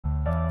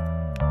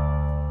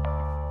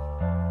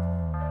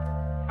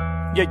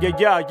Yeah,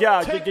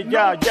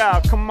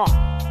 come on.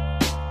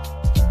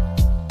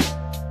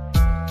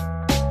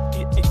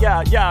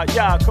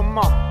 Yeah, come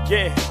on,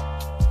 yeah.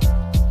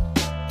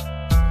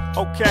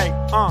 Okay,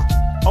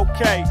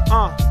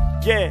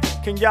 yeah.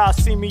 Can y'all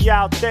see me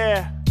out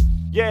there?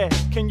 Yeah,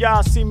 can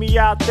y'all see me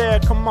out there?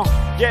 Come on,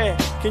 yeah.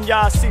 Can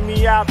y'all see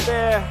me out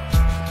there?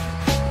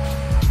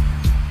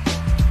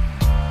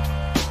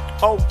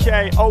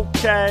 Okay.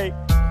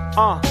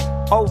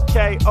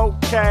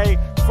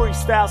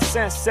 Freestyle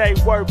Sensei,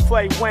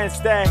 Wordplay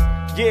Wednesday.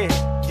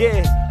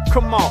 Yeah,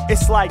 come on.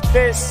 It's like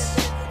this.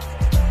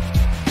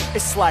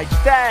 It's like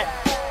that.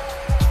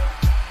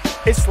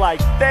 It's like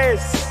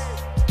this.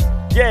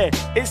 Yeah,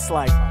 it's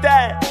like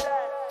that.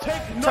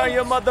 Turn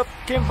your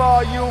motherfucking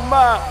volume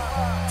up.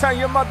 Turn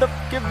your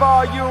motherfucking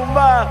volume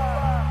up.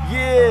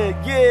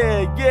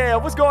 Yeah.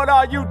 What's going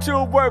on,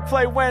 YouTube?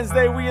 Wordplay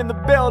Wednesday, we in the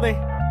building.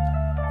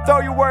 Throw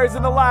your words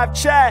in the live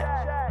chat.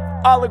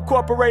 I'll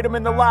incorporate them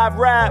in the live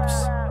raps.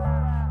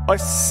 Or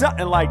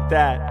something like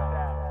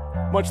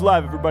that. Much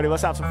love, everybody.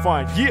 Let's have some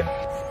fun. Yeah.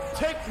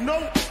 Take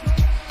notes.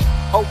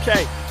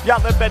 Okay, y'all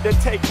had better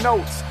take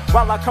notes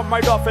while I come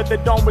right off at the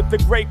dome with the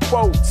great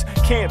quotes.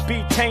 Can't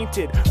be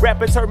tainted.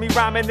 Rappers heard me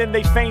rhyming and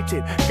they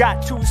fainted.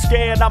 Got too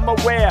scared, I'm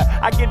aware.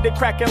 I get it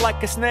cracking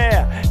like a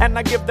snare. And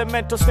I give the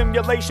mental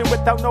stimulation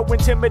without no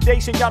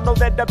intimidation. Y'all know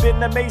that I've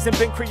been amazing.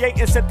 Been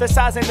creating,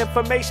 synthesizing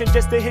information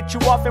just to hit you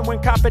off and win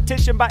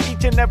competition by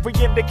each and every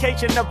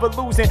indication of a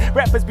losing.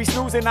 Rappers be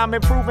snoozing, I'm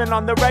improving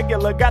on the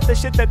regular. Got the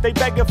shit that they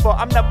begging for.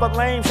 I'm never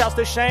lame, shouts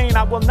to Shane.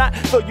 I will not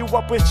fill you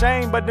up with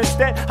shame, but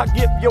instead I'll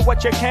give you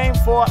what you came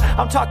for.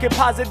 I'm talking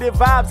positive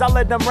vibes, I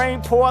let them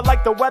rain pour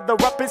like the weather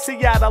up in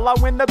Seattle. I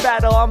win the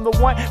battle, I'm the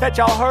one that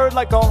y'all heard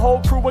like a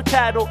whole crew of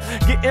cattle.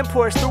 Getting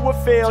pushed through a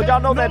field, y'all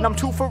know that I'm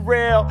too for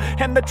real.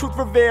 And the truth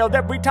revealed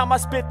every time I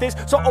spit this.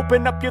 So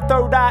open up your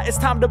third eye, it's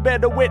time to bear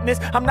the witness.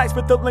 I'm nice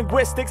with the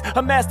linguistics,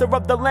 a master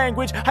of the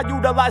language. I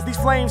utilize these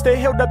flames to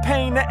heal the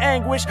pain and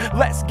anguish.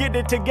 Let's get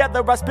it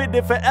together, I spit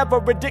it forever.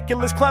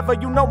 Ridiculous, clever,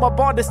 you know my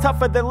bond is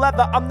tougher than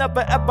leather. I'm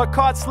never ever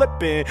caught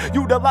slipping.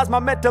 Utilize my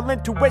mental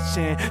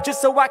intuition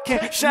just so I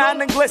can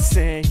shine and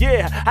glisten.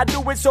 Yeah, I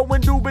do it so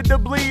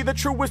indubitably. The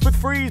truest with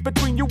freeze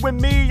between you and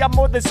me. I'm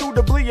more than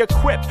suitably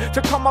equipped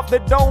to come off the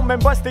dome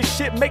and bust this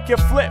shit, make you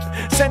flip.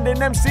 Sending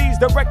MCs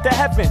direct to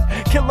heaven.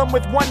 Kill them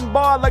with one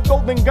bar like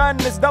Golden Gun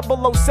is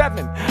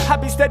 007. I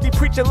be steady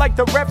preaching like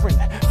the Reverend.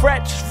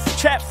 Frat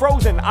chat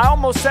frozen. I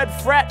almost said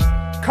frat.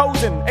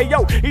 Cozen. Hey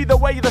yo, either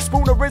way the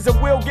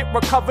spoonerism will get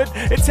recovered.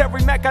 It's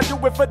Harry Mack, I do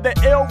it for the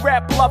ill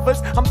rap lovers.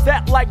 I'm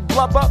fat like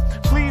blubber.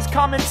 Please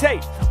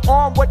commentate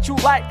on what you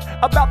like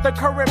about the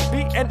current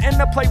beat and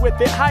interplay with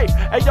it hype.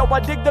 Hey yo, I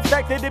dig the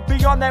fact that it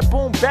be on that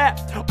boom bap.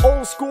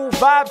 Old school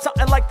vibe,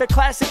 something like the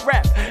classic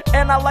rap.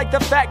 And I like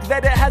the fact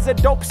that it has a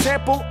dope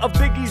sample of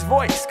Biggie's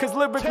voice, cause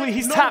lyrically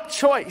he's top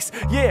choice.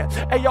 Yeah,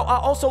 hey yo, I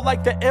also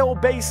like the ill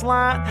bass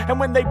line. And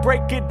when they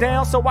break it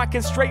down so I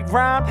can straight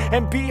rhyme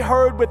and be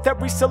heard with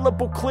every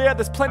syllable clear.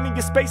 There's plenty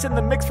of space in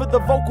the mix for the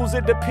vocals,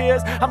 it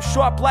appears. I'm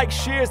sharp like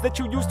shears that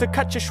you use to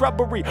cut your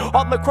shrubbery.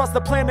 All across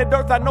the planet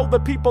Earth, I know the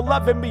people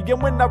loving me.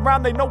 And when I'm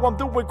around, they know I'm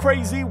doing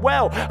crazy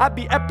well. I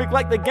be epic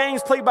like the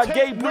games played by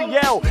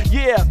Gabriel.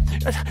 Yeah,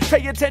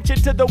 pay attention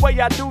to the way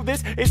I do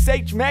this. It's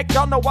H-Mac,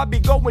 y'all know I be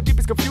going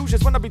deepest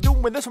confusions when I be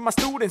doing this with my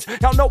students.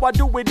 Y'all know I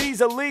do it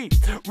easily.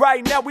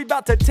 Right now, we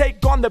about to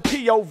take on the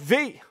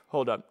POV.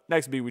 Hold up,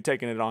 next beat, we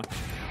taking it on.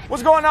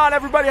 What's going on,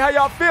 everybody? How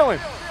y'all feeling?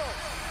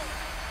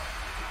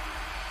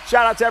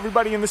 Shout out to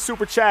everybody in the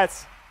super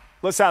chats.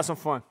 Let's have some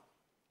fun.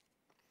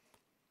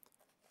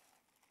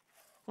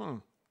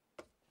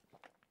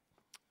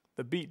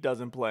 The beat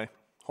doesn't play.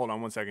 Hold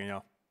on one second,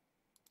 y'all.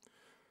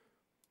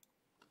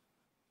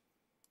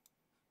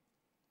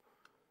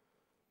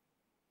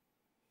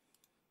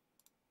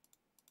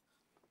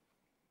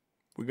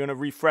 We're going to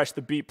refresh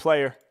the beat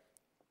player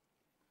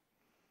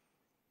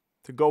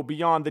to go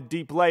beyond the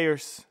deep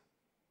layers.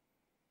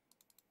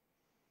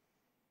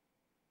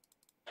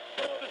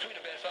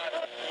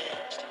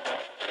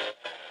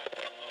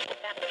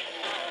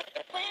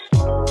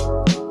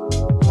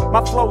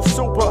 My flow's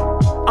super.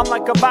 I'm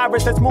like a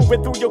virus that's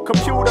moving through your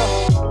computer.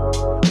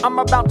 I'm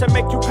about to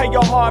make you pay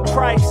your hard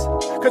price.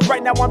 Cause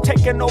right now I'm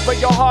taking over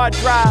your hard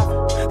drive.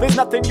 There's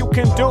nothing you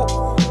can do.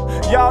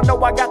 Y'all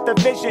know I got the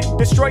vision.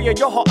 Destroying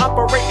your whole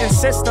operating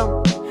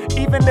system.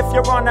 Even if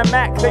you're on a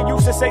Mac, they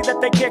used to say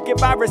that they can't get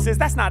viruses.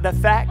 That's not a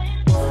fact.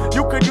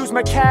 You could use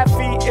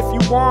McAfee if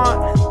you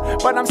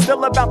want, but I'm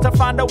still about to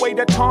find a way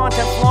to taunt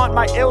and flaunt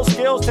my ill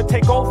skills to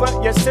take over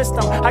your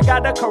system. I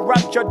gotta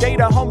corrupt your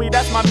data, homie,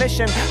 that's my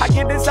mission. I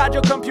get inside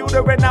your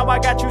computer and now I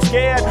got you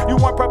scared. You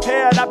weren't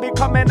prepared, I be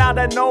coming out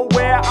of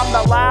nowhere. I'm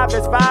the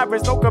livest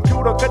virus, no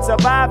computer could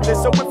survive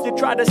this. So if you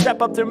try to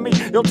step up to me,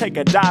 you'll take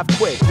a dive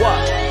quick.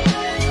 What?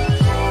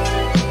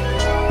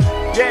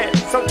 Yeah,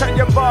 so turn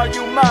your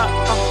volume up.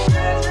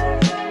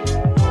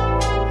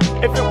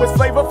 If it was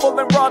flavorful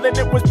and raw, then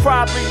it was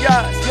probably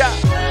us, yeah.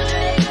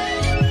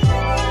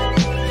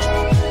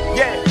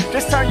 Yeah,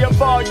 just turn your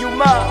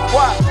volume up,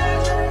 what?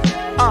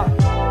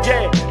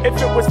 Yeah, If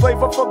it was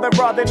flavorful and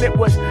raw, then it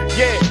was,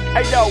 yeah.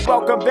 Hey yo,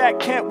 welcome back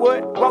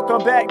Kentwood,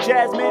 welcome back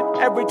Jasmine.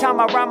 Every time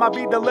I rhyme, I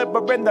be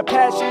delivering the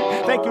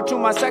passion. Thank you to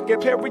my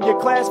second period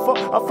class for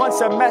a fun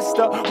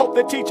semester. Hope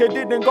the teacher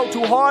didn't go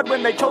too hard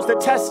when they chose to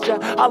test ya.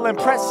 I'll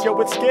impress you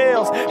with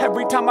skills.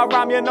 Every time I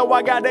rhyme, you know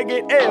I gotta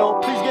get ill.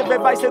 Please give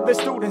advice to the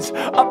students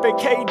up in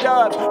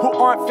K-Dubs who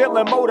aren't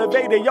feeling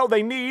motivated. Yo,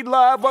 they need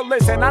love. Well,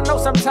 listen, I know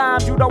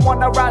sometimes you don't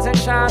wanna rise and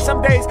shine.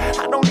 Some days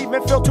I don't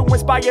even feel too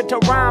inspired to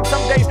rhyme.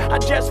 Some days I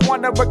just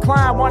wanna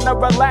recline, wanna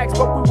relax,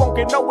 but we won't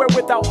get nowhere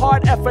without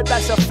hard effort,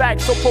 that's a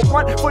fact. So put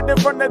one foot in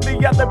front of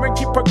the other and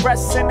keep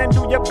progressing, and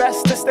do your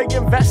best to stay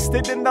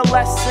invested in the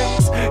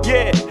lessons,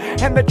 yeah,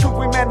 and the truth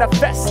we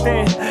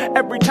manifesting.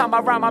 Every time I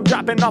rhyme, I'm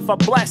dropping off a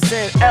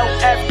blessing.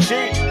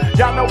 LFG,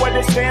 y'all know what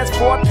it stands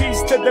for.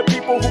 Peace to the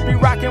people who be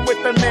rocking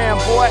with the man,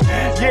 boy.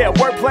 Yeah,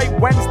 Wordplay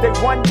Wednesday,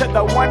 1 to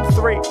the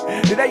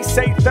 1-3. They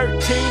say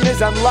 13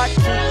 is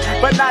unlucky,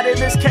 but not in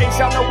this case.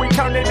 Y'all know we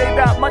turning it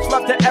up. Much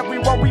love to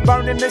everyone, we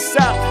burning this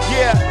up,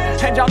 yeah.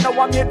 And y'all know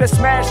I'm here to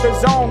smash the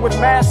zone with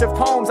massive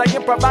poems. I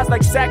improvise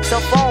like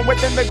saxophone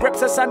within the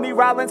grips of Sonny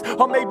Rollins,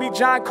 or maybe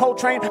John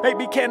Coltrane,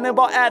 maybe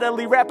Cannonball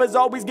Adderley. Rappers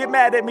always get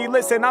mad at me.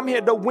 Listen, I'm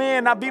here to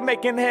win. I be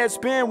making heads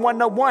spin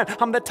 1-1.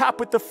 I'm the top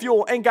with the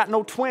fuel, ain't got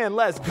no twin.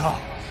 Let's go.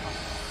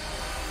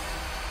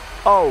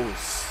 Oh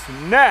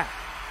snap.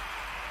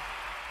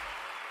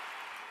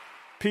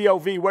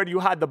 POV, where do you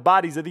hide the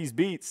bodies of these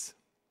beats?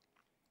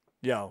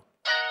 Yo.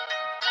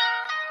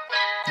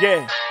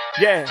 Yeah,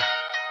 yeah.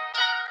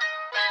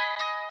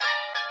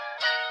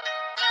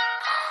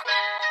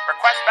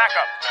 Request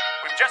backup.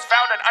 We've just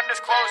found an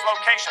undisclosed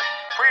location,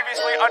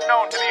 previously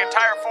unknown to the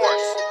entire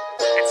force.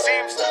 It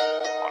seems...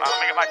 Hold on, let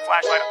me get my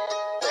flashlight up.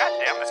 God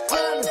damn this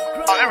flash.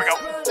 Oh, there we go.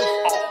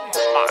 Oh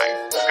my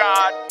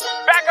God.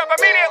 Back up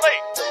immediately!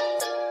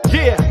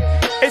 Yeah,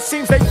 it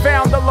seems they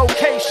found the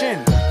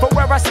location for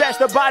where I stashed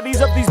the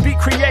bodies of these beat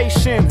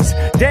creations.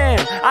 Damn,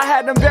 I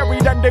had them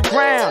buried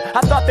underground.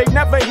 I thought they'd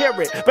never hear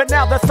it, but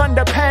now the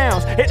thunder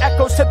pounds. It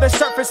echoes to the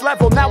surface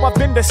level, now I've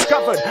been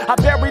discovered. I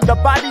buried the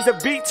bodies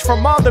of beats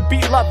from all the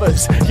beat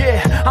lovers.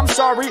 Yeah, I'm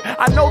sorry,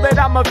 I know that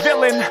I'm a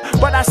villain,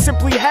 but I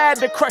simply had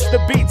to crush the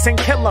beats and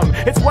kill them.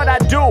 It's what I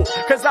do,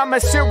 cause I'm a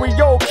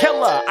serial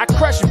killer. I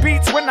crush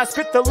beats when I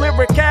spit the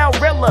lyric out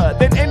realer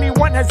than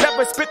anyone has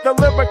ever spit the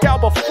lyric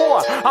out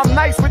before. I'm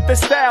nice with the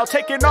style,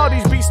 taking all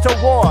these beats to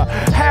war.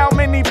 How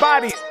many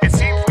bodies? It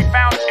seems we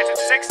found, is it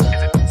 6?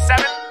 Is it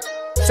 7?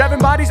 7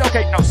 bodies?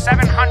 Okay, no,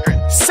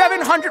 700.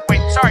 700? Wait,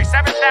 sorry,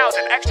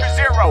 7,000, extra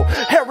 0.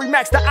 Harry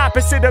Mack's the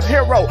opposite of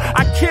hero.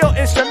 I kill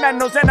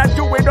instrumentals and I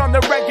do it on the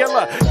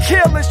regular.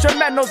 Kill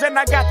instrumentals and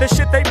I got the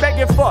shit they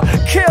begging for.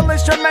 Kill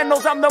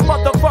instrumentals, I'm the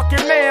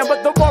motherfucking man.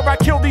 But the more I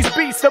kill these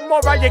beats, the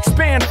more I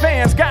expand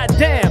fans.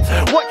 Goddamn,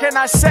 what can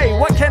I say?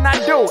 What can I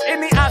do?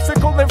 Any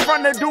obstacle in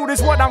front of dude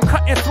is what I'm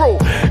cutting through.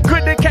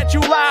 Good to catch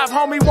you live,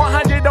 homie.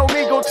 100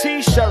 Omegle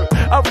t-shirt.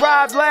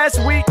 Arrived last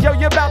week, yo,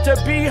 you're about to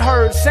be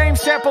heard. Same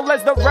sample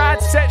as the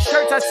Ride Set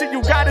shirts. I see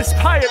you got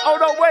inspired. Oh,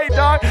 no way,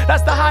 dog.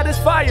 That's the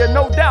hottest fire,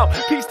 no doubt.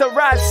 Piece the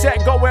Ride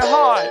Set going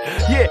hard.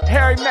 Yeah,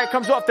 Harry Mack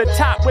comes off the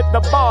top with the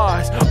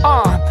bars.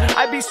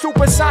 I be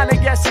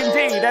supersonic, yes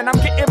indeed. And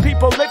I'm getting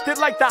people lifted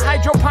like the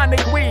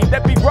hydroponic weed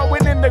that be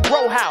growing in the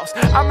grow house.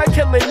 I'ma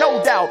kill it,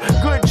 no doubt.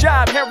 Good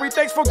job, Harry.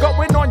 Thanks for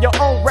going on your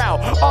own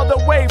route. All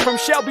the way from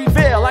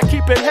Shelbyville, I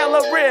keep it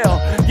hella real.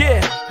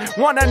 Yeah,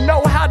 wanna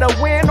know how to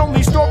win?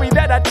 Only story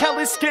that I tell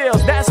is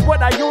skills. That's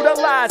what I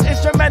utilize.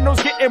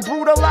 Instrumentals getting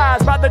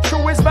brutalized by the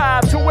truest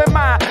vibes. Who am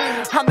I?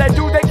 I'm that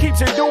dude that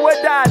keeps it do or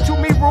die. To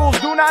me, rules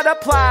do not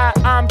apply.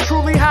 I'm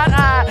truly hot.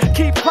 I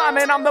keep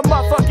climbing. I'm the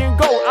motherfucking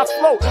GOAT. I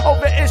float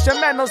over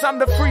instrumentals. I'm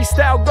the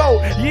freestyle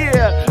GOAT.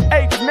 Yeah,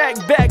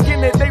 H-Mack back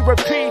in it. They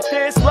repeat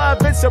this.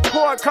 Love and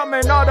support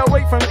coming all the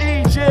way from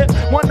Egypt.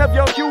 One of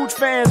your huge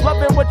fans.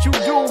 Loving what you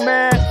do,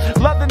 man.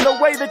 Loving the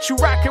way that you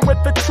rocking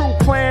with the true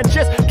plan.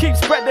 Just keep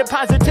spreading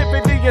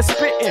positivity and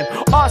spitting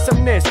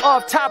awesomeness.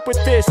 Off top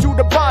with this. You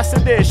the boss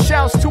of this.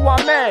 Shouts to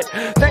Ahmed.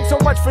 Thanks so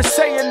much for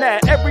saying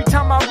that. Every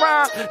time I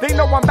rhyme, they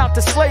know I'm about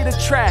to slay the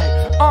track.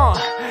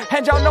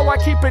 And y'all know I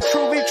keep it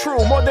truly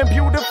true. More than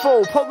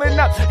beautiful. Pulling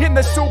up in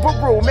the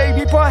Subaru.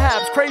 Maybe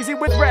perhaps crazy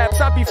with raps.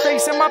 I be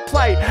facing my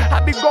plight. I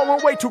be going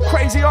way too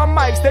crazy on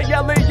mics. They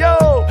yelling,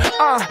 yo.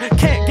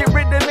 Can't get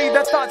rid of me.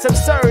 The thought's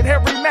absurd.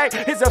 Harry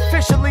Mack is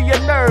officially a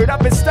nerd.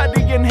 I've been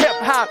studying hip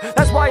hop.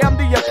 That's why I'm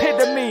the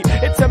epitome.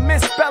 It's a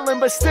misspelling,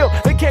 but still,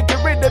 they can't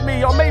get rid of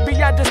me. Or maybe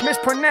I just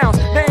mispronounced.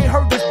 They ain't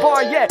heard this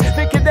bar yet.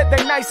 Thinking that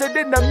they nicer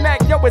than the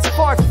Mac. Yo, it's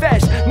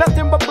far-fetched.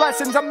 Nothing but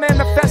blessings. I'm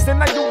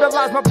manifesting. I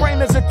utilize my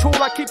brain as a tool.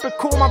 I keep it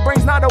cool. My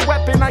brain's not a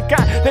weapon. I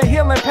got the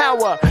healing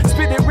power.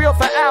 Spit it real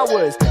for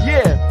hours.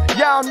 Yeah.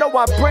 Y'all know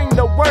I bring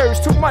the words.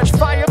 Too much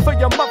fire for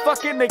your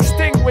motherfucking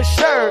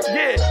extinguisher.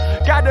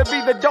 Yeah, gotta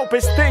be the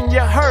dopest thing you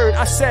heard.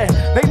 I said,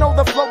 they know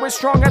the flow is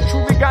strong. I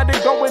truly got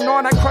it going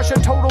on. I crush a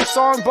total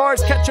song.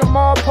 Bars, catch 'em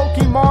all.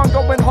 Pokemon,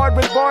 going hard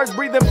with bars.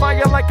 Breathing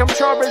fire like I'm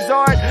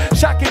Charizard.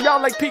 Shocking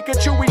y'all like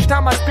Pikachu. Each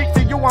time I speak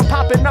to you, I'm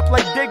popping up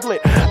like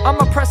Diglett.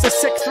 I'ma press a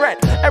sick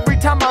threat. Every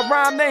time I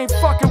rhyme, they ain't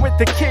fucking with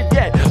the kid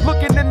yet.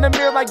 Looking in the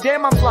mirror like,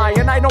 damn, I'm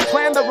flying. I don't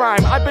plan the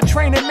rhyme. I've been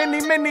training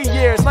many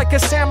years like a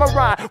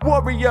samurai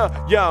warrior.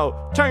 Yo,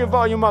 turn your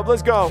volume up.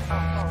 Let's go.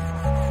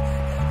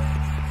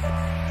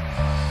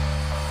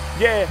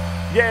 Yeah,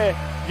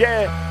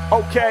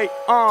 okay,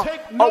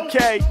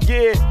 okay,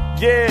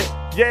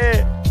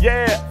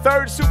 yeah.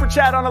 Third super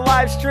chat on the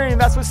live stream.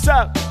 That's what's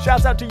up.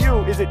 Shouts out to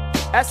you. Is it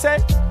Essay?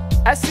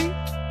 Essie?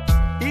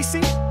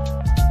 EC?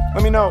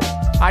 Let me know.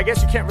 I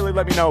guess you can't really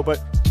let me know, but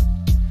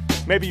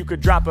maybe you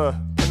could drop a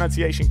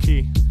pronunciation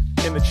key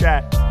in the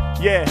chat.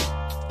 Yeah.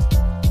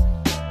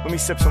 Let me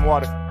sip some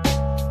water.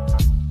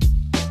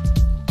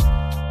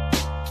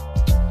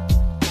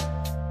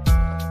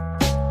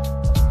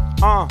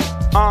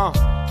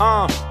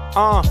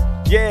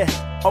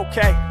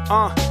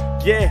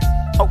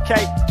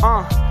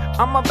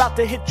 I'm about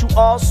to hit you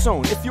all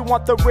soon. If you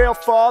want the real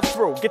fall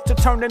through, get to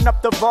turning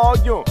up the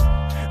volume.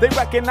 They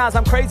recognize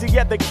I'm crazy,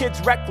 yeah, the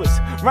kid's reckless.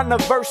 Run the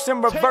verse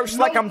in reverse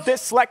like I'm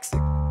dyslexic.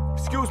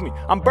 Excuse me,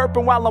 I'm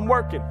burping while I'm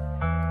working.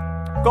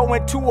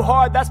 Going too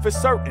hard, that's for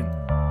certain.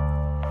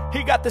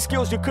 He got the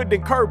skills, you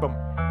couldn't curb him.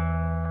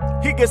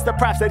 He gets the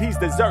props that he's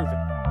deserving.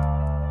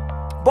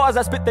 Bars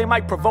I spit, they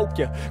might provoke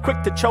you,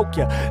 quick to choke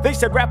you. They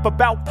said rap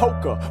about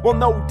poker, well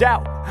no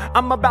doubt.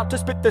 I'm about to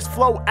spit this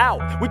flow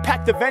out. We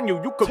packed the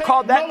venue, you could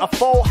call that a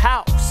full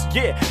house.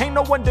 Yeah, ain't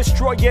no one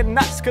destroying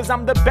us, cause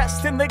I'm the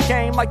best in the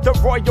game like the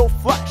royal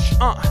flush.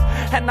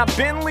 And I've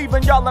been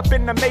leaving y'all up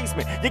in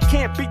amazement. You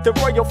can't beat the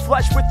royal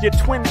flush with your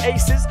twin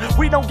aces.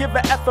 We don't give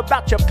a F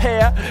about your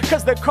pair,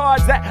 cause the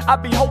cards that I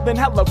be holding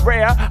hella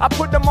rare. I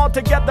put them all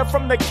together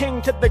from the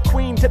king to the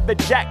queen to the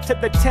jack to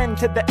the 10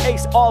 to the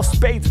ace. All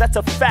spades, that's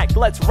a fact,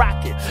 let's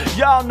rock it.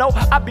 Y'all know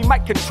I be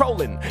mic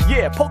controlling.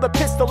 Yeah, pull the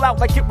pistol out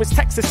like it was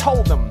Texas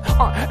Hold'em.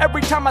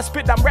 Every time I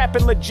spit, I'm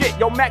rapping legit.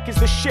 Yo, Mack is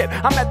the shit.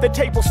 I'm at the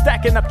table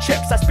stacking up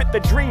chips. I spit the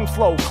dream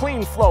flow,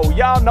 clean flow.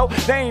 Y'all know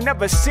they ain't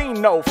never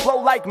seen no flow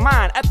like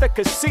mine at the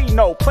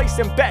casino.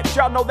 Placing bets,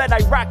 y'all know that I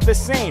rock the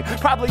scene.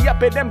 Probably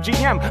up at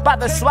MGM by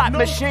the slot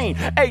machine.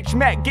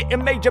 H-Mack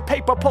getting major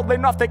paper,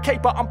 pulling off the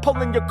caper. I'm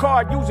pulling your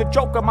card, use a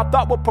joker. My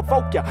thought will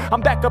provoke ya.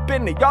 I'm back up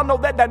in it. Y'all know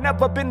that I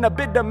never been a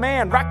bitter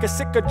man. Rock a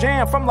sicker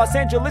jam from Los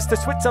Angeles to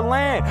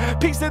Switzerland.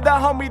 Peace to the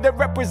homie that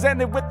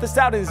represented with us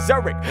out in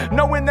Zurich.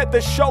 Knowing that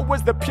the show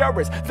was the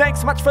purest.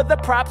 Thanks much for the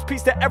props.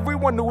 Peace to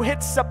everyone who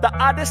hits up the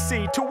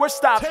Odyssey. Tour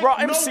stops, raw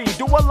MC.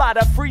 Do a lot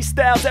of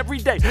freestyles every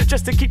day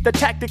just to keep the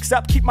tactics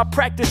up, keep my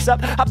practice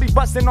up. I'll be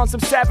busting on some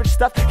savage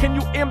stuff. Can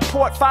you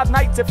import 5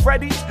 Nights at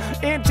Freddy's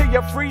into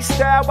your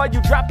freestyle while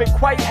you drop it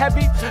quite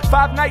heavy?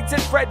 5 Nights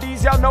at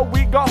Freddy's, y'all know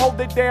we gon' hold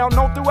it down.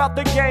 Known throughout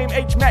the game,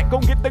 H-Mack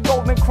gon' get the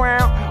golden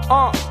crown.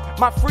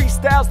 My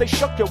freestyles, they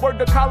shook you. Word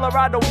to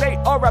Colorado Nate,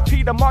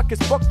 R.I.P. to Marcus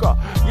Booker.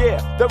 Yeah,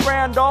 the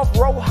Randolph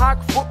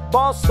Rohawk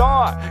football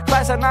star.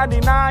 Class of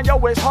 99, yo,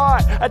 it's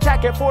hard.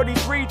 Attack at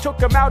 43, took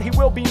him out, he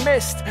will be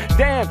missed.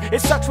 Damn, it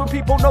sucks when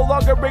people no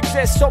longer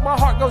exist. So my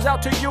heart goes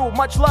out to you.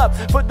 Much love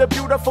for the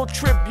beautiful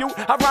tribute.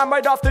 I rhyme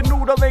right off the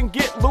noodle and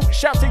get loot.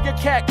 Shout to your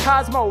cat,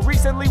 Cosmo.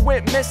 Recently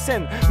went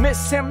missing.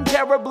 Miss him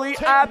terribly.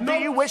 I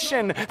be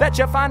wishing that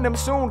you find him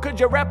soon. Could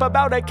you rap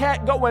about a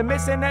cat going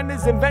missing and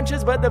his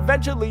inventions? But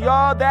eventually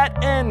all that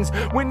ends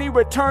when he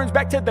returns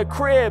back to the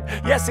crib.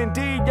 Yes,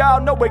 indeed,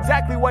 y'all know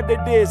exactly what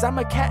it is. I'm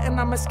a cat and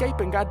I'm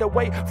escaping. Got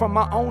away from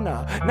my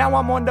owner. Now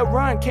I'm on the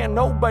run. Can't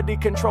nobody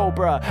control,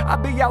 bruh. I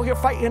be out here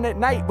fighting at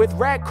night with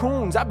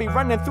raccoons. I be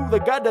running through the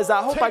gutters.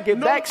 I hope I get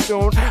back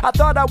soon. I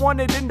thought I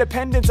wanted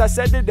independence. I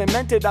said it and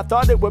meant it. I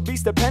thought it would be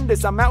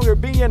stupendous. I'm out here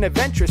being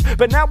adventurous.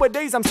 But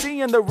nowadays I'm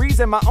seeing the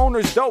reason my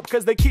owner's dope.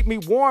 Cause they keep me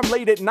warm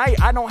late at night.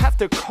 I don't have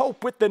to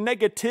cope with the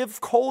negative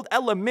cold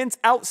elements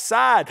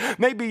outside.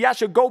 Maybe I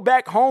should go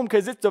back home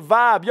cause it's the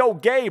vibe. Yo,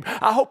 Gabe,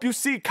 I hope you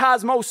see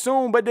Cosmo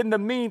soon. But in the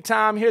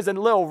meantime, here's a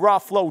little raw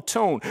flow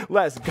tune.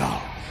 Let's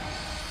go.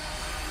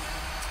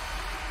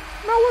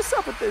 Now what's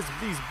up with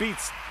these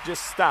beats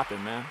just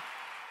stopping, man?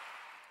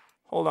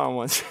 Hold on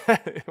one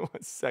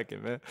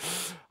second, man.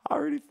 I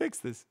already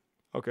fixed this.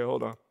 Okay,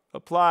 hold on.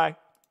 Apply.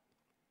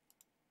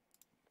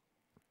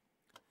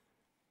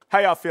 How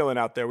y'all feeling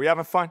out there? We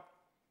having fun?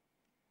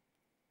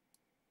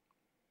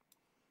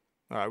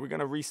 All right, we're going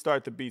to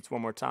restart the beats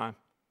one more time.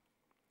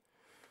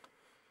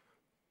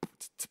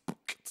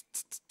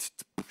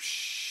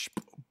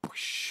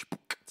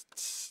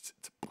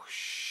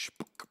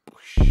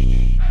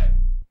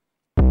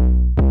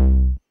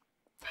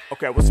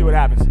 Okay, we'll see what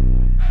happens.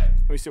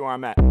 Let me see where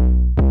I'm at.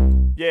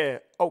 Yeah,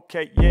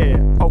 okay, yeah,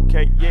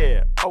 okay,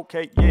 yeah,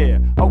 okay, yeah,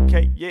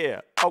 okay,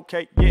 yeah,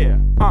 okay, yeah,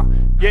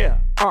 yeah,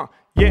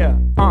 yeah,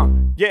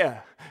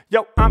 yeah.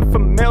 Yo, I'm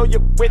familiar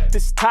with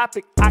this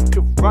topic, I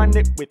could run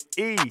it with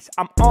ease.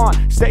 I'm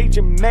on stage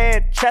in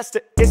Manchester,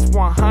 it's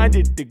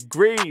 100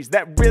 degrees.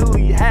 That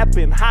really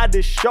happened,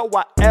 hottest show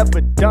I ever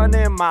done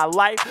in my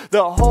life.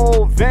 The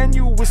whole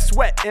venue was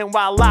sweating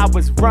while I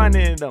was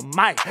running the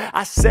mic.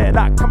 I said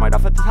I come right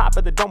off at the top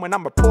of the dome and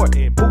I'm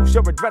reporting. Boost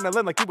your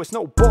adrenaline like you were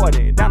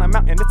snowboarding. Down a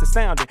mountain, it's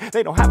astounding,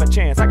 they don't have a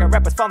chance. I got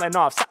rappers falling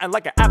off, something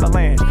like an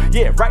avalanche.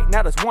 Yeah, right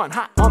now there's one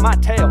hot on my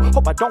tail.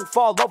 Hope I don't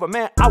fall over,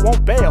 man, I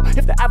won't bail.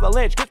 If the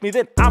avalanche gets me,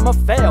 then I'ma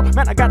fail.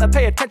 Man, I gotta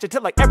pay attention to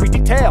like every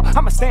detail.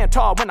 I'ma stand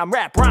tall when I'm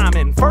rap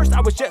rhyming. First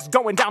I was just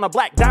going down a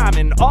black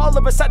diamond. All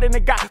of a sudden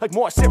it got like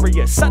more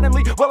serious.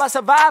 Suddenly, will I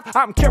survive?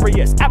 I'm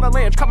curious.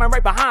 Avalanche coming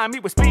right behind me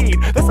with speed.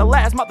 That's the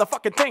last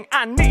motherfucking thing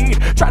I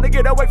need. Trying to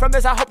get away from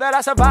this, I hope that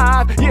I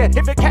survive. Yeah,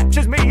 if it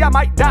captures me, I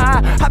might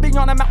die. I be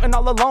on a mountain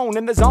all alone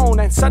in the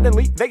zone, and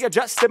suddenly they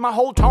adjusted my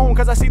whole tone.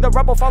 Cause I see the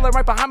rubble falling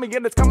right behind me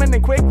and it's coming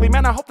in quickly.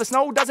 Man, I hope the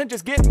snow doesn't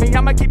just get me.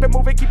 I'ma keep it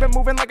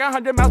moving like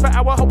 100 miles per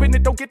hour. Hoping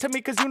it don't get to me,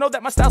 cause you know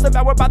that my style's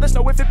devoured by the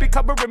snow. If it be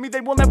covering me,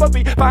 they will never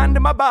be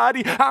finding my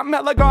body. I'm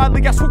hella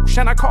godly, I swoosh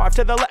and I carve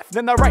to the left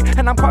and the right.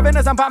 And I'm carving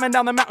as I'm bombing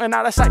down the mountain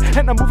out of sight.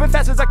 And I'm moving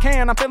fast as I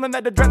can, I'm feeling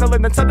that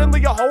adrenaline. Then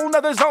suddenly a whole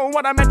nother zone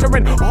when I'm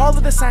entering. All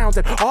of the sounds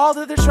and all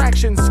the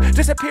distractions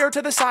disappear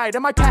to the side,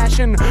 and my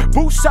passion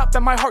boosts up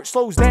and my heart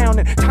slows down.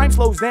 And time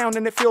slows down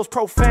and it feels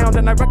profound.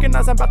 And I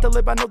recognize I'm about to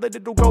live, I know that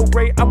it'll go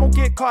great. I won't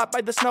get caught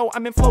by the snow,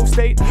 I'm in flow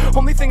state.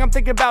 Only thing I'm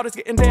thinking about is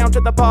getting down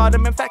to the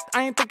bottom. In fact,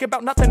 I ain't thinking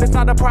about nothing, it's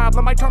not a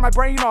problem. I turn my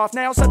brain off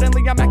now,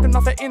 suddenly I'm acting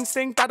off of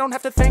instinct. I don't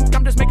have to think,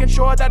 I'm just making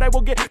sure that I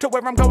will get to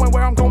where I'm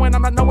going.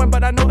 I'm not knowing,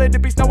 but I know that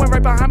it be snowing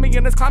right behind me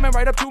and it's climbing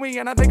right up to me.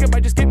 And I think it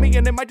might just get me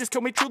and it might just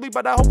kill me truly,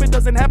 but I hope it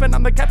doesn't happen.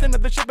 I'm the captain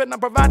of the ship and I'm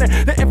providing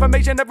the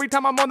information every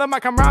time I'm on the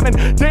mic, I'm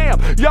rhyming. Damn,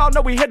 y'all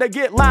know we here to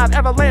get live.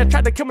 Avalanche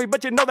tried to kill me,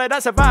 but you know that I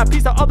survived.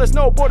 Peace to all the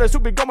snowboarders who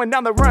be going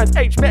down the runs.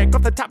 H-Mack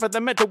off the top of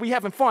the mental, we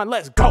having fun,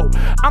 let's go.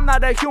 I'm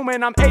not a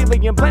human, I'm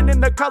alien, blending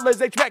the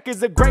colors, H-Mack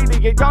is a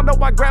gradient. Y'all know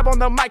I grab on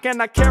the mic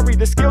and I carry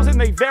the skills and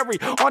they vary.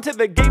 Onto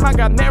the game I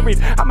got married,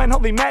 I'm in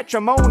holy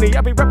matrimony.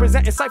 I be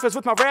representing ciphers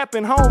with my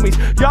rapping homies.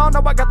 Y'all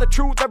know I got the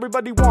truth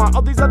everybody want.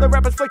 All these other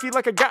rappers flaky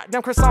like a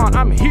goddamn croissant.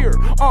 I'm here,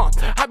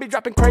 I be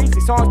dropping crazy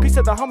songs. Peace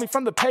to the homie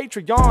from the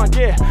Patreon,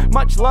 yeah.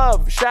 Much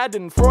love,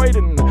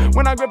 Schadenfreude.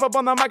 When I grip up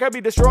on the mic I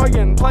be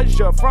destroying.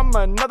 Pleasure from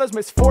another's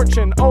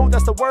misfortune. Oh,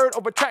 that's the word,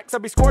 over tracks I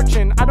be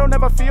scorching. I don't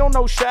ever feel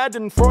no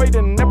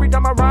Schadenfreude. Every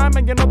time I rhyme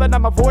and you know that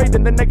I'm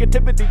avoiding the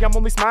negativity. I'm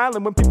only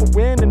smiling when people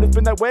win, and it's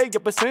been that way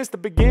ever since the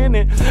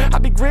beginning. I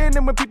be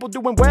grinning when people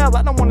doing well.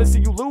 I don't wanna see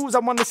you lose, I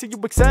wanna see you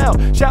excel.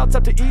 Shouts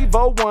out to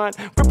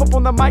Evo1. Grip up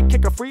on the mic,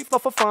 kick a free flow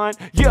for fun.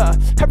 Yeah,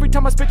 every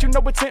time I spit you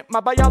know it's in my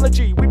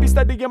biology. We be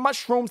studying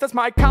mushrooms, that's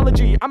my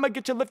ecology. I'ma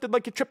get you lifted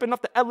like you're tripping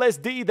off the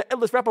LSD. The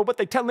illest rapper, what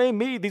they telling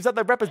me. These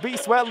other rappers be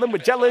swelling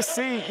with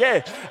jealousy.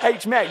 Yeah,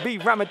 H-Mack be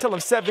rhyming till I'm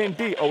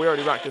 7D. Oh, we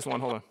already rocked this one,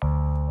 hold on.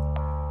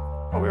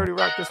 Oh, we already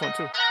rocked this one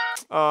too.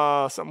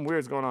 Something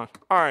weird's going on.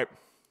 All right.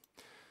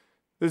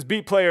 This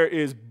beat player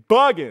is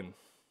bugging.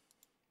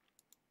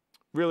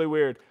 Really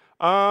weird.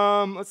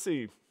 Let's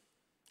see.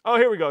 Oh,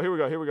 here we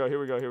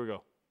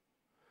go.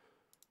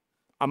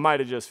 I might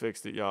have just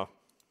fixed it, y'all.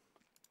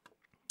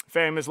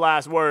 Famous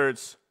last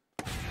words.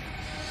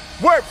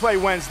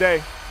 Wordplay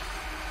Wednesday.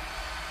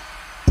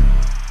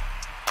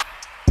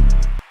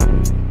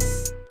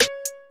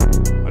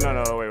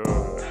 Oh, no, wait.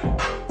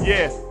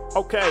 Yeah,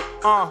 okay,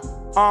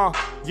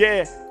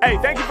 yeah. Hey,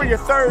 thank you for your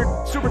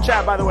third super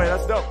chat, by the way,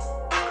 that's dope.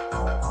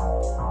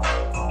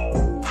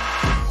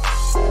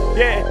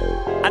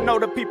 Yeah, I know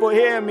the people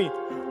hear me.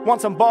 Want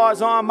some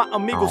bars on my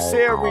Amigo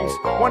series.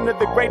 One of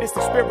the greatest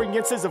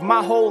experiences of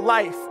my whole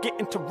life.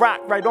 Getting to rock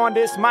right on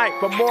this mic.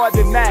 But more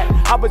than that,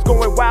 I was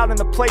going wild in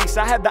the place.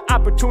 I had the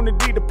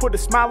opportunity to put a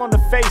smile on the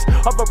face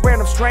of a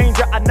random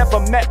stranger I never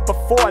met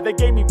before. They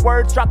gave me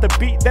words, dropped the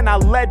beat, then I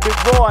led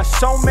it raw.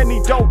 So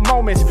many dope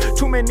moments,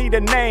 too many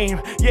to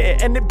name. Yeah,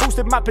 and it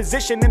boosted my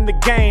position in the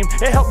game.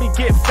 It helped me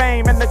get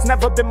fame, and that's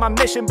never been my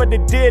mission, but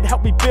it did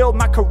help me build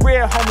my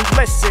career, homie,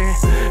 listen.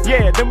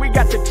 Yeah, then we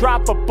got to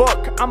drop a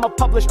book. I'm a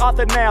published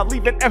author now,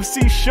 leaving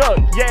MC shook,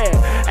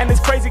 yeah. And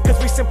it's crazy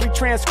cause we simply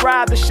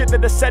transcribe the shit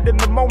that I said in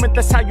the moment,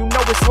 that's how you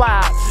know it's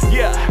live,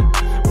 yeah.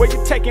 Where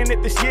you taking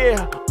it this year?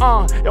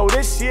 Yo,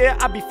 this year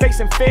I be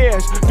facing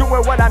fears,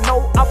 doing what I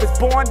know I was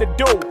born to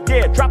do,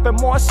 yeah. Dropping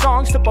more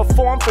songs to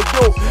perform for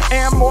you,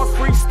 and more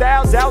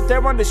freestyles out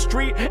there on the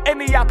street.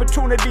 Any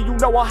opportunity, you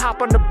know I'll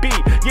hop on the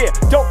beat, yeah.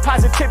 Dope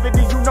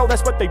positivity, you know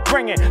that's what they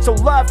bringing. So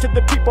love to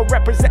the people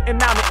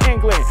representing out in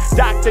England.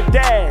 Dr.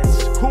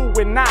 Daz, who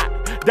and not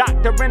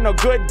Doctor and a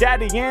good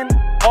daddy in,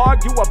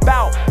 argue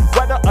about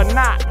whether or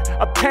not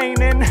a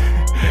painting.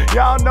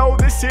 Y'all know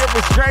this here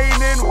was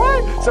draining.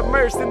 What?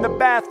 Submerged in the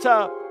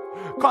bathtub.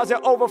 cause it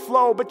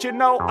overflow. But you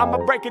know,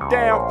 I'ma break it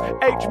down.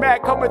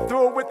 Mack coming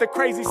through with the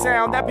crazy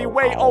sound. That be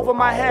way over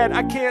my head,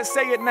 I can't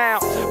say it now.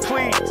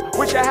 Please,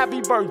 wish a happy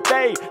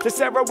birthday to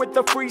Sarah with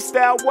the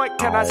freestyle. What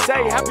can I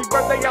say? Happy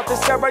birthday out to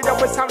Sarah, yo,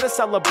 it's time to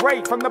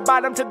celebrate. From the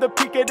bottom to the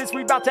peak of this,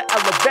 we about to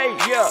elevate.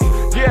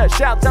 Yeah,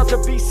 shouts out to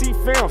BC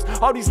Films.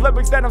 All these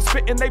lyrics that I'm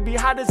spitting, they be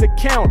hot as a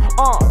kiln.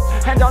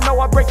 And y'all know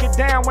I break it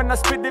down when I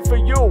spit it for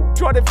you.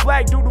 Jordan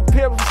Flag, doodle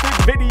pills,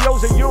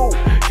 videos of you.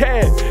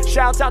 Yeah,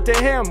 shouts out to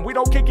him. We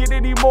don't kick it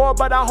anymore,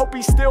 but I hope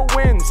he still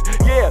wins.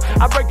 Yeah,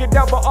 I break it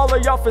down for all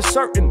of y'all for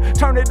certain.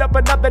 Turn it up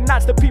another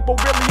notch, the people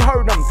really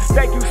heard them.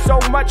 Thank you so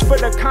much for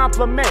the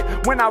compliment.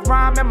 When I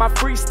rhyme and my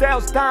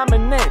freestyle's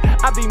dominant,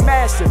 I be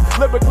massive.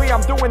 Lyrically,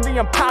 I'm doing the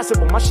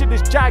impossible. My shit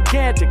is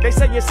gigantic. They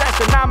say it's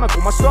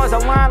astronomical. My stars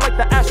align like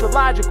the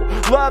astrological.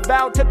 Love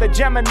out to the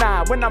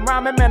Gemini. When I'm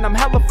rhyming, man, I'm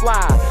hella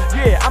fly.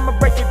 Yeah, I'ma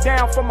break it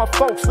down for my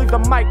folks. Leave the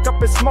mic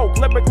up and smoke.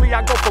 Lyrically,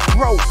 I go for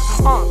broke.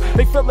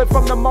 They feel it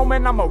from the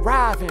moment I'm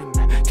arriving.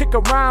 Kick a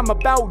rhyme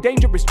about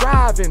dangerous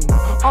driving.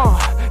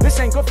 This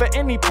ain't good for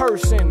any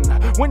person.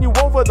 When you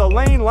over the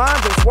lane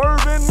lines and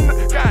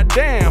swerving,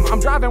 goddamn, I'm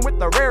driving with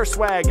the rare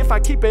swag. If I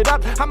keep it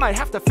up, I might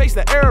have to face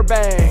the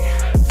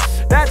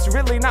airbag. That's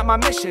really not my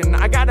mission.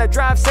 I gotta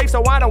drive safe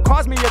so I don't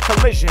cause me a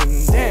collision.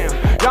 Damn,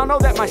 y'all know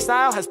that my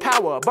style has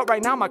power, but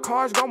right now my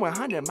car's going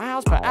 100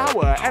 miles per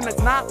hour. And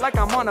it's not like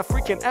I'm on a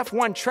freaking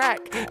F1 track.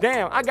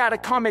 Damn, I gotta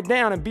calm it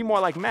down and be more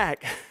like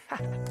Mack.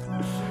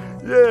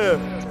 Yeah.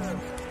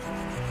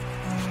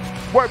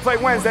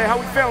 Wordplay Wednesday, how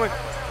we feeling?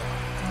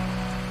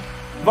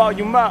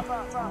 Volume up.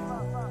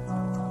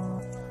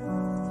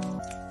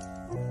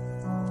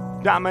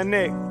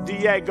 Dominic,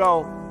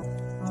 Diego,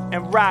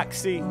 and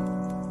Roxy,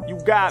 you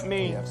got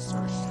me.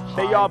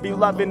 They all be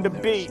loving the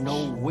beach.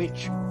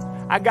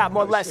 I got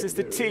more lessons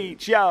to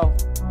teach, yo.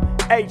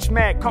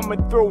 Mack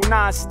coming through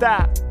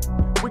non-stop.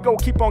 We gon'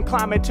 keep on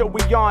climbing till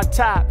we on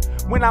top.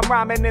 When I'm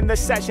rhyming in the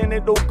session,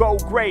 it'll go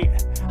great.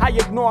 I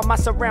ignore my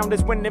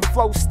surroundings when in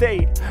flow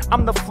state.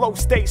 I'm the flow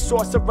state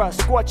sorcerer,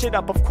 scorch it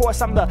up. Of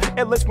course, I'm the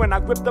illest when I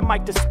grip the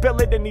mic to spill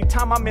it.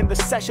 Anytime I'm in the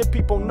session,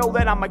 people know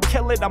that I'ma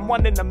kill it. I'm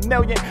 1 in a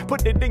million,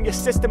 put it in your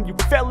system, you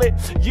feel it.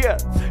 Yeah,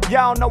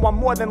 y'all know I'm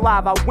more than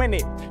live, I win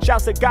it.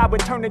 Shouts to God, we're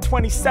turning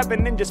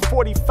 27 in just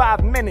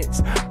 45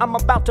 minutes. I'm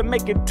about to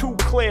make it too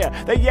clear.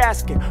 They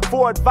asking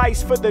for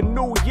advice for the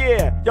new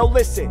year. Yo,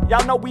 listen,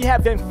 y'all know we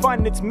having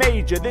fun, it's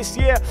major. This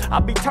year,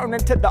 I'll be turning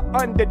to the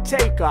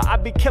Undertaker. I'll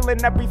be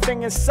killing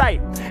everything in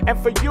sight. And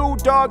for you,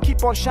 dog,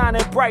 keep on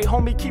shining bright.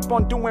 Homie, keep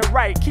on doing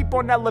right. Keep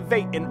on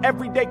elevating.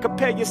 Every day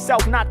compare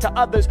yourself not to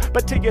others,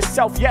 but to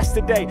yourself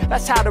yesterday.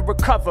 That's how to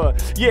recover.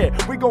 Yeah,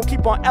 we gon'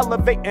 keep on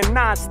elevating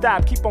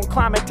non-stop. Keep on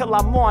climbing till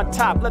I'm on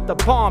top. Let the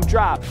bomb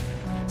drop.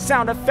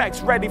 Sound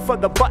effects ready for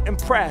the button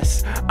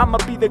press. I'ma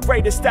be the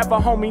greatest ever,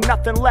 homie,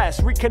 nothing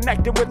less.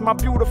 Reconnecting with my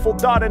beautiful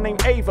daughter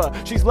named Ava.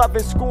 She's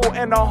loving school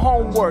and her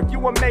homework.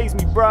 You amaze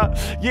me, bruh.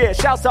 Yeah,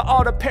 shouts to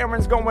all the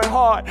parents going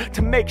hard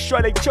to make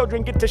sure their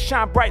children get to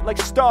shine bright like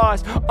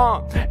stars.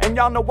 And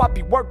y'all know I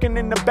be working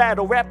in the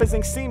battle. Rappers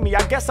ain't seen me,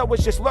 I guess I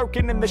was just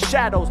lurking in the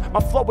shadows.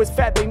 My flow is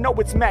fat, they know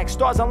it's Mack.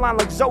 Stars align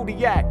like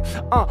Zodiac.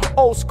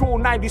 Old school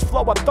 90s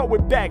flow, I throw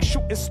it back.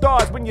 Shooting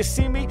stars when you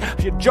see me,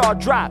 your jaw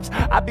drops.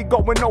 I be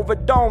going over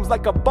domes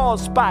like a ball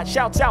spot.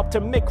 Shouts out to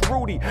Mick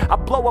Rudy. I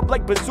blow up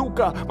like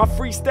bazooka. My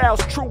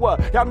freestyle's truer.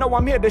 Y'all know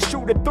I'm here to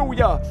shoot it through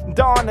ya.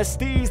 Dawn the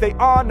steez, they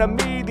honor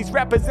me. These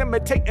rappers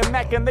imitating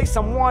Mack and they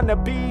some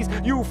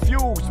wannabes. You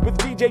fused with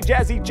DJ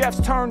Jazzy Jeff's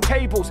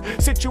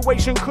turntables.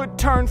 Situation could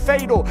turn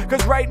fatal.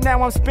 Cause right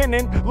now I'm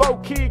spinning low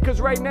key.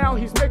 Cause right now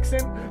he's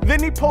mixing.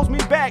 Then he pulls me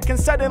back and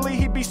suddenly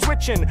he be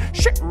switching.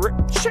 Shit,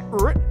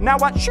 now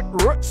I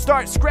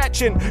start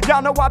scratching.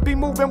 Y'all know I be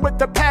moving with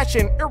the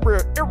passion.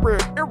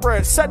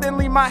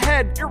 Suddenly my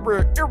head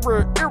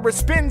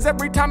spins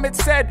every time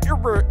it's said.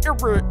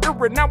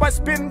 Now I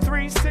spin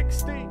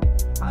 360.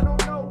 I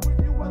don't know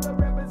if you other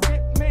rappers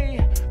get me.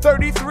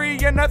 33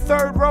 and a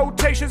third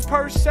rotations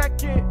per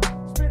second.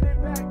 Spin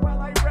it back while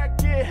I wreck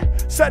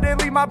it.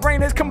 Suddenly my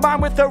brain is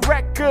combined with a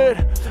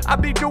record. I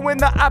be doing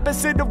the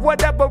opposite of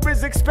whatever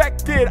is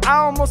expected. I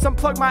almost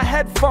unplug my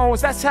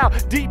headphones. That's how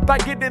deep I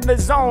get in the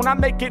zone. I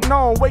make it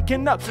known.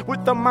 Waking up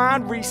with the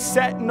mind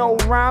reset. No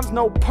rhymes,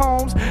 no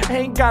poems.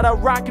 Ain't gotta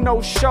rock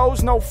no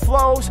shows, no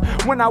flows.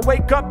 When I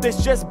wake up,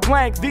 it's just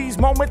blank. These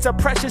moments are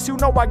precious. You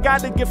know I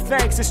gotta give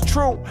thanks. It's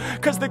true.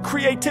 Cause the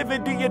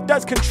creativity, it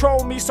does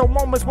control me. So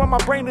moments when my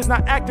brain is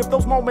not active,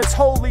 those moments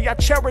holy. I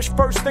cherish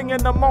first thing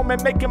in the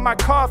moment. Making my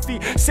coffee.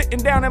 Sitting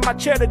down in my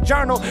chair to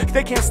journal.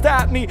 They can't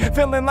stop me.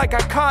 Feeling like I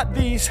caught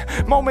these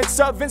moments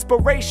of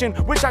inspiration.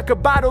 Wish I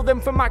could bottle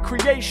them for my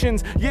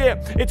creations. Yeah,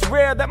 it's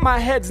rare that my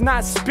head's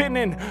not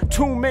spinning.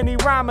 Too many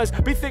rhymers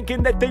be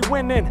thinking that they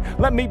winning.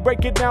 Let me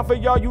break it down for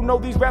y'all. You know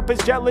these rappers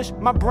jealous.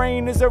 My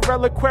brain is a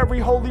reliquary,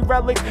 holy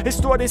relic. It's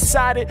stored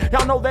inside it.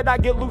 Y'all know that I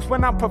get loose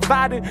when I'm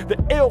providing.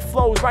 The ill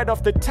flows right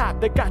off the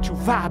top that got you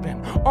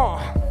vibing.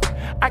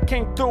 I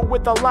came through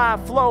with a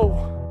live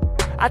flow.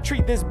 I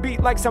treat this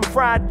beat like some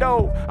fried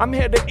dough. I'm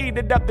here to eat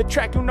it up the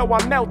track, you know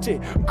I melt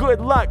it.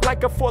 Good luck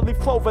like a 4-leaf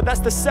clover,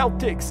 that's the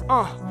Celtics.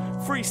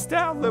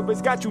 Freestyle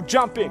lyrics got you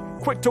jumping,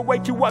 quick to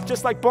wake you up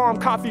just like bomb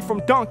coffee from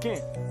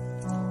Dunkin'.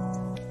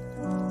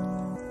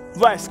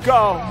 Let's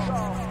go.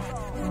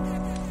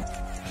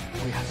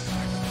 We have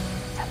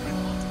searched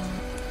everyone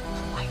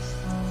twice.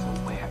 So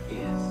where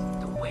is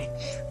the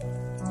witch?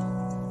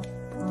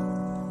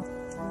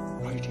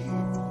 Right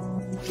here.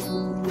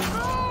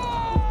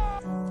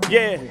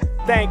 Yeah,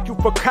 thank you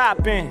for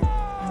copping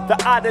the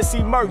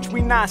Odyssey merch,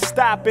 we not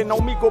stopping.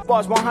 Omegle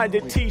Boss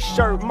 100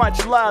 t-shirt,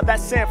 much love. That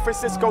San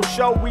Francisco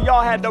show, we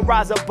all had to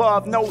rise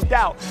above, no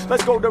doubt.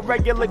 Let's go to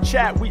regular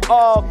chat, we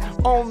all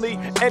only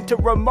enter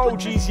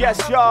emojis.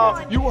 Yes, y'all,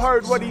 you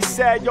heard what he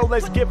said, yo,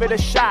 let's give it a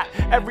shot.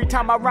 Every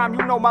time I rhyme,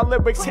 you know my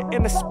lyrics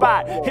hitting the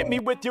spot. Hit me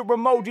with your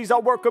emojis,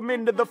 I'll work them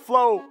into the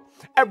flow.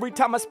 Every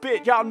time I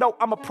spit, y'all know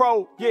I'm a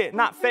pro, yeah,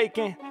 not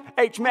faking.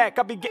 Mack,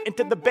 I be getting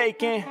to the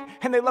bacon,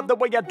 and they love the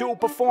way I do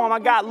perform.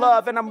 I got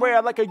love and I'm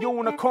rare like a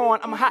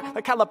unicorn. I'm hot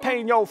like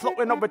jalapeno,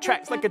 floating over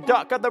tracks like a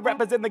duck. Other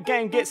rappers in the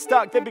game get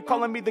stuck, they be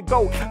calling me the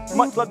GOAT.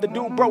 Much love to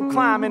do, bro,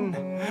 climbing.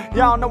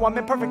 Y'all know I'm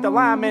in perfect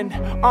alignment.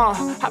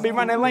 I be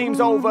running lanes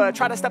over.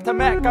 Try to step to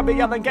Mack, I be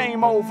yelling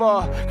game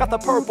over. Got the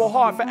purple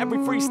heart for every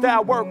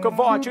freestyle work of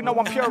art. You know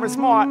I'm pure and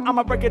smart.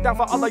 I'ma break it down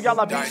for all of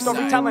y'all. I be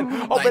storytelling.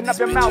 Open up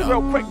your mouth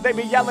real quick, they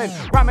be yelling.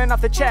 Rhyming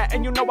off the chat,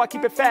 and you know I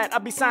keep it fat. I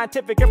be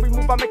scientific, every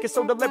move I make is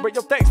so deliberate.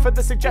 Yo, thanks for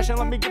the suggestion,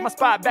 let me get my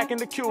spot back in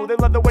the queue. They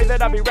love the way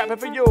that I be rapping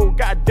for you.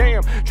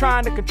 Goddamn,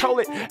 trying to control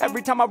it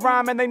every time I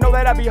rhyme, and they know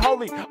that I be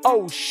holy.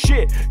 Oh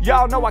shit,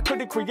 y'all know I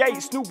couldn't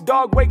create. Snoop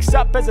Dogg wakes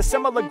up as a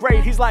similar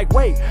grade. He's like,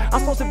 wait, I'm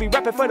supposed to be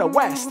rapping for the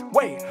West.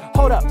 Wait,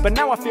 hold up, but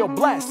now I feel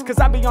blessed, cause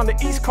I be on the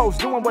East Coast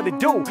doing what it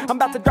do. I'm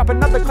about to drop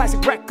another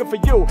classic record for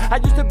you. I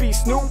used to be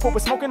Snoop, who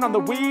was smoking on the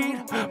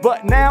weed,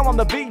 but now I'm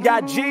the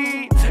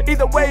B.I.G.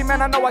 Either way,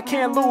 man, I know I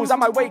can't lose. I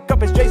might wake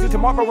up as Jay-Z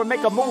tomorrow and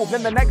make a move.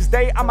 Then the next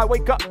day, I might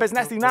wake up as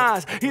Nasty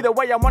Nas. Either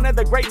way, I'm one of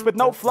the greats with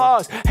no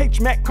flaws.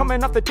 Mack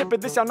coming off the tip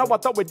of this, y'all know I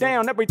throw it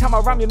down. Every time I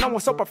rhyme, you know I'm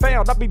so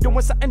profound. I be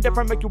doing something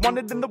different, make you want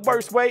it in the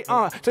worst way.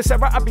 To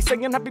Sarah, I be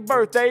singing happy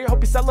birthday.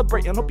 Hope you're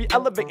celebrating, hope you're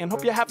elevating,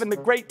 hope you're having a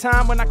great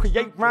time. When I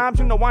create rhymes,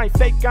 you know I ain't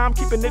fake, I'm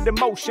keeping it in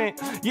motion.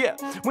 Yeah,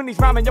 when he's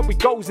rhyming, yo, he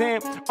goes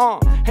in.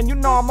 And you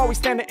know I'm always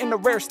standing in the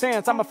rare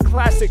stance. I'm a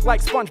classic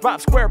like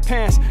SpongeBob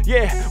SquarePants.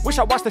 Yeah, wish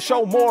I watched the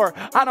show more.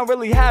 I don't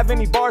really have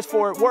any bars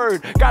for it,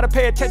 word. Gotta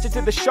pay attention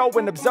to the show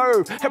and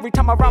observe. Every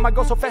time I rhyme, I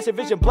go so fast your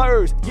vision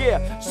blurs.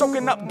 Yeah,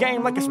 soaking up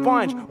game like a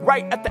sponge.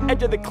 Right at the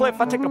edge of the cliff,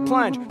 I take a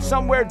plunge.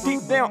 Somewhere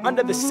deep down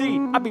under the sea,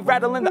 I be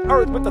rattling the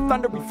earth with the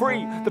thunder be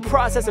free. The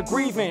process of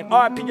grieving,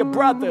 RIP your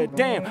brother.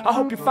 Damn, I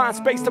hope you find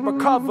space to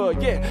recover.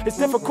 Yeah, it's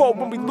difficult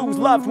when we lose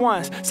loved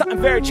ones. Something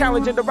very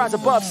challenging to rise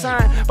above,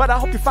 sign. But I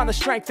hope you find the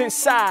strength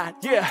inside.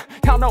 Yeah,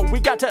 y'all know we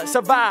got to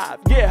survive.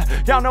 Yeah,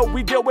 y'all know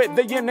we deal with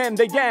the yin and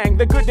the yang,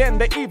 the good and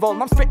the evil.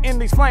 I'm spitting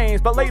these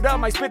flames, but later I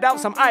might spit out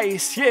some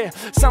ice. Yeah,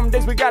 some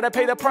days we gotta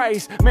pay the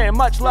price. Man,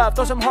 much love,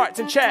 throw some hearts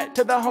in chat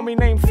to the homie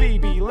named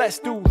Phoebe. Let's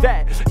do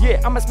that.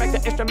 Yeah, I'ma smack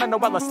the instrumental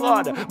while I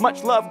slaughter.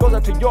 Much love goes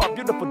out to your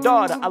beautiful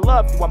daughter. I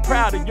love you, I'm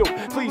proud of you.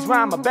 Please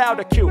rhyme about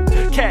a cute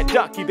cat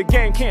ducky. The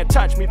game can't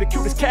touch me, the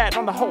cutest cat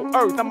on the whole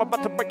earth. I'm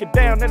about to break it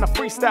down in a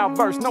freestyle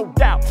verse, no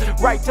doubt.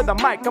 Right to the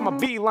mic, I'm a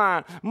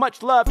beeline.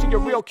 Much love to your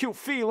real cute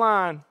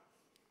feline.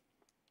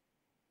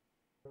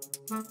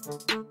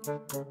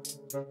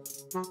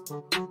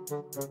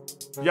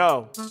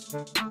 Yo,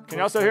 can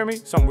y'all still hear me?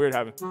 Something weird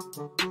happened.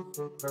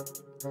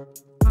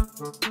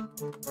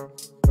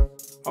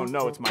 Oh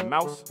no, it's my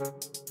mouse.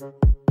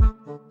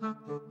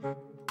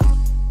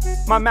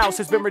 My mouse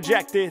has been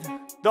rejected.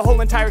 The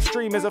whole entire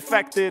stream is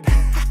affected.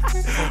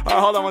 Alright,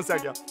 hold on one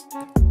sec, y'all.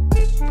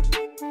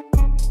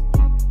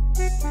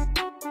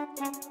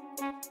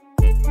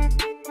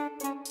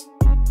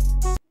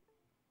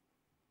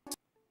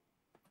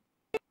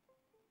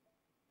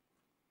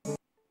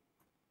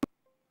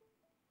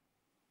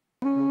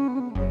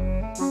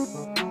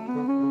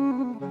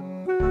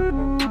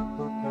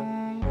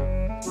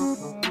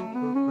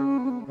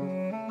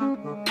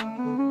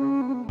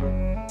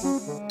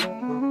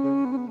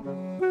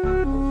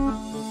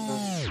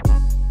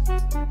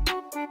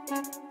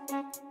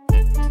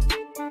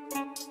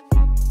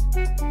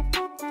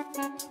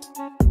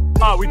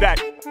 Oh, we back.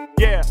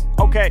 Yeah,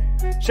 okay.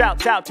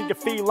 Shouts out to your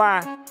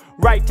feline.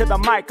 Right to the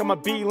mic, I'm a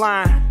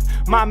beeline.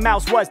 My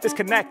mouse was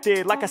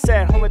disconnected. Like I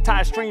said, whole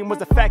entire stream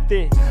was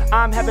affected.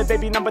 I'm having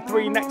baby number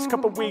 3 next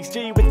couple weeks.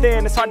 G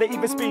within, it's hard to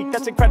even speak.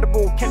 That's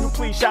incredible. Can you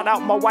please shout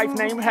out my wife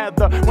named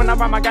Heather? When I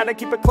rhyme, I gotta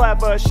keep it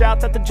clever.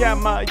 Shout out to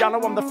Gemma. Y'all know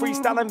I'm the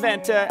freestyle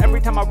inventor. Every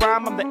time I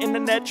rhyme, I'm the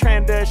internet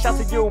trender. Shout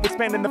to you,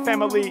 expanding the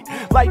family.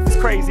 Life is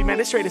crazy, man.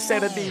 It's straight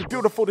insanity.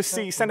 Beautiful to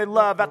see. Sending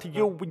love out to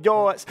you with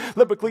yours.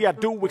 Lyrically, I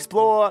do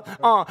explore.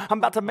 I'm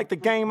about to make the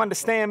game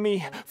understand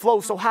me. Flow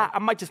so hot, I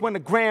might just win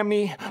a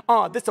Grammy.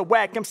 This a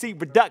whack MC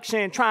reduction.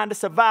 Trying to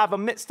survive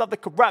amidst of the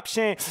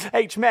corruption.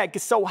 Mack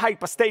gets so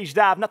hype, I stage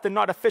dive. Nothing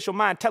artificial,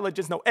 my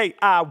intelligence, no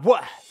AI.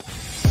 What?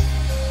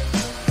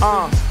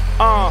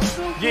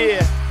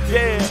 Yeah.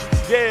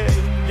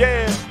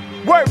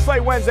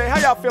 Wordplay Wednesday. How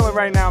y'all feeling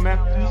right now, man?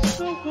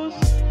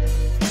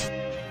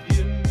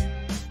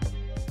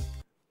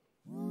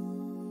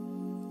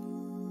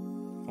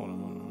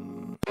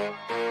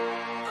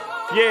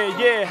 Yeah,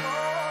 yeah.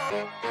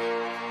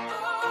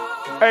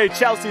 Hey,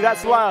 Chelsea,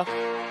 that's love.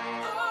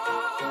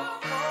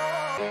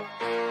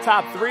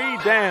 Top 3,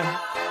 damn.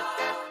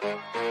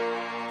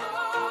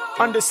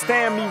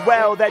 Understand me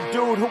well, that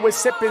dude who was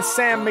sipping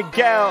San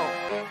Miguel.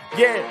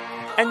 Yeah,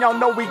 and y'all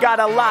know we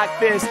gotta lock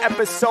this.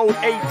 Episode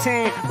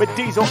 18 with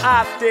Diesel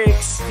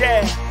Optics.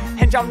 Yeah.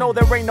 And y'all know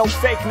there ain't no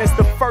fakeness.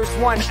 The first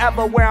one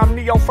ever where I'm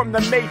Neo from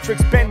the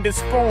Matrix, bending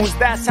spoons.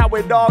 That's how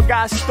it all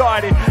got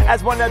started.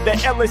 As one of the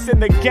illest in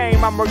the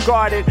game, I'm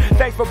regarded.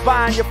 Thanks for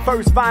buying your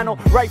first vinyl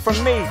right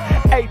from me.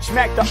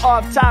 Mack, the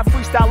off-top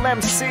freestyle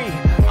MC.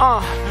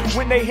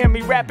 When they hear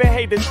me rapping,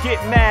 haters get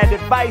mad.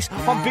 Advice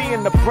on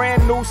being the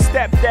brand new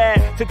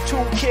stepdad to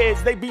 2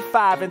 kids. They be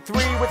 5 and 3.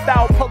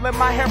 Without pulling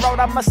my hair out,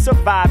 I must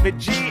survive it.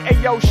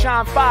 G.A.O.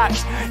 Sean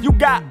Fox, you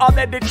got all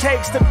that it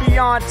takes to be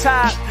on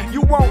top.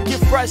 You won't get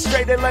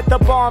frustrated, let the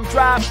bomb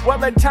drop.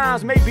 Well, at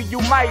times, maybe you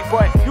might,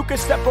 but you can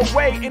step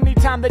away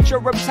anytime that you're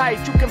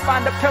uptight. You can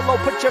find a pillow,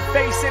 put your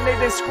face in it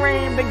and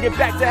scream, then get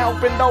back to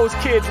helping those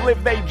kids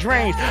live their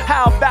dreams.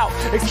 How about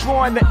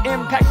exploring the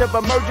impact of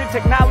emerging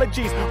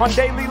technologies on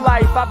daily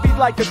life? I be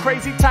like a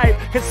crazy type,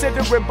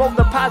 considering both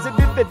the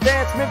positive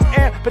advancements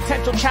and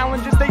potential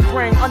challenges they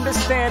bring.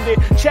 Understand it.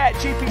 Chat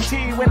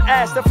GPT when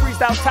asked a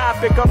freestyle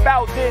topic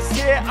about this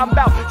here, I'm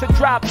about to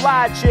drop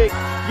logic.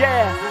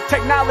 Yeah,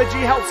 technology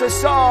helps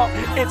us all.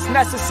 It's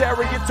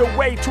necessary, it's a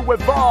way to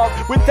evolve.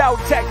 Without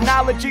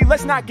technology,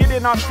 let's not get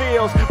in our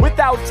fields.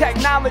 Without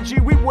technology,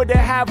 we wouldn't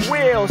have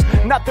wheels.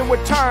 Nothing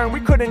would turn, we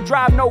couldn't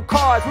drive no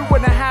cars. We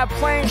wouldn't have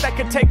planes that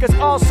could take us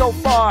all so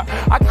far.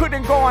 I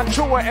couldn't go on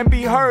tour and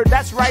be heard,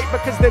 that's right,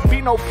 because there'd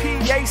be no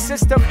PA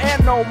system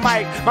and no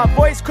mic. My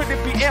voice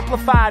couldn't be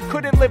amplified,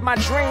 couldn't live my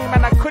dream,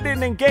 and I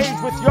couldn't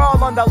engage with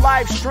y'all on the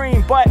live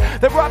stream. But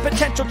there are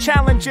potential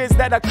challenges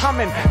that are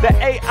coming. The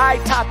AI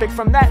topic,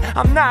 from that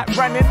I'm not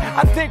running.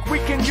 I think we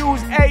can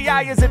use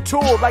AI as a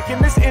tool. Like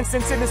in this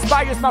instance, it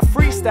inspires my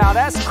freestyle,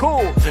 that's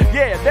cool.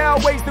 Yeah, there are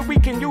ways that we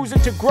can use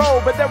it to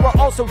grow, but there are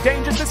also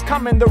dangers that's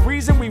coming. The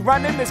reason we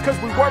running is because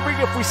we worry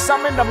if we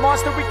summon a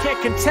monster we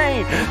can't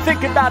contain.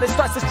 Thinking about it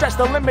starts to stretch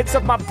the limits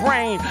of my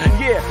brain.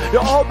 Yeah,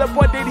 hold up,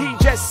 what did he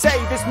just say?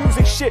 This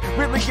music shit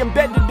really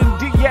embedded in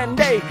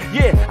DNA.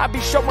 Yeah, I be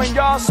showing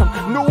y'all some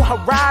new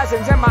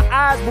horizons, and my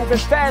eyes moving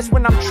fast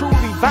when I'm truly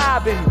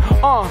vibing.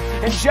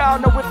 And y'all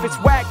know if it's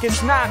whack,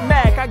 it's not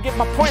Mack. I get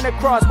my point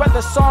across,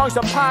 whether songs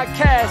or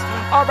podcasts.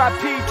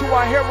 R.I.P. to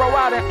our hero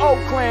out in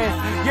Oakland.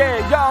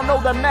 Yeah, y'all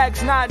know the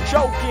Mack's not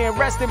joking.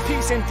 Rest in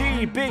peace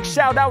indeed. Big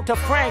shout out to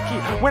Frankie.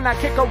 When I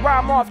kick a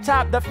rhyme off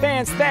top, the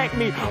fans thank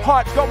me.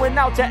 Hearts going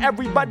out to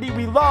everybody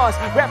we lost.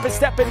 Rappers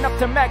stepping up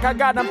to Mack, I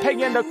got them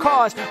paying the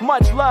cost.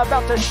 Much love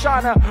out to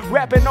Shauna,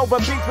 rapping over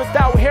beats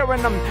without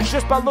hearing them,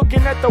 just by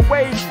looking at the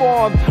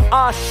waveform.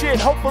 Shit,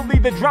 hopefully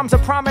the drums are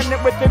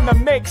prominent within the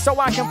mix, so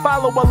I can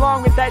follow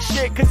along with that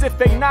shit. Cause if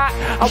they not,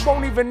 I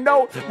won't even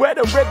know where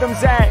the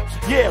rhythm's at.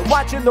 Yeah,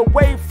 watching the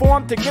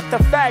waveform to get the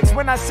facts.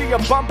 When I see a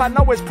bump, I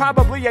know it's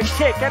probably a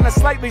kick, and a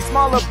slightly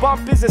smaller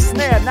bump is a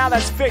snare. Now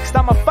that's fixed,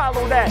 I'ma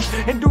follow that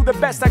and do the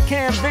best I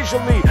can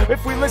visually.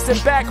 If we listen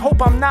back,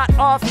 hope I'm not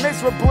off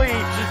miserably.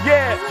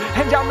 Yeah,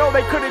 and y'all know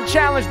they couldn't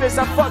challenge this.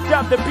 I fucked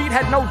up, the beat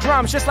had no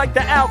drums, just like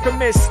the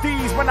Alchemist.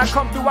 Steez, when I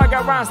come through, I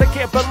got rhymes they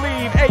can't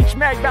believe.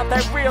 Mack about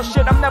that real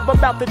shit, I'm never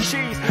about the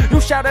cheese. You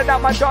shouted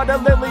out my daughter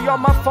Lily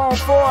on my phone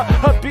for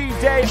her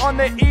B-day on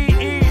the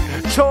EE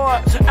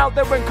tour out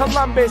there in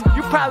Columbus.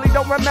 You probably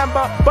don't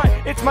remember, but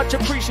it's much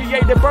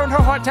appreciated. Burn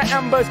her heart to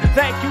embers.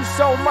 Thank you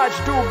so much,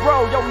 dude,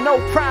 bro. Yo, no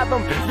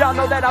problem. Y'all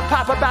know that I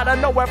pop up out of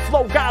nowhere,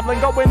 flow goblin,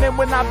 going in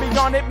when I be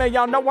on it, man.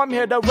 Y'all know I'm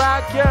here to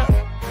rock ya.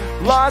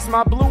 Lost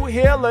my blue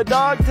heeler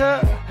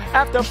doctor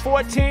after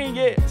 14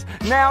 years.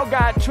 Now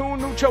got 2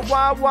 new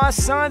Chihuahua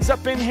sons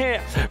up in here.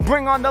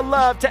 Bring on the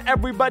love to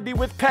everybody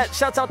with pets.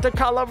 Shouts out to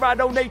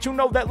Colorado Nate. You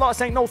know that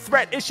loss ain't no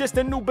threat. It's just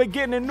a new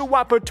beginning, new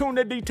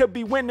opportunity to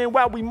be winning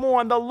while we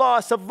mourn the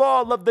loss of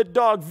all of the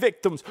dog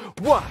victims.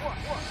 What?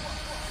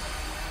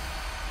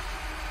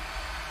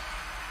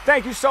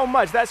 Thank you so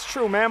much. That's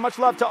true, man. Much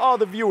love to all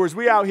the viewers.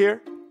 We out here.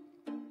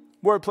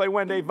 Wordplay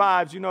Wednesday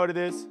vibes. You know what it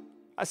is.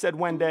 I said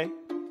Wednesday.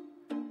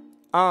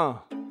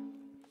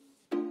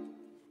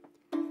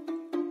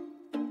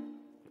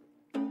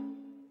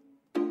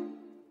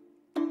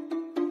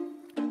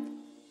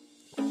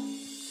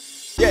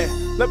 Yeah,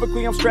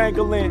 lyrically I'm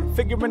strangling.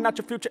 Figuring out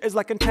your future is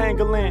like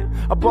entangling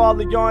a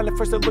ball of yarn. At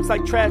first it looks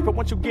like trash, but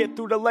once you get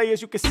through the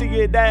layers, you can see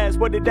it as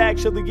what it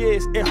actually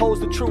is. It holds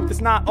the truth. It's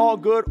not all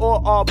good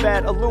or all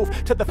bad.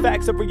 Aloof to the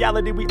facts of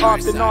reality we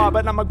often are.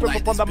 But I'ma grip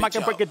up on the mic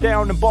and break it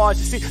down in bars.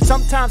 You see,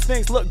 sometimes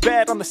things look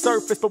bad on the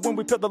surface, but when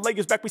we peel the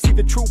layers back, we see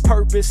the true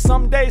purpose.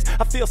 Some days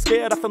I feel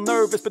scared, I feel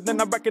nervous, but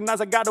then I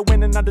recognize I gotta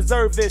win and I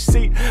deserve this.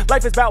 See,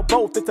 life is about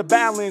both, it's a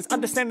balance.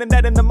 Understanding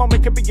that in the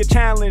moment can be a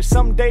challenge.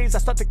 Some days I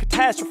start to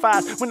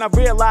catastrophize when I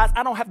realize realize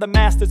I don't have the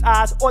master's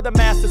eyes, or the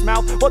master's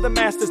mouth, or the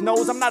master's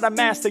nose. I'm not a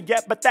master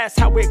yet, but that's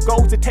how it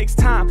goes. It takes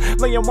time,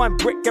 laying one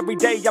brick every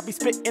day. I'll be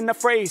spitting the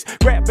phrase,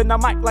 grabbing the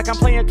mic like I'm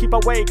playing keep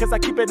away, cause I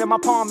keep it in my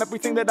palm.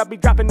 Everything that I be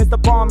dropping is the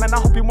bomb, and I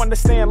hope you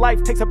understand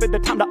life takes a bit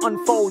of time to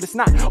unfold. It's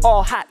not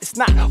all hot, it's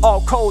not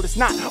all cold, it's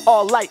not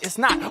all light, it's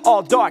not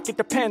all dark. It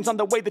depends on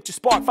the way that you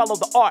spark. Follow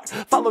the art,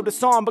 follow the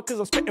song, because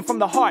I'm spitting from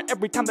the heart.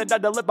 Every time that I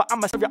deliver,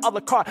 I'ma serve you a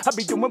la carte. I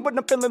be doing what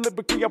I'm feeling,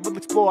 lyrically I will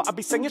explore. I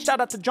be singing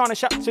shout out to John and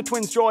shout out to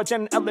twins George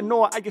and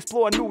Eleanor. I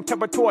explore a new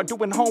territory,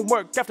 doing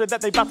homework. After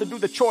that, they about to do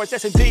the chores.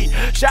 Yes, indeed.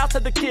 Shout to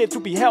the kids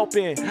who be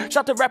helping.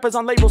 Shout to rappers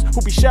on labels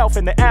who be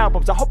shelving the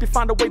albums. I hope you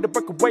find a way to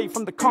break away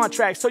from the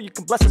contract so you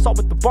can bless us all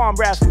with the bomb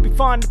raps. It'd be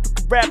fun if you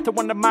could rap to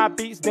one of my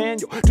beats,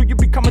 Daniel. Do you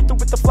be coming through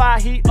with the fly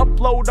heat?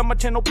 Upload on my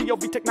channel,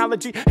 POV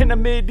technology. In a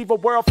medieval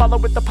world, follow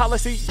with the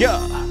policy. Yeah.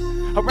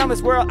 Around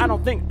this world, I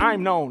don't think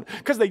I'm known,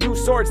 cause they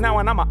use swords now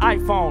and I'm an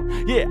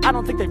iPhone. Yeah, I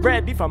don't think they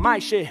ready for my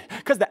shit,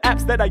 cause the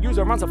apps that I use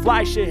are on some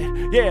fly shit.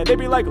 Yeah, they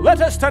be like, let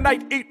us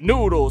tonight eat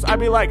noodles. I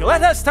be like,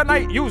 let us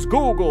tonight use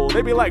Google.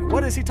 They be like,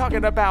 what is he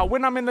talking about?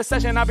 When I'm in the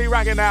session, I be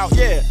rocking out.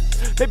 Yeah,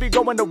 they be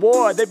going to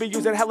war. They be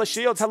using hella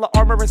shields, hella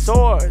armor and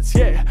swords.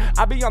 Yeah,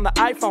 I be on the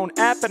iPhone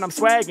app and I'm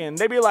swagging.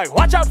 They be like,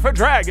 watch out for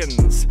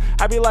dragons.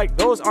 I be like,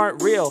 those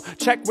aren't real.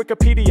 Check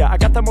Wikipedia, I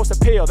got the most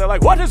appeal. They're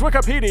like, what is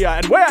Wikipedia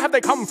and where have they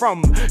come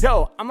from?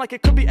 Yo, I'm like,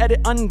 it could be edit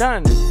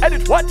undone.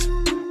 Edit what?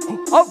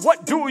 Of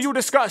what do you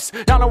discuss?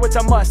 Y'all know it's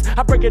a must.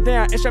 I break it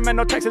down,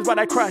 instrumental text is what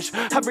I crush.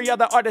 Every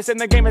other artist in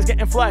the game is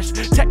getting flushed.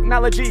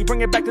 Technology,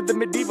 bring it back to the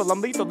medieval.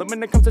 I'm lethal, and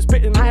when it comes to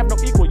spitting, I have no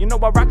equal. You know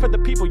I rock for the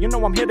people, you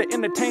know I'm here to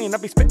entertain. I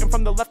be spitting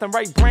from the left and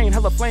right brain,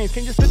 hella flames.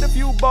 Can you spit a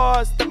few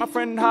bars that my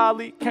friend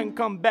Holly can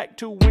come back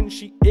to when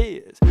she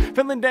is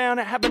feeling down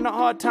and having a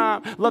hard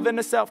time, loving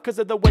herself cause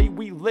of the way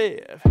we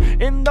live.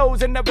 In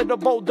those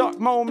inevitable dark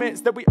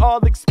moments that we all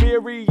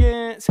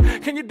experience,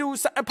 can you do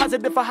something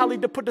positive for Holly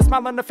to put a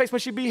smile on her face when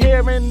she be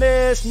hearing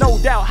this? No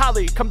doubt,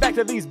 Holly, come back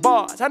to these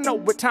bars. I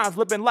know at times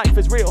living life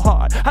is real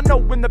hard. I know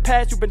in the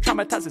past you've been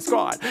traumatized and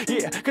scarred.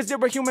 Yeah, cause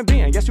you're a human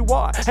being, yes you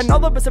are. And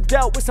all of us have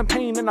dealt with some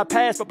pain in our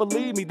past, but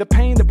believe me, the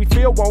pain that we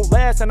feel won't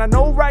last. And I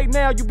know right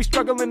now you be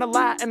struggling a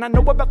lot, and I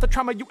know about the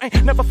trauma you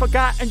ain't never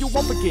forgot, and you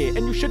won't forget,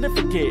 and you shouldn't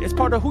forget. It's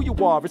part of who you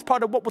are, it's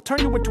part of what will turn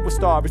you into a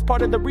star. It's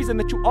part of the reason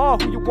that you are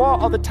who you are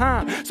all the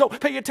time. So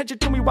pay attention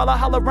to me while I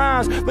holler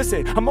rhymes.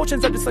 Listen,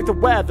 emotions are just like the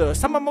weather.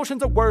 Some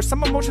emotions are worse,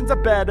 some emotions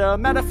are better.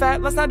 Matter of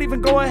fact, let's not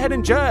even go ahead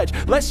and judge.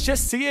 Let's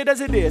just see it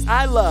as it is.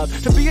 I love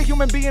to be a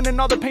human being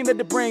and all the pain that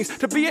it brings.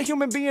 To be a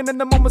human being in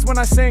the moments when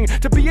I sing.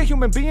 To be a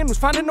human being who's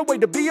finding a way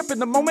to be up in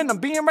the moment. I'm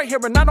being right here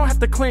and I don't have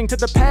to cling to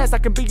the past. I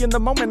can be in the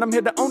moment. I'm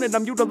here to own it.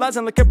 I'm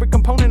utilizing like every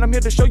component. I'm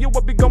here to show you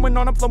what be going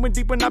on. I'm flowing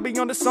deep when I be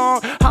on the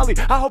song. Holly,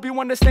 I hope you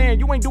understand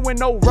you ain't doing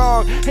no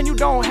wrong. And you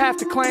don't have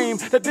to claim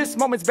that this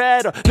moment's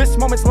bad or this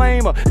moment's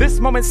lame or this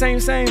moment's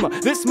same. Or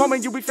this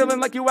moment you be feeling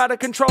like you out of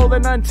control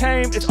and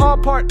untamed. It's all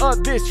part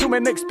of this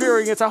human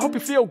experience. I hope you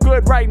feel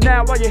good right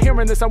now while you're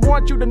hearing this. I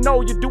want you to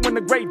know you're doing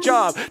a great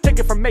job. Take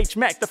it from Mack,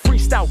 the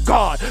freestyle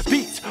god.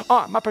 Beats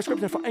are my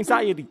prescription for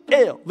anxiety.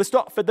 Ill, let's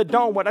start for the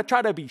dome what I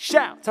try to be.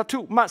 Shouts out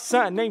to my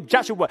son named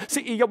Joshua,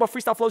 CEO of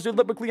Freestyle Flows.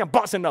 Lyrically I'm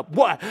bossing up.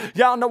 What?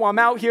 Y'all know I'm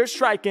out here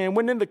striking.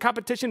 When in the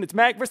competition it's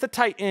Mack versus the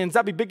Titans.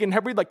 I be big and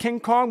hairy like King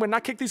Kong when I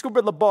kick these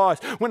gorilla bars.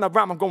 When I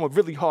rhyme I'm going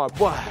really hard.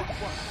 What?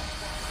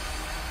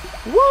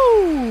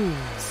 Woo!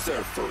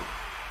 Surfer.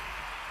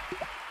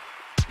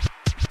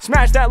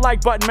 Smash that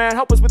like button, man.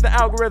 Help us with the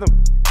algorithm.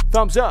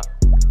 Thumbs up.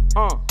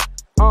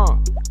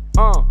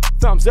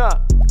 Thumbs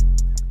up.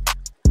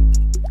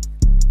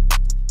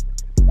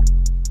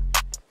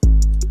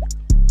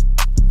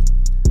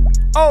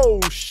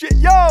 Oh shit,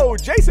 yo,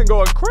 Jason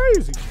going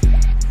crazy.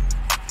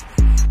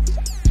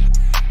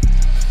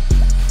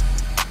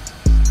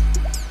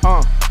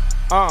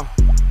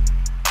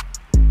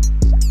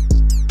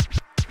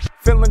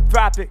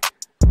 Philanthropic,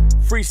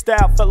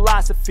 freestyle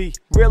philosophy,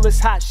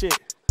 realist hot shit.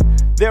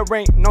 There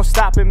ain't no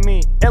stopping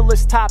me.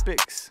 Illest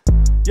topics.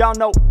 Y'all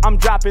know I'm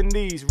dropping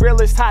these.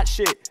 Realist hot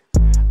shit.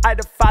 I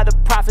defy the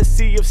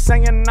prophecy of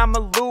saying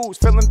I'ma lose.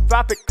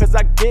 Philanthropic cause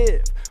I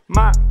give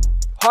my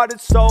heart and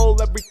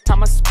soul every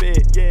time I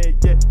spit. Yeah,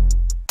 yeah.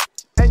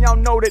 And y'all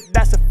know that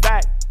that's a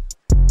fact.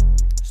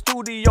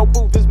 Studio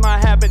booth is my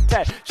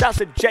habitat. Shouts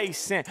to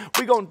Jason,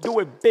 we gon' do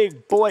it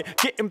big, boy.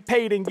 Getting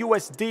paid in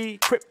USD,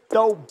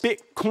 crypto,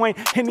 Bitcoin,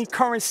 any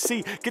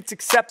currency gets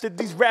accepted.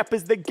 These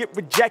rappers, they get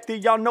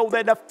rejected. Y'all know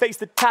that I face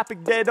the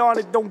topic dead on,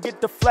 it don't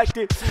get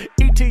deflected.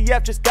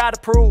 ETF just gotta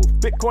prove,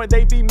 Bitcoin,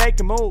 they be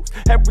making moves.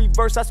 Every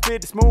verse I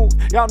spit is smooth.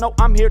 Y'all know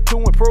I'm here to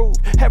improve.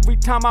 Every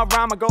time I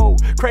rhyme I go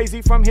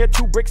crazy from here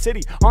to Brick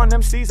City. On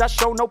MCs I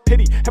show no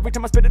pity. Every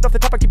time I spit it off the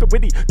top I keep it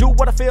witty. Do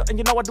what I feel and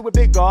you know I do it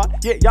big, God.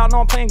 Yeah, y'all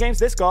know I'm playing games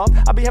this golf.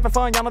 I be having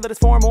fun, y'all know that it's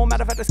formal.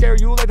 Matter of fact, I scare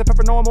you like the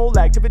paranormal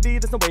activity.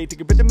 There's no way to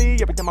get rid of me.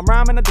 Every time I'm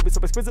rhyming, I do it so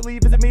exquisitely.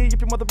 Visit me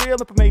if you want the real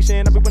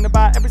information. I be winning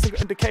by every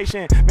single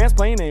indication.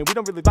 Mansplaining, we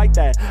don't really like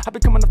that. I be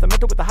coming off the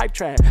mental with the hype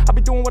track. I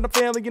be doing what I'm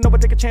feeling, you know I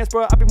take a chance,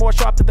 bro. I be more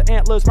sharp drop to the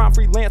antlers, rhyme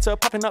freelancer,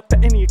 popping up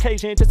at any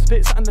occasion, just to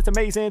spit something that's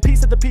amazing.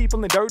 Peace to the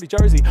people in dirty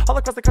Jersey, all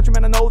across the country,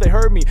 man, I know they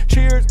heard me.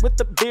 Cheers with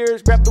the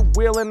beers, grab the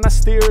wheel and I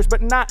steers,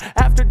 but not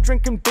after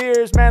drinking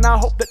beers, man, I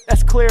hope that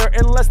that's clear.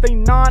 Unless they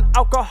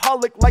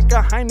non-alcoholic like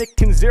a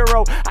Heineken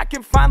Zero, I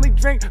can finally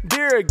drink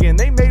beer again.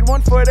 They made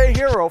one for the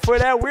hero, for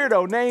that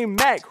weirdo named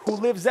Mack, who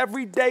lives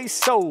every day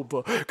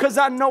sober, cause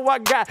I know I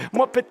got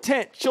more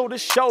potential to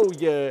show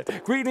ya.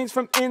 Greetings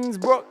from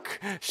Innsbruck,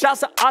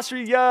 shouts to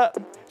Austria,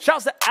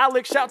 shouts to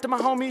Alex, shout to my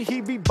homie,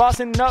 he be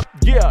bossing up.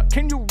 Yeah,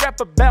 can you rap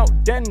about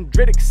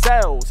dendritic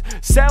cells?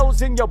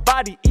 Cells in your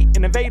body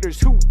eating invaders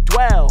who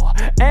dwell,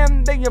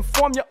 and they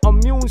inform your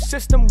immune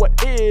system what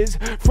is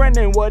friend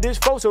and what is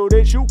foe, so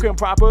that you can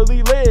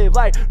properly live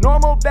like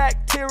normal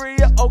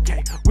bacteria.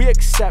 Okay, we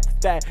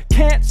accept that.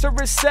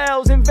 Cancerous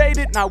cells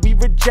invaded, now we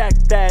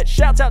reject that.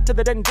 Shouts out to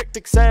the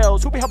dendritic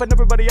cells who be helping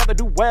everybody out to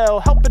do well,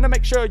 helping to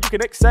make sure you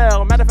can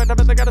excel. Matter of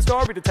fact, I got a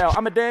story to tell.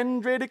 I'm a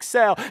dendritic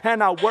cell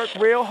and I work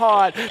real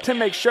hard to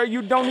make sure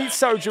you don't need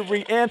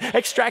surgery and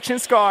extraction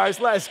scars.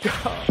 Let's go.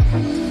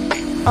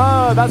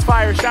 That's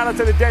fire. Shout out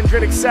to the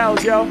dendritic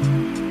cells, yo.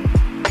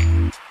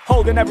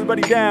 Holding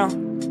everybody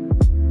down.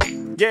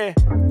 Yeah,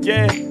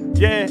 yeah,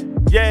 yeah,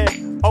 yeah.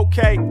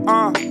 Okay,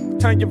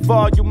 turn your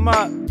volume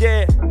up.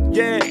 Yeah,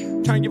 yeah.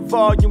 Turn your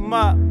volume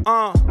up.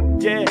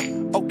 Yeah,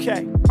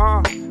 okay,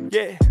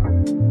 yeah.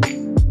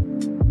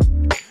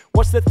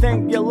 What's the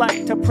thing you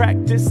like to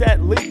practice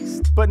at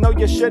least? But no,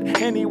 you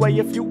should anyway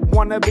if you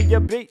wanna be a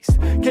beast.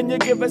 Can you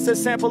give us a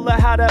sample of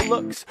how that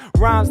looks?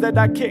 Rhymes that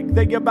I kick,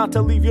 they about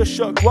to leave you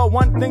shook. Well,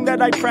 one thing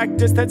that I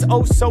practice that's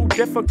oh so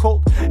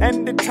difficult,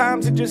 and at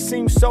times it just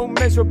seems so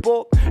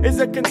miserable, is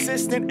a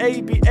consistent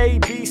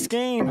A-B-A-B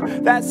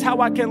scheme. That's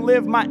how I can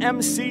live my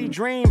MC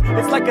dream.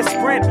 It's like a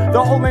sprint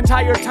the whole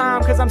entire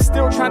time, cause I'm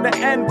still trying to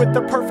end with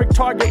the perfect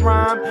target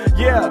rhyme.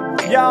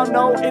 Yeah, y'all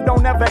know it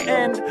don't ever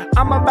end.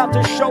 I'm about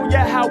to show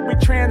ya how we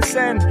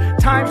transcend.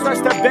 Time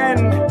starts to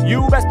bend,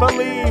 you best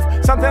believe.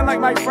 Something like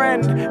my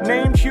friend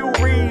named Hugh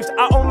Reeves.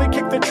 I only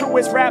kick the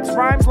truest raps,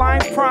 rhymes,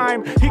 lines,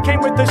 prime. He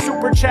came with the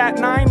super chat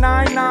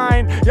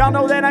 999. Y'all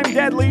know that I'm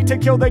deadly, to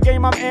kill the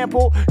game I'm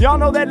ample. Y'all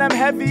know that I'm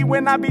heavy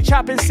when I be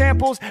chopping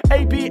samples.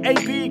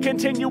 A-B,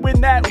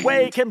 continuing that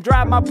way can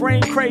drive my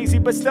brain crazy,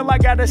 but still I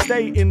gotta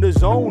stay in the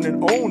zone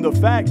and own the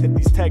fact that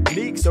these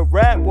techniques of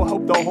rap will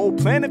help the whole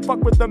planet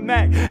fuck with the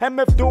Mac.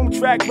 MF Doom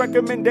track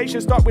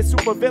recommendations start with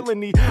super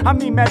villainy. I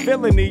mean mad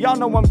villainy, y'all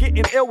know I'm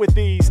getting ill with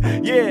these.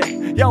 Yeah,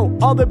 yo,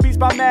 all the beats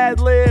by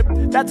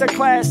Madlib, that's a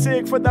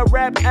classic for the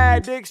rap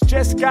addicts.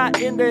 Just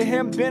got into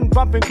him, been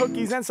bumping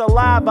cookies and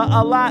saliva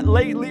a lot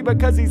lately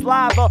because he's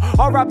lava.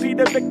 R.I.P.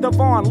 to Victor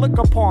Vaughn, look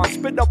upon,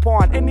 spit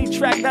upon any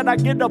track that I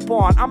get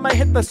upon. I'ma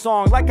hit the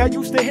song like I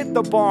used to hit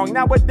the bong.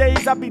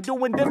 Nowadays I be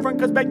doing different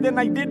cause back then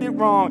I did it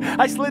wrong.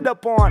 I slid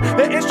upon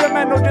the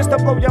instrumental just to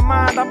blow your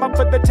mind. I'm up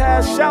for the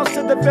task, shouts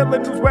to the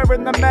villain who's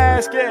wearing the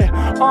mask.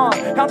 Yeah,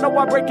 y'all know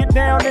I break it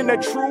down in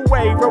a true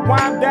way.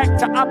 Rewind back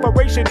to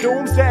Operation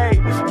Doomsday.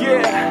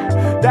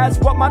 Yeah, that's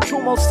what my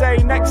tune will say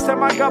next to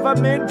my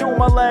government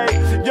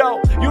Doomalay. Yo,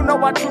 you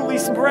know I truly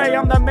spray,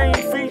 I'm the main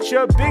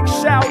feature. Big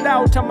shout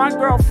out to my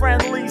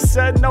girlfriend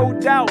Lisa, no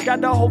doubt.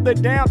 Gotta hold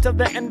it down till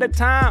the end of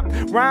time.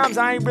 Rhymes,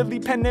 I ain't really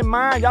penning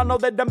mine. Y'all know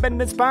that I'm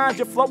bending spines,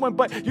 you're flowing,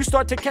 but you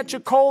start to catch a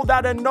cold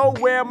out of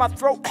nowhere. My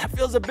throat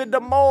feels a bit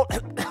of mold.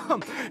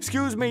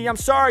 Excuse me, I'm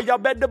sorry, y'all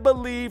better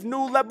believe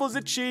new levels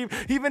achieved,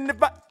 even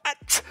if I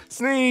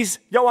sneeze.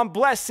 Yo, I'm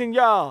blessing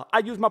y'all. I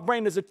use my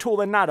brain as a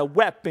tool and not a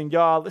weapon,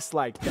 y'all. It's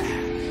like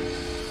that.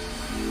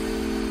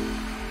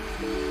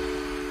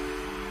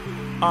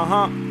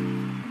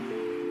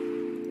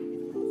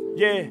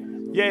 Yeah,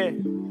 yeah,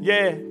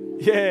 yeah,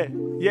 yeah,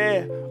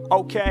 yeah.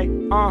 Okay,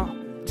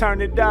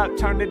 turn it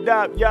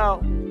up,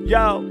 yo,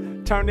 yo.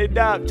 Turn it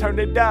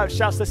up,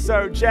 shouts to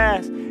Sir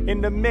Jazz. In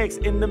the mix,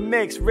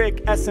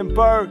 Rick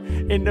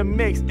Essenberg. In the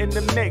mix,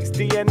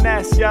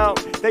 DNS, yo.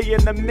 They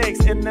in the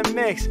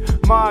mix,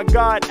 My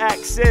God,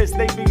 Axis,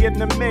 they be in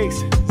the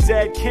mix.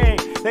 Zed King,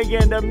 they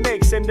in the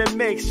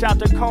mix, shout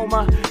to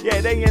Coma. Yeah,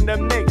 they in the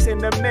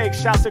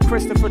mix, shouts to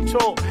Christopher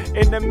Toole.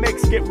 In the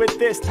mix, get with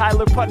this,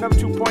 Tyler Putnam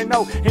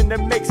 2.0. In the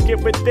mix, get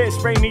with this,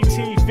 Rainy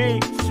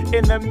TV.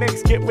 In the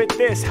mix, get with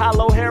this,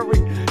 Hollow Harry.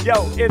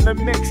 Yo, in the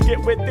mix, get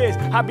with this.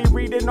 I be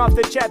reading off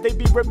the chat, they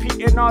be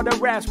repeating all the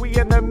raps. We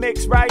in the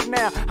mix right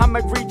now. I'm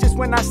egregious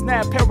when I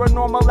snap,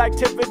 paranormal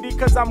activity,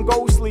 cause I'm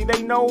ghostly,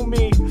 they know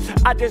me.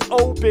 I just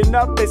open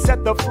up and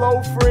set the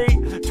flow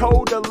free.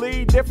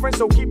 Totally different,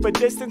 so keep a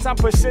distance, I'm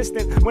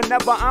persistent.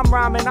 Whenever I'm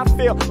rhyming, I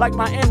feel like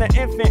my inner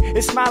infant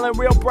is smiling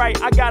real bright.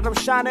 I got them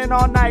shining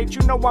all night.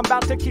 You know I'm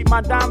about to keep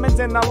my diamonds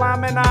in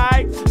alignment,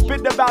 alright?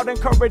 Spit about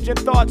encouraging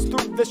thoughts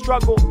through the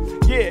struggle.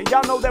 Yeah,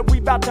 y'all know that we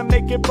about to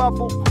make it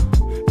bubble.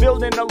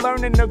 Building to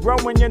learning to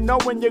growing, you know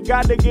when you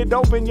gotta get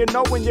open, you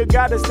know when you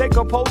gotta stay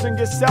composing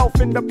yourself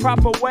in the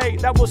proper way.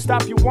 That will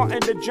stop you wanting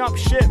to jump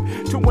ship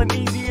to an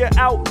easier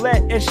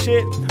outlet and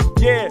shit.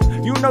 Yeah,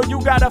 you know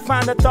you gotta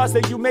find the thoughts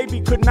that you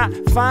maybe could not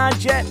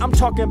find yet. I'm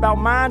talking about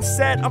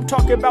mindset, I'm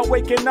talking about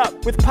waking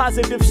up with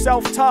positive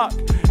self-talk.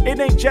 It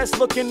ain't just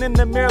looking in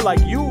the mirror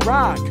like you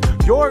rock.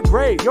 you're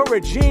great, you're a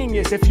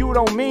genius. If you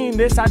don't mean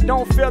this, I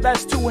don't feel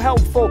that's too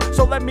helpful.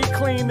 So let me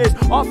clean this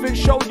off and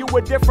show you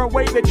a different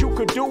way that you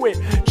could do it.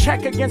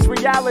 Check against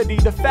reality,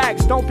 the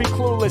facts, don't be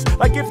clueless.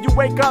 Like if you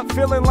wake up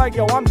feeling like,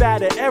 yo, I'm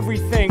bad at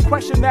everything.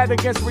 Question that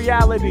against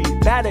reality.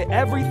 Bad at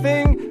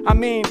everything? I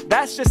mean,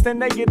 that's just a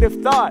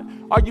negative thought.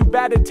 Are you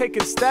bad at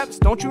taking steps?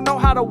 Don't you know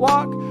how to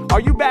walk?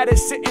 Are you bad at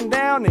sitting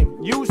down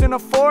and using a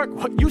fork?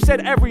 You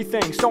said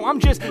everything, so I'm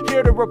just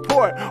here to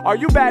report. Are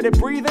you bad at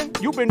breathing?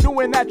 You've been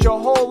doing that your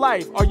whole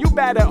life. Are you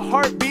bad at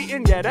heart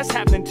beating? Yeah, that's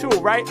happening too,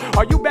 right?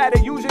 Are you bad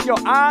at using your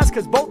eyes?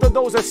 Cause both of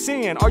those are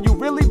seeing. Are you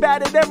really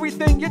bad at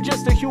everything? You're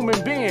just a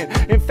human being.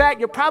 In fact,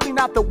 you're probably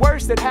not the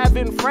worst at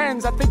having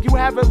friends. I think you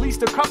have at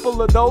least a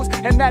couple of those,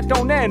 and that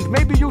don't end.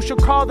 Maybe you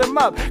should call them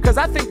up, cause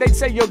I think they'd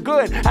say you're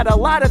good at a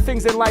lot of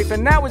things in life,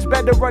 and now it's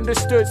better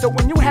understood. So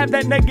when you have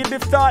that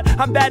negative thought,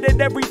 I'm bad at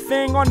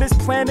everything on this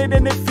planet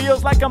and it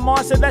feels like a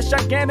monster that's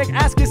gigantic,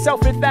 ask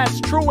yourself if that's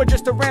true or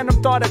just a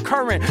random thought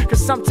occurring.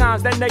 Cause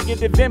sometimes that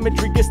negative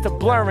imagery gets to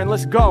blurring.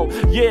 Let's go,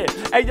 yeah.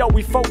 Hey yo,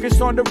 we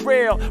focused on the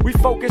real, we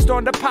focused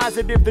on the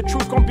positive, the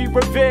truth gon' be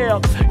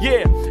revealed.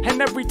 Yeah,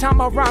 and every time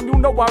I rhyme, you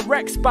know I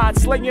wreck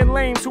spots, slaying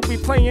lames who be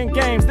playing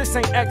games. This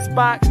ain't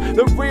Xbox,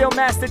 the real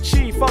Master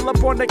Chief, all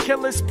up on the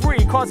killer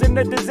spree, causing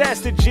a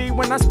disaster G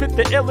when I spit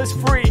the illest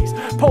freeze.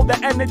 Pull the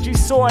energy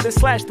sword and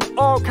slash through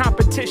all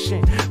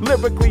competition.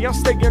 Lyrically, I'm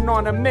staying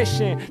on a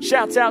mission.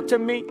 Shouts out to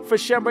me for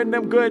sharing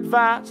them good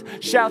vibes.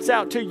 Shouts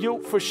out to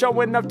you for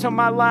showing up to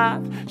my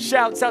live.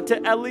 Shouts out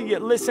to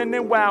Elliot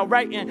listening while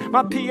writing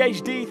my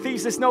PhD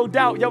thesis, no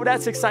doubt. Yo,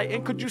 that's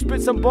exciting. Could you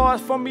spit some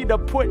bars for me to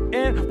put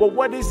in? Well,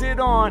 what is it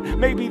on?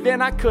 Maybe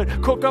then I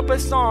could cook up a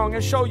song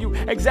and show you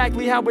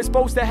exactly how it's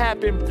supposed to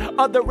happen.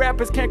 Other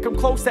rappers can't come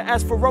close to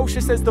as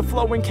ferocious as the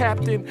flowing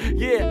captain.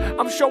 Yeah,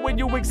 I'm showing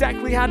you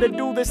exactly how to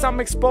do this. I'm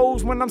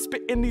exposed when I'm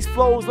spitting these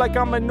flows like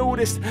I'm a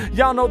nudist.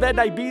 Y'all know that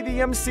I be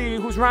the MC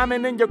who's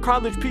rhyming in your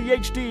college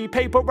PhD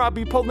paper. I'll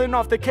be pulling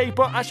off the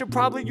caper. I should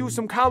probably use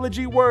some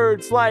college-y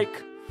words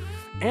like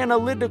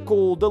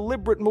analytical,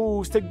 deliberate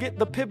moves to get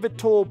the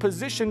pivotal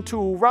position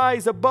to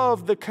rise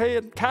above the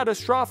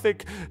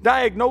catastrophic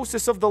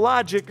diagnosis of the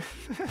logic.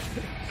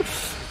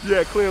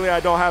 Yeah, clearly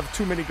I don't have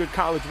too many good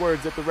college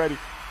words at the ready.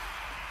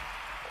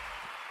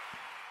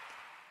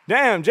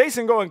 Damn,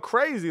 Jason going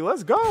crazy.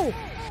 Let's go.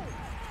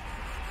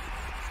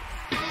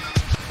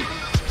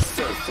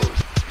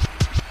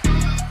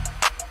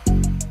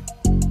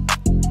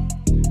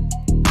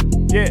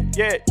 Yeah,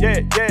 yeah, yeah,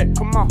 yeah,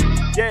 come on.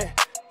 Yeah,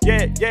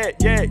 yeah, yeah,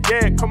 yeah,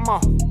 yeah, come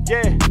on.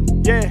 Yeah,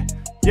 yeah,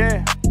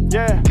 yeah,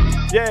 yeah,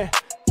 yeah,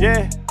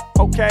 yeah.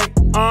 Okay,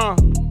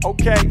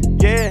 okay,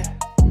 yeah.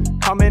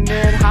 Coming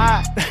in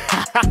hot.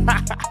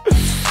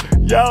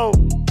 Yo,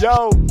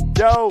 yo,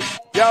 yo,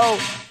 yo,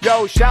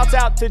 yo. Shouts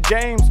out to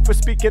James for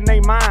speaking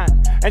they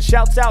mind. And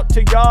shouts out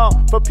to y'all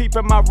for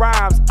peeping my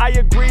rhymes. I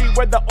agree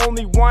we're the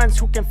only ones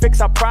who can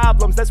fix our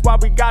problems. That's why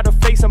we gotta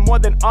face them more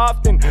than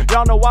often.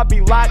 Y'all know I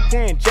be locked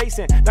in.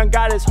 Jason done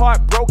got his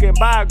heart broken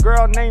by a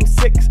girl named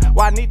Six.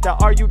 Juanita,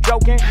 are you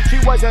joking? She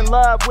was in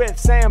love with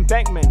Sam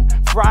Bankman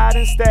Fried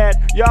instead.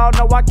 Y'all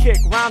know I kick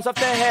rhymes off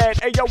the head.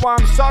 Hey yo,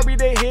 I'm sorry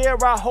to hear.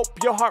 I hope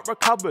your heart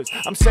recovers.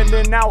 I'm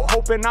sending out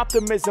hope and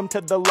optimism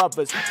to the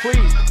lovers.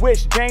 Please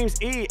wish James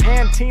E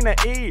and Tina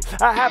E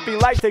a happy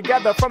life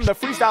together from the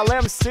Freestyle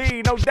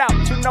MC. No doubt,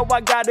 you know I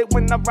got it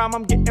when I rhyme,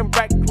 I'm getting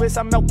reckless.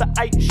 I melt the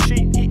ice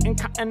sheet, eating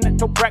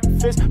continental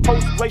breakfast.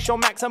 Post-glacial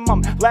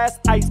maximum, last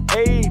ice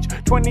age.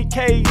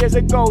 20K years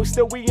ago,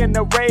 still we in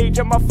the rage.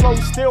 And my flow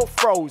still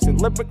frozen,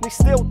 lyrically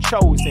still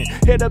chosen.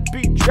 Hit a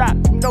beat drop,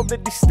 you know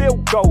that he still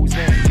goes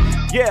in.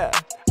 Yeah,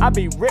 I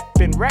be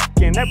ripping,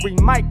 wrecking every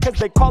mic, cause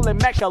they callin'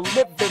 Mack a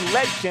living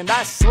legend.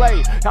 I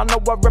slay, y'all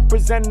know I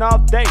represent all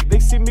day. They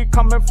see me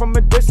coming from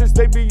a distance,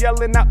 they be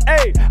yelling out,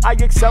 hey, I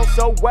excel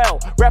so well,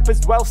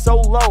 rappers dwell so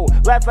low,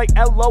 laugh like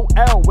LOL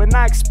when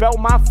I expel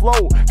my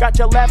flow. Got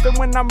you laughing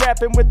when I'm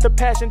rapping with the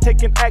passion,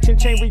 taking action,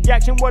 chain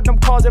reaction, what I'm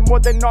causing more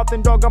than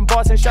nothing, dog, I'm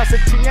bossing. Shots to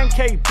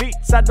TNK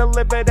beats, I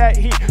deliver that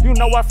heat, you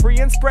know I free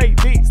and spray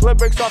beats,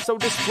 lyrics off so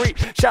discreet.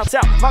 Shouts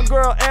out my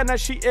girl Anna,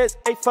 she is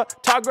a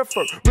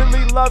photographer,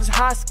 really loves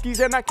Huskies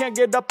and I can't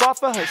get up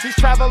off of her. She's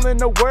traveling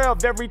the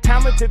world, very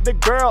talented, the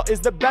girl is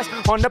the best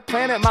on the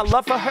planet. My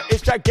love for her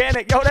is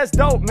gigantic, yo, that's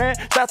dope, man.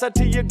 Shouts out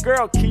to your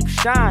girl, keep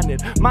shining.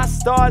 My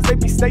stars, they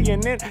be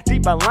staying in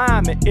deep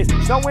alignment. It's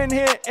snowing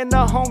here in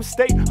the home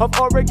state of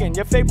Oregon.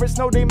 Your favorite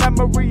snow day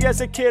memory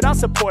as a kid, I'll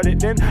support it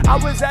then. I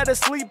was at a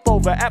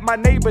sleepover at my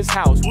neighbor's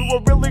house. We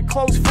were really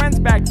close friends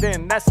back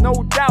then, that's no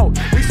doubt.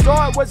 We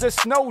saw it was a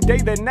snow day,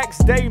 the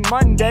next day,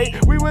 Monday.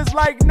 We was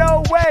like,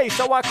 no way.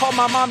 So I called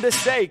my mom to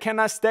say, can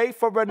I stay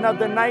for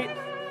another night?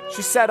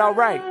 She said, all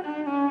right.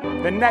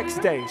 The next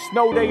day,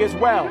 snow day as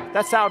well,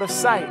 that's out of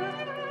sight.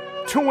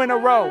 2 in a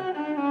row,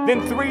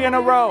 then 3 in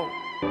a row.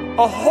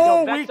 A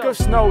whole week of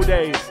snow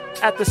days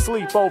at the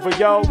sleepover,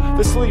 yo.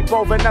 The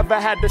sleepover never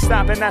had to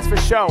stop, and that's for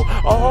sure.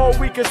 A whole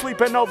week of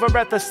sleeping over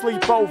at the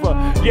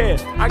sleepover. Yeah,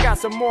 I got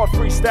some more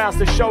freestyles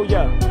to show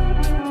ya.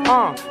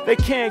 They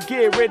can't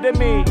get rid of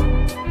me.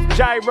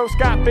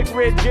 Gyroscopic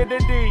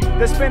rigidity.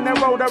 The spinning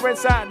rotor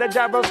inside the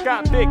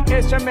gyroscopic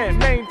instrument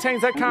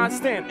maintains a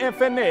constant,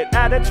 infinite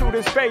attitude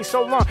in space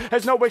so long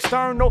as no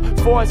external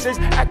forces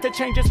act to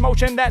change its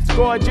motion. That's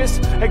gorgeous.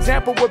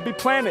 Example would be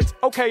planets.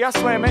 Okay, I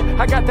slam it.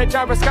 I got that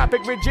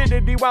gyroscopic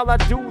rigidity while I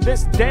do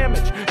this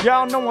damage.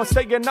 Y'all know I'm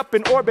staying up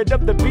in orbit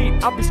of the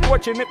beat. I'll be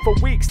scorching it for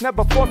weeks,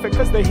 never forfeit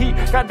cause the heat.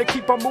 Got to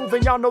keep on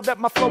moving. Y'all know that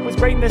my flow is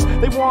greatness.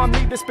 They want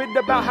me to spit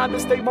about how to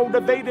stay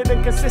motivated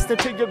and consistent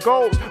to your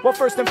goals. Well,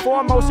 first and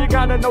foremost, you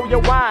gotta know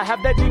your why.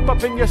 Have that deep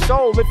up in your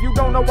soul. If you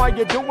don't know why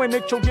you're doing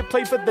it, you'll get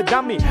played for the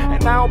dummy.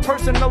 And I don't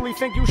personally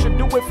think you should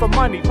do it for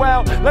money.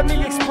 Well, let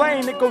me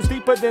explain, it goes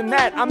deeper than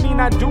that. I mean,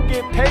 I do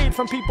get paid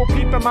from people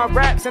peeping my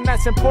raps, and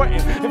that's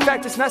important. In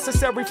fact, it's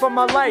necessary for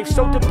my life.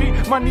 So to be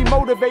money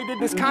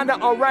motivated is kinda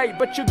alright,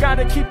 but you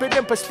gotta keep it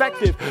in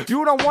perspective.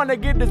 You don't wanna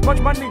get as much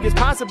money as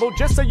possible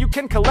just so you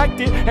can collect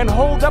it and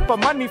hold up a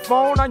money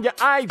phone on your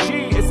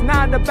IG. It's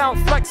not about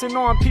flexing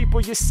on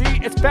people, you see.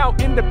 It's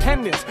about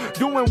independence,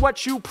 doing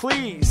what you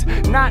please,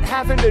 not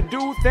having to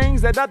do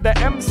things that other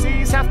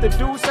MCs have to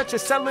do, such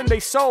as selling their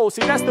soul.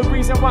 See, that's the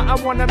reason why I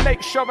wanna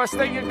make sure I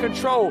stay in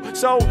control.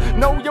 So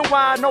know your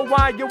why, know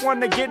why you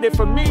wanna get it.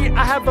 For me,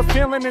 I have a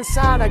feeling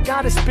inside, I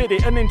gotta spit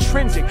it, an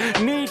intrinsic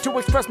need to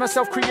express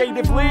myself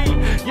creatively.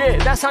 Yeah,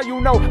 that's how you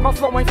know my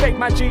flow ain't fake,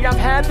 my G. I've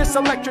had this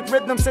electric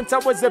rhythm since I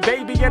was a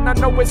baby, and I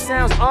know it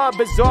sounds odd,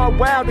 bizarre,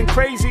 wild, and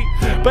crazy,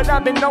 but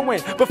I've been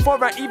knowing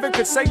before I even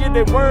could say it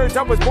in words.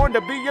 I was born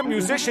to be a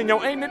musician,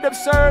 yo, ain't it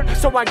absurd?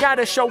 So I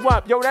gotta show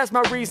up, yo, that's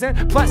my reason.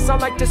 Plus I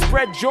like to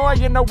spread joy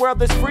in a world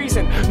that's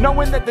freezing,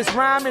 knowing that this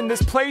rhyme in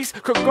this place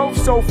could go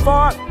so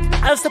far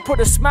as to put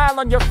a smile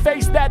on your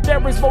face. That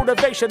there is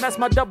motivation, that's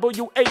my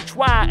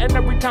WHY. And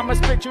every time I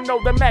spit, you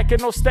know the Mack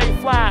and no stay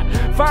fly.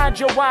 Find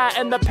your why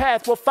and the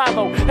path will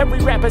follow. Every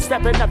rapper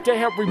stepping up to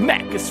every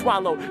Mack is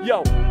swallowed.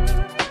 Yo,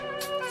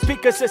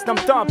 speaker system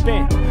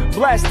thumping.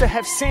 Blessed to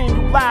have seen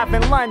you live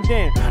in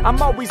London. I'm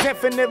always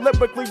infinite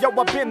lyrically, yo,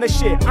 I've been the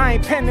shit. I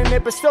ain't penning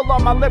it, but still all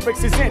my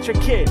lyrics is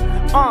intricate.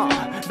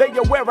 They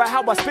aware of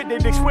how I spit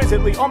it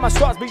exquisitely. All my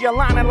stars be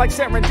aligning like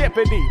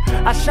serendipity.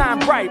 I shine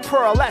bright,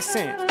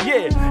 pearlescent,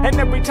 yeah. And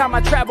every time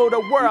I travel the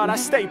world, I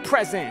stay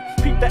present.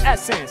 Peep the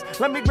essence.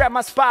 Let me grab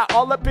my spot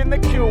all up in the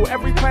queue.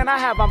 Every plan I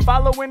have, I'm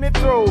following it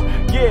through.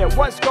 Yeah,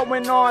 what's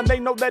going on? They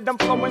know that I'm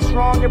flowing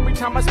strong. Every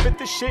time I spit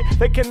this shit,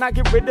 they cannot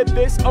get rid of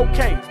this.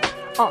 Okay.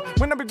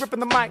 When I be gripping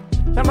the mic,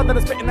 I know that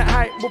I'm spitting at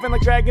height, moving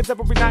like dragons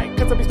every night.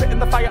 Cause I be spitting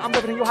the fire, I'm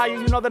lifting you higher,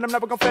 you know that I'm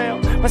never gonna fail.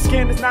 My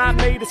skin is not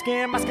made of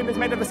skin, my skin is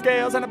made of the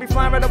scales. And I be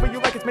flying right over you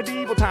like it's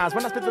medieval times.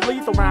 When I spit the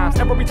lethal rhymes,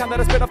 every time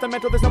that I spit off the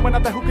mental, there's no one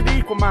out there who could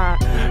equal mine.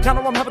 Y'all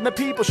know I'm helping the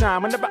people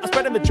shine, whenever I'm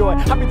spreading the joy.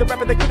 I be the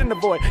rapper they couldn't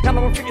avoid. Y'all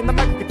know I'm treating the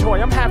mic like a toy,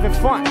 I'm having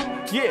fun.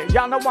 Yeah,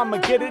 y'all know I'ma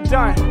get it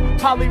done.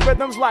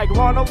 Polyrhythms like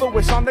Ronald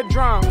Lewis on the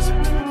drums.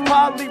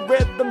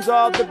 Polyrhythms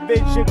are the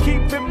vision,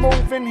 keep it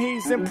moving,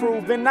 he's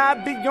improving. I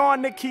be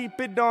on to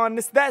keep it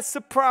honest, that's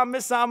a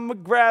promise, I'ma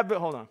grab it.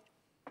 Hold on.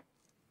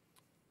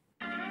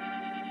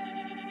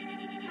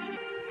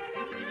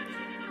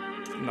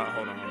 No,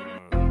 hold on.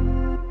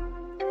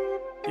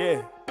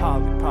 Yeah,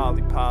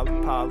 poly.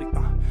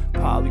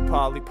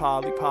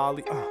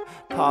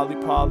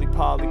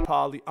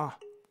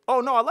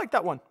 Oh no, I like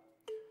that one.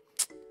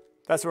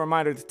 That's a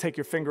reminder to take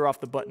your finger off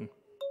the button.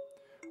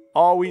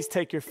 Always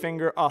take your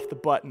finger off the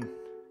button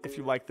if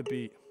you like the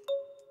beat.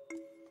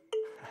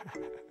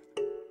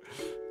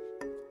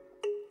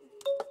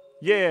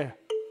 Yeah.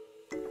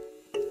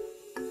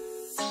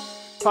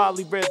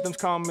 Polyrhythms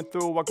coming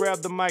through. I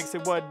grab the mic, say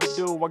what to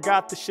do. I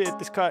got the shit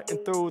that's cutting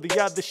through.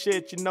 The other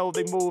shit, you know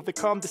they move. They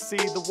come to see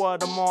the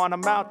what I'm on.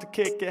 I'm out to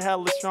kick it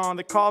hella strong.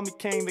 They call me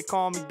king, they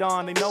call me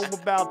Don. They know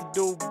about to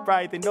do it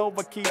right. They know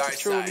I keep it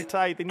truly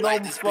tight. They know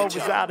my flow is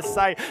out of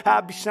sight.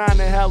 I be shining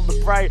hella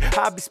bright.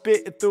 I be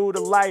spitting through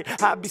the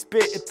light. I be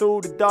spitting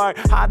through the dark.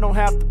 I don't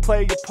have to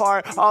play your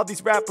part. All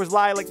these rappers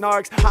lie like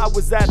narcs. I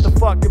was at the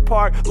fucking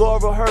park.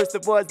 Laurel Hurst,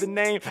 that was the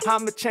name.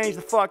 I'ma change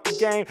the fucking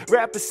game.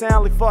 Rappers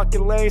sound like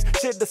fucking lames.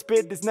 Shit the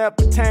spit is never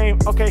tame.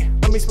 Okay,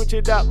 let me switch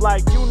it up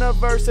like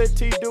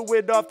university, do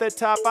it off the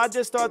top. I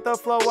just start the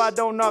flow, I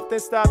don't often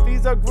stop.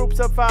 These are groups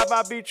of 5,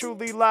 I be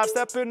truly live.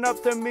 Stepping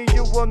up to me,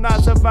 you will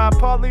not survive.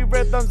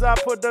 Polyrhythms, I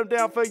put them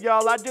down for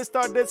y'all. I just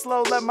start this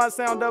slow, let my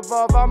sound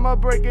evolve. I'ma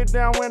break it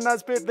down when I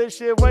spit this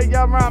shit. Where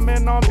y'all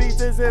rhyming on beats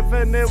is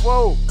infinite,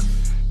 whoa.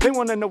 They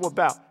wanna know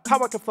about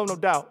how I can flow, no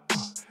doubt.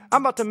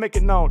 I'm about to make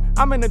it known,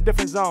 I'm in a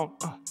different zone.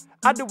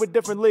 I do it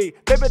differently,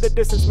 they better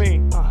distance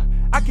me.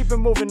 I keep it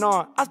moving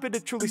on, I spit a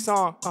truly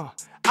song.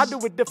 I do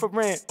it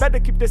different, better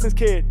keep distance,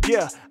 kid.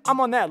 Yeah, I'm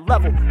on that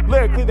level.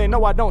 Lyrically, they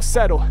know I don't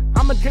settle.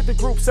 I'ma hit the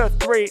groups of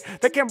 3.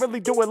 They can't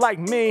really do it like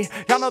me.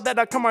 Y'all know that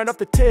I come right off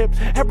the tip.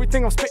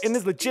 Everything I'm spitting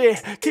is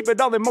legit. Keep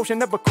it all in motion,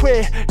 never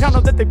quit. Y'all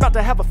know that they about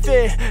to have a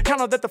fit. Y'all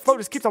know that the flow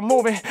just keeps on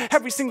moving.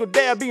 Every single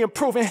day I be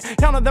improving.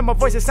 Y'all know that my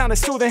voice is sounding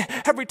soothing.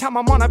 Every time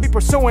I'm on, I be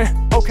pursuing.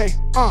 Okay,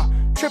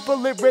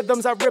 triplet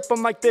rhythms, I rip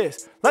them like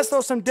this. Let's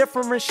throw some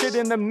different shit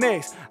in the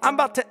mix. I'm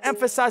about to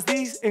emphasize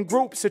these in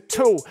groups of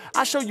two.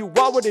 I'll show you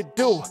all what it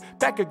do.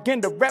 Back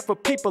again to rap for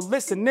people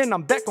listening.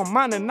 I'm back on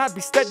mine and I be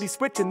steady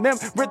switching them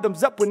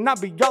rhythms up when I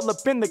be all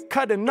up in the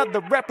cut. And other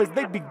rappers,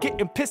 they be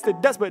getting pissed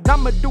at us, but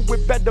I'ma do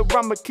it better.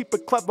 I'ma keep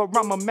it clever.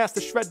 I'm a master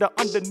shredder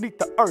underneath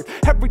the earth.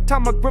 Every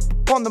time I grip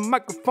up on the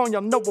microphone,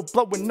 y'all know we're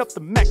blowing up.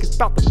 The Mack is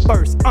about to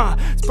burst.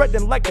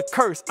 Spreading like a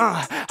curse.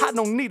 I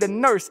don't need a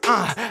nurse.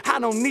 I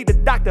don't need a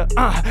doctor.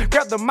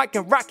 Grab the mic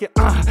and rock it.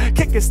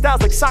 Kicking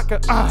styles like soccer.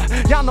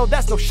 Y'all know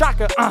that's no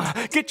shocker.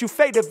 Get you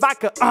faded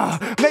vodka.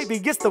 Maybe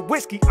it's the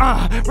whiskey.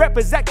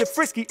 Rappers acting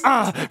frisky.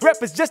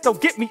 Rappers just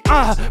don't get me.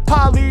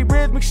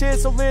 Polyrhythmic shit,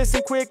 so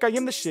listen quick. I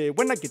am the shit.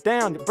 When I get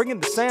down, you're bringing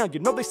the sound. You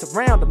know they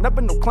surround. I'm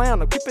never no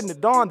clown. I'm keeping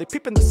it on. They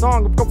peeping the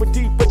song. I'm going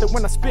deep with it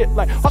when I spit.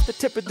 Like off the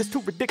tip of this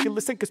too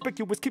ridiculous,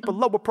 inconspicuous. Keep it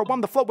lower, pro. I'm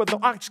the flow, though.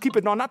 I just keep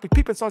it on. I be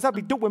peeping songs. I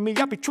be doing me.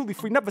 I be truly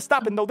free. Never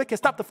stopping though. They can't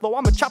stop the flow.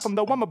 I'ma chop them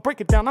though. I'ma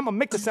break it down. I'ma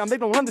make the sound. They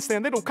don't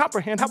understand. They don't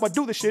comprehend how I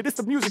do this shit. It's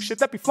the music shit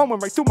that be flowing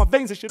right through my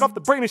veins and shit. Off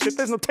the brain and shit.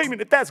 There's no taming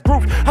it. That's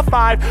groove. A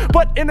 5,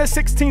 but in a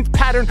 16th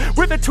pattern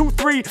with a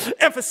 2-3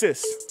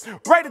 emphasis.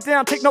 Write it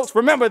down. Take notes.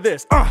 Remember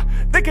this.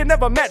 They can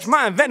never match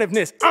my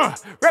inventiveness.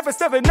 Rappers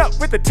stepping up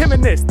with the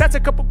timidness. That's a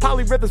couple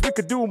polyrhythms. We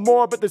could do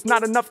more, but there's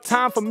not enough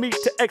time for me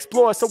to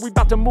explore. So we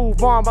about to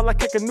move on while I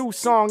kick a new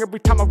song. Every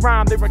time I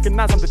rhyme, they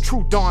recognize I'm the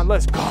true Dawn.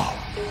 Let's go.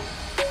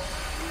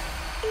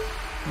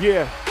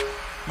 Yeah,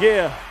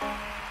 yeah,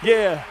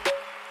 yeah,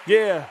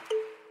 yeah,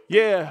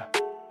 yeah,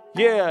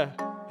 yeah.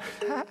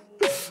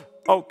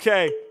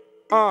 Okay,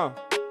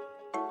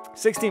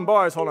 16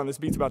 bars. Hold on, this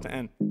beat's about to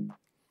end.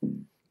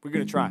 We're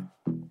gonna try.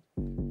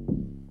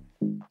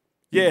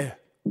 Yeah,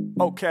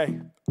 okay,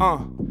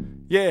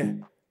 yeah,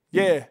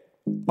 yeah,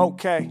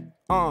 okay,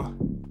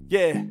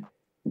 yeah.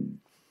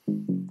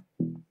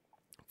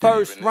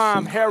 First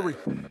rhyme, Harry.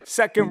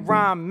 Second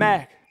rhyme,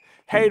 Mack.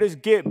 Haters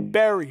get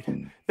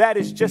buried. That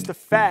is just a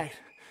fact.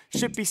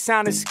 Shit be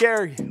sounding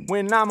scary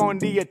when I'm on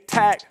the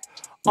attack.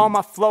 All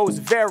my flows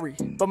vary,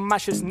 but my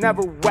shit's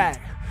never whack.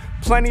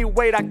 Plenty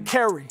weight I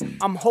carry.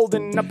 I'm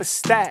holding up a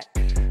stack.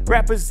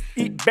 Rappers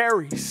eat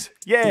berries.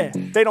 Yeah,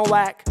 they don't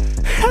lack.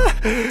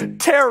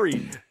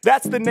 Terry,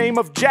 that's the name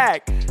of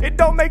Jack. It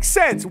don't make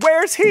sense.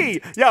 Where's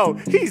he? Yo,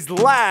 he's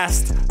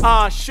last.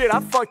 Shit, I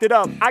fucked it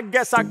up. I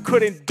guess I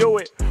couldn't do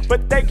it.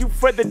 But thank you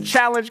for the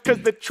challenge, cause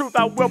the truth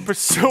I will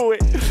pursue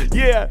it.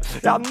 Yeah,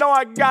 y'all know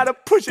I gotta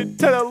push it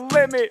to the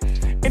limit.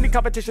 Any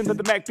competition that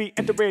the Mack be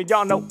entering,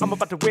 y'all know I'm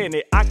about to win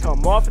it. I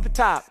come off at the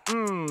top.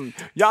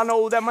 Y'all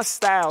know that my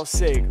style's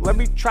sick. Let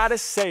me try to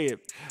say it.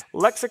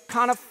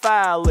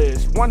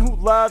 Lexiconophilist, one who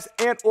loves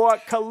and or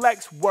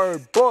collects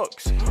word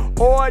books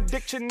or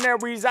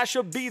dictionaries. I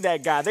should be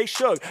that guy. They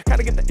should.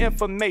 Gotta get the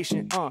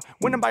information.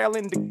 Winning by all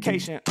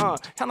indication. Y'all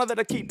know that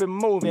I keep it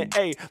moving.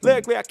 Ayy,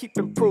 lyrically I keep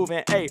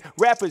improving. Ayy,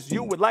 rappers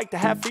you would like to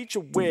have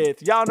feature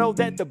with. Y'all know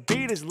that the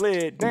beat is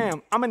lit.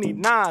 Damn, I'ma need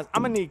Nas.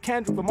 I'ma need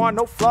Kendrick Lamar,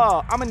 no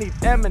flaw. I'ma need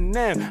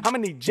Eminem. I'ma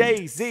need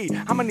Jay-Z.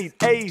 I'ma need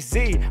AZ.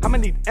 I'ma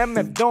need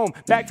MF Doom.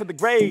 Back to the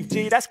grave,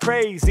 G. That's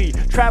crazy.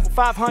 Travel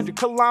 500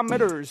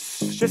 kilometers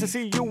just to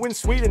see you in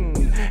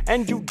Sweden.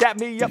 And you dap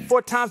me up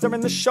 4 times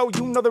during the show.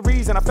 You know the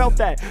reason. I felt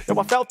that. Yo,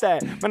 I felt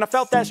that. Man, I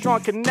felt that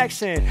strong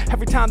connection.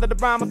 Every time that I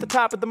rhyme at the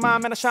top of the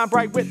mind, man, I shine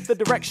bright with the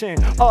direction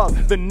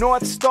of the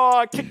North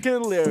Star.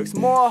 Kicking lyrics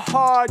more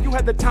hard. You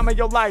had the time of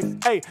your life.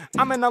 Hey,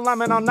 I'm in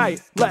alignment all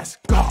night. Let's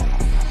go.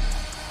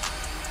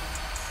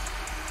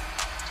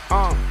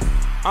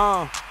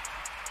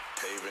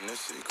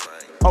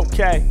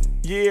 Okay,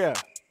 yeah.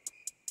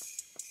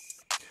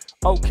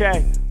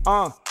 Okay,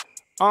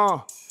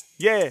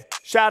 yeah.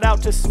 Shout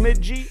out to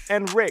Smidgy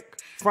and Rick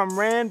from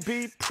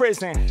Ranby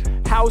Prison.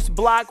 House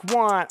Block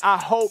 1, I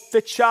hope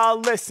that y'all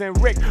listen.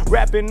 Rick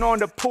rapping on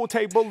the pool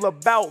table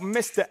about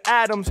Mr.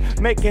 Adams,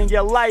 making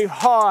your life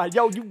hard.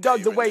 Yo, you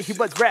dug the way he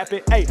was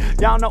rapping. Hey,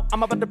 y'all know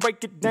I'm about to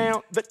break it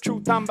down. The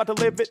truth, I'm about to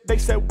live it. They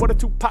said, what if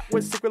Tupac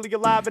was secretly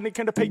alive and they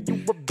came to pay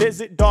you a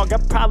visit? Dog,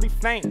 I'd probably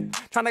faint.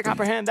 Trying to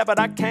comprehend that, but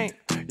I can't.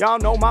 Y'all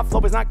know my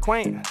flow is not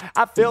quaint.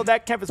 I fill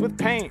that canvas with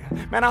pain.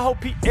 Man, I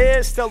hope he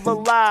is still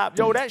alive.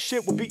 Yo, that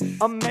shit would be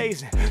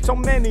amazing. So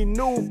many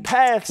new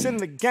paths in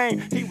the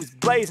game he was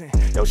blazing.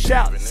 Yo,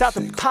 shouts out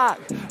to Pac.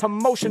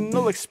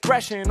 Emotional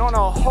expression on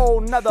a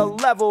whole nother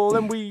level,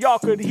 and we all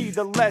could heed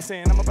the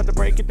lesson. I'm about to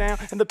break it down,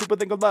 and the people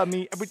think gonna love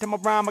me. Every time I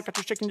rhyme, I got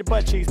you shaking your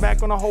butt cheeks.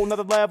 Back on a whole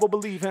nother level,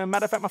 believe him.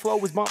 Matter of fact, my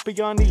flow is bumpy,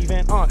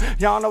 uneven.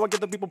 Y'all know I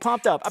get the people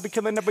pumped up. I be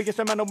killing every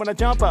instrumental when I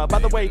jump up. By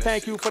the way,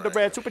 thank you for the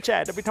red super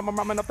chat. Every time I'm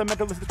rhyming up the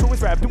mental, it's the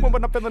truest rap. Doing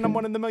what I'm feeling, I'm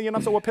 1 in a million.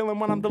 I'm so appealing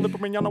when I'm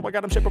delivering. Y'all know I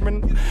got them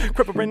shivering,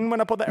 crippling.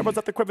 When I pull the arrows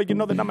out the quiver, you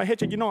know that I'ma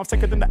hit you. You know I'm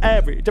sicker than the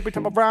average. Every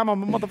time I rhyme,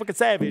 I'm a motherfucking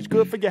savage.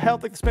 Good for your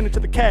health, like the spinach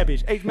to the cabbage.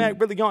 Mack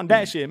really on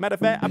that shit. Matter of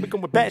fact, I be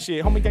going with bad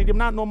shit. Homie, gang, I'm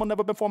not normal,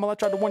 never been formal. I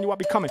tried to warn you, I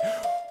be coming.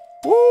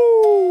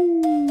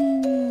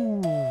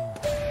 Woo!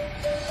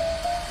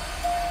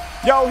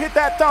 Yo, hit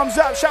that thumbs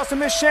up. Shouts to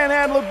Miss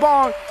Shannon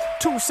LeBon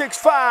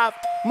 265.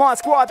 Mod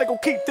Squad, they gon'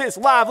 keep this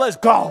live. Let's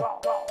go.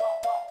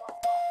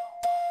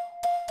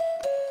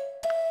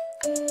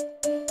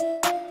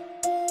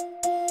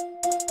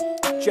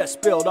 Just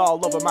spilled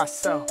all over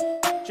myself.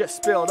 Just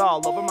spilled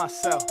all over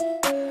myself.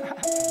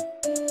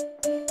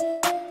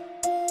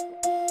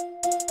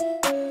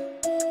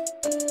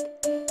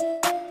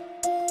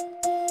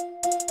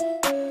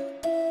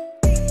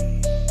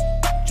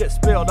 Just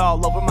spilled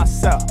all over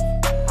myself.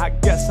 I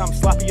guess I'm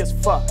sloppy as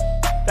fuck.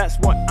 That's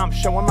what I'm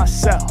showing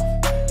myself.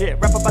 Yeah,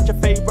 rap about your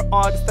favorite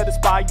artists that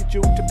inspired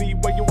you to be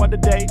where you are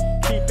today.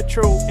 Keep it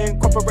true,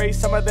 incorporate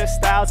some of their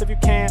styles if you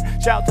can.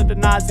 Shout out to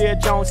Nasir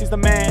Jones, he's the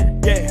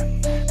man. Yeah,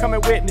 come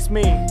and witness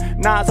me.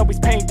 Nas always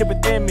painted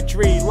with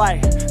imagery,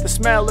 like the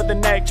smell of the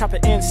neck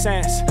chopping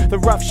incense, the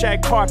rough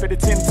shag carpet,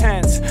 it's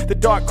intense, the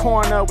dark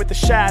corner with the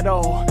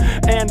shadow,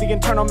 and the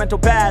internal mental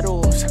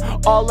battles.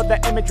 All of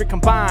that imagery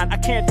combined, I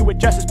can't do it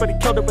justice, but he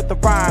killed it with the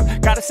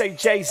rhyme. Gotta say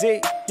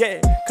Jay-Z,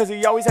 yeah, cause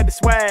he always had the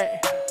swag.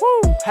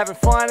 Woo, having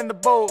fun in the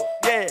boat,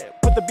 yeah.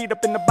 Put the beat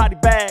up in the body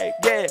bag,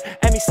 yeah.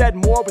 And he said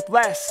more with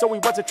less, so he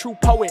was a true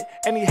poet.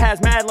 And he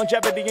has mad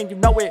longevity and you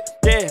know it,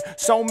 yeah.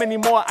 So many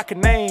more I can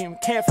name.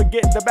 Can't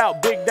forget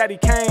about Big Daddy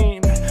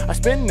Kane. I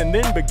spin and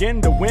then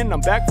begin to win.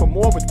 I'm back for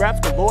more with raps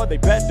galore, they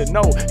better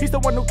know. He's the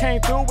one who came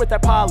through with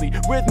that poly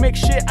rhythmic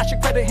shit, I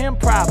should credit him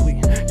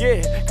probably.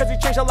 Yeah, cause he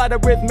changed a lot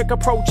of rhythmic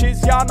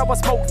approaches. Y'all know I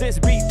smoke this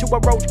beat to a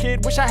roach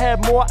kid. Wish I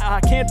had more,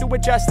 I can't do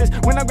it justice.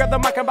 When I grab the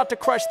mic, I'm about to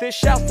crush this.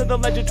 Shouts to the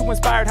legend who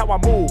inspired how I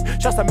move.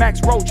 Shouts to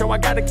Max Roach, oh I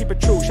gotta keep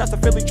it true. Shouts to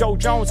Philly Joe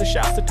Jones and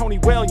shouts to Tony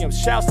Williams.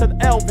 Shouts to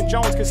Elvin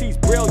Jones cause he's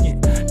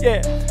brilliant.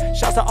 Yeah,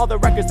 shouts to all the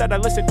records that I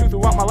listened to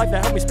throughout my life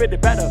that helped me spit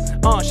it better.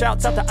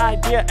 Shouts out to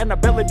idea and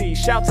ability.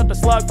 Shouts out to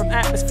Slug from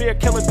Atmosphere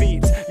killing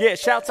beats. Yeah,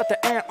 shouts out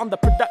to Ant on the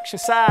production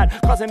side,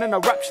 causing an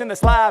eruption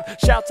that's live.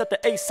 Shouts out to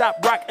Aesop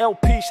Rock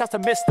LP. Shouts to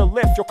Mr.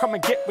 Lift, you'll come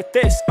and get with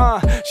this.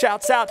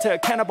 Shouts out to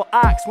Cannibal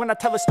Ox. When I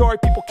tell a story,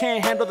 people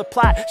can't handle the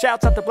plot.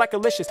 Shouts out to Black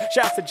Alicious.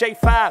 Shouts to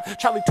J5,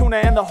 Charlie Tuna,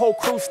 and the whole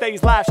crew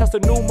stays live. Shouts to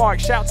Newmark.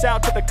 Shouts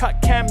out to the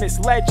Cut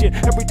Chemist legend.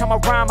 Every time I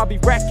rhyme, I be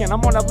wrecking.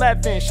 I'm on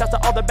 11. Shouts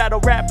to all the battle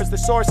rappers. The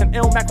Source and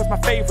Mack was my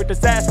favorite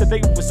disaster. They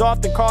was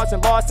often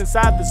causing lost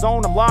inside the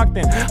zone I'm locked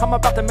in. I'm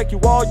about to make you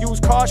all use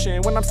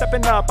caution. When I'm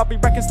stepping up, I'll be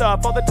wrecking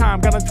stuff all the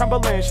time. Got 'em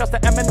trembling. Shouts to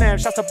Eminem.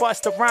 Shouts to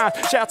Busta Rhymes.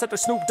 Shouts out to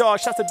Snoop Dogg.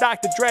 Shouts to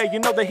Dr. Dre. You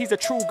know that he's a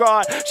true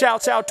god.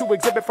 Shouts out to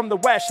Exhibit from the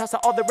West. Shouts to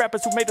all the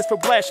rappers who made us feel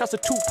blessed. Shouts to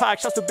Tupac.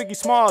 Shouts to Biggie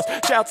Smalls.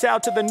 Shouts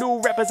out to the new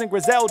rappers in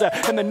Griselda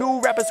and the new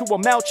rappers who will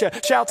melt ya.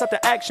 Shouts out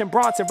to Action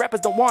Bronson.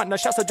 Rappers don't want no.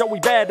 Shouts to Joey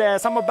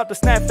Badass. I'm about to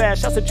snap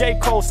fast. Shouts to J.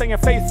 Cole saying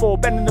faithful,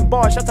 bending them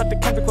bars. Shouts out to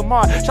Kendrick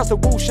Lamar. Shouts to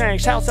Wu Shang.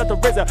 Shouts out to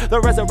RZA, the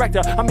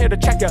Resurrector. I'm here to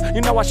check ya.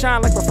 You know I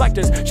shine like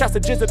reflectors. Shouts to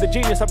Jizza the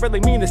genius. I really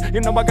mean this.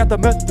 You know I got the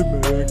method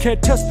man.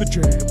 Can't test the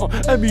jam.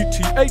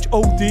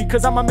 METHOD.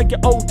 Cause I'ma make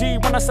it OD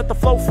when I set the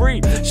flow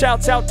free.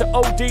 Shouts out to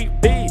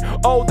ODB.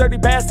 Old dirty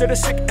bastard, a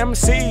sick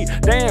MC.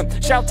 Damn.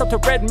 Shouts out to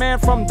Redman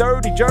from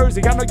Dirty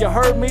Jersey. I know you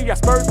heard me. I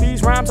spurred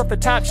these rhymes off the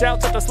top.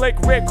 Shouts out to Slick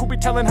Rick who be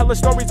telling hella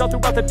stories all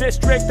throughout the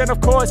district. And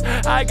of course,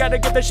 I gotta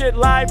get the shit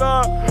live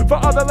up for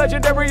other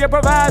legendary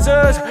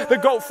improvisers. The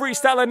GOAT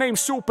freestyler named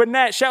Super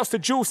Nat. Shouts to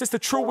Juice, it's the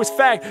truest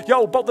fact.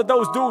 Yo, both of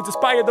those dudes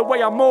inspire the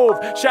way I move.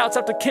 Shouts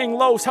out to King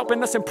Los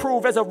helping us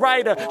improve as a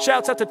writer.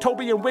 Shouts out to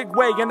Toby and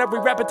Wigway and every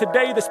rapper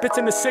today that spits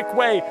in a sick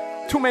way.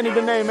 Too many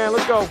to name, man.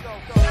 Let's go.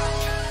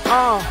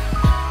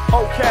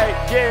 Okay,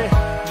 yeah.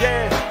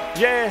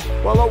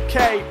 Well,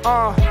 okay,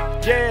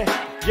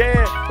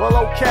 yeah. Well,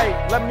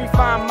 okay. Let me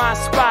find my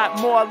spot.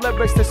 More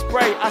lyrics to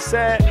spray. I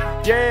said,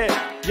 yeah.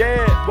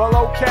 Well,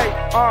 okay,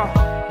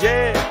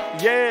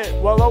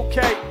 yeah. Well,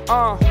 okay,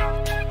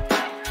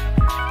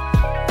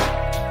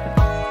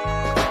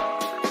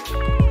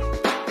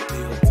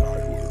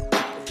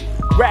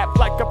 Rap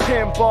like a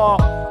pinball,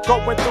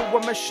 going through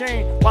a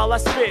machine while I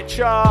spit,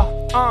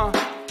 y'all.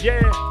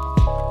 Yeah.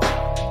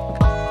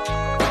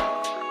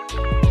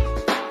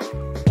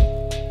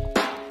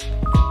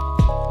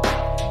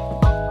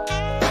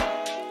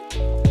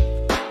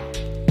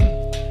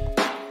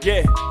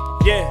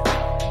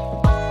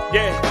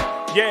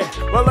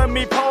 Yeah. Well, let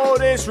me pull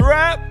this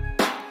rap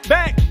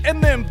back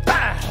and then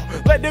bow.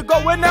 Let it go,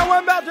 and now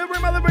I'm about to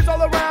bring my lyrics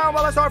all around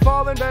while I start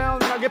falling down.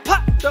 Then I get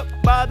popped up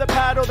by the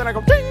paddle. Then I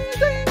go ding,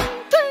 ding,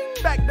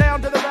 ding, back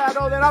down to the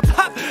battle. Then I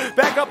pop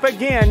back up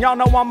again. Y'all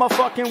know I'ma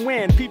fucking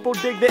win. People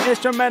dig the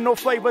instrumental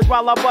flavors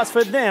while I bust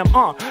for them.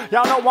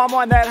 Y'all know I'm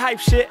on that hype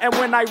shit. And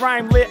when I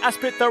rhyme lit, I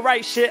spit the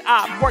right shit.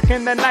 I'm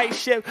working the night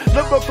shift.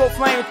 Lyrical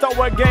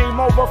flamethrower, game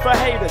over for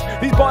haters.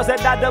 These bars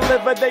that I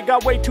deliver, they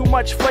got way too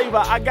much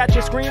flavor. I got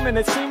you screaming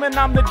and seeming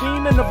I'm the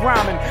demon of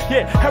rhyming.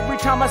 Yeah, every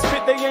time I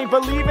spit, they ain't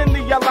believing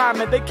the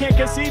alignment. They can't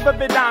conceive of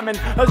it, I'm in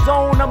a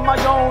zone of my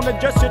own.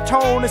 Adjust your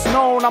tone, it's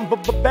known I'm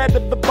better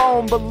the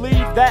bone.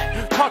 Believe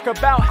that. Talk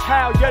about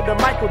how you're the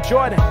Michael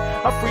Jordan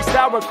of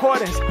freestyle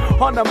recordings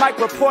on the mic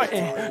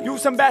reporting.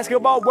 Use some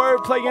basketball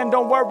wordplay and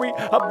don't worry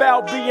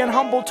about being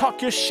humble.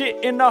 Talk your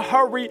shit in a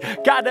hurry.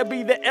 Gotta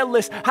be the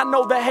illest. I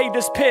know the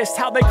haters pissed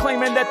how they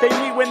claiming that they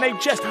need when they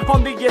just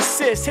on the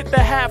assist. Hit the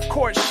half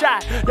court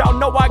shot. Y'all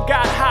know I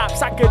got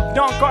hops. I could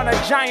dunk on a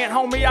giant,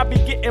 homie. I be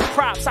getting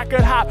props. I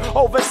could hop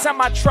over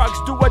semi-trucks,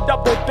 do a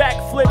double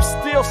backflip,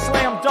 still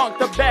slam dunk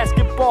the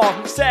basketball.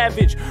 I'm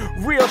savage,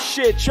 real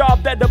shit, y'all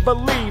better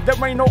believe.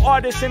 There ain't no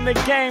artist in the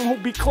game who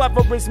be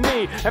clever as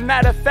me. And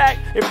matter of fact,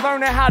 if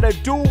learning how to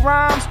do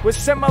rhymes was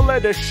similar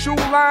to shoe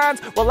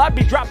lines, well, I'd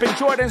be dropping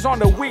Jordans on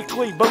the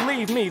weekly.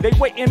 Believe me, they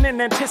waiting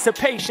in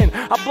anticipation.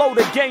 I blow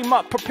the game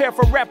up, prepare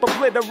for rap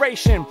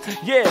obliteration.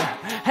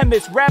 Yeah, and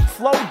this rap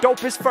flow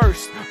dope is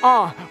first.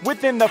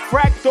 Within the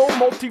fractal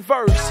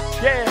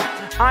multiverse. Yeah,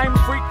 I'm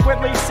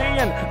frequently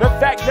seeing the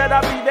fact that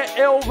I be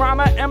the ill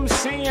rhymer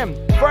MCing.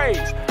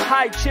 Phrase,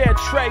 high chair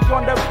Trey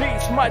on the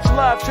beats. Much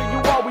love to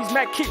you always,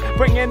 Mack. Keep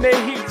bringing the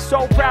heat.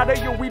 So proud of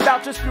you, we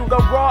bout to spew the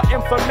raw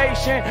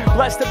information.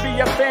 Blessed to be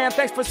a fan,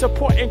 thanks for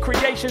supporting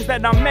creations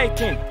that I'm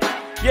making.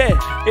 Yeah,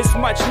 it's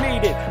much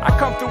needed. I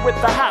come through with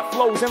the hot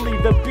flows and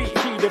leave the beat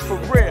heated for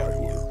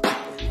real.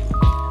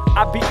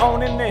 I be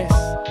owning this.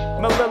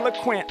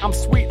 Meliliquent, I'm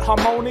sweet,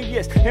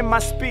 harmonious in my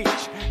speech.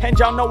 And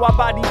y'all know I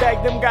body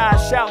bag them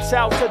guys. Shouts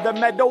out to the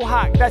meadow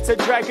hawk, that's a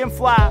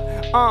dragonfly.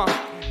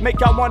 Make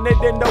y'all want it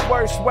in the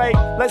worst way.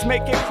 Let's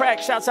make it crack.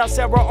 Shouts out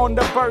Sarah on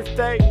the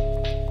birthday.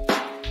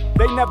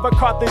 They never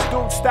caught this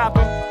dude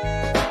stopping.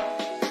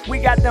 We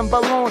got them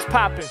balloons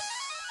popping.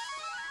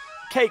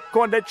 Cake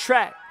on the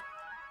track.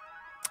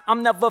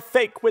 I'm never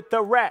fake with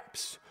the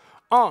raps.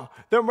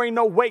 There ain't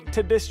no weight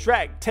to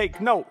distract. Take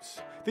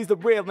notes. These the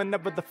real and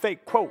never the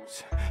fake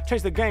quotes.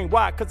 Change the game,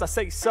 why? Cause I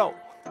say so.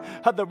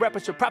 Other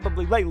rappers should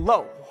probably lay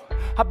low.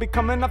 I be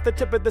coming off the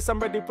tip of this, I'm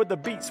ready for the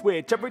beat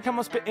switch. Every time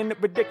I'm spitting it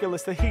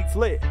ridiculous, the heat's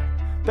lit.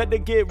 Better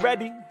get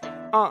ready,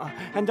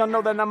 and y'all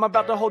know that I'm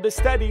about to hold it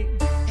steady.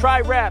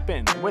 Try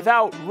rapping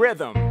without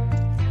rhythm.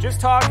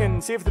 Just talk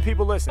and see if the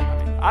people listen.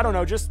 I mean, I don't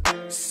know, just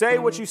say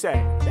what you say.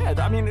 Yeah,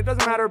 I mean, it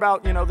doesn't matter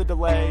about, you know, the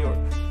delay,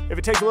 or if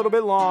it takes a little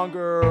bit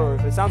longer, or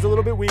if it sounds a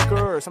little bit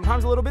weaker, or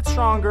sometimes a little bit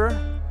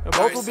stronger.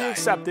 Both will be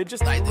accepted.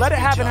 Just let it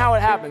happen how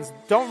it happens.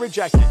 Don't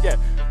reject it. Yeah.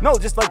 No,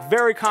 just like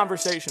very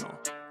conversational.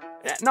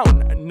 Yeah, no,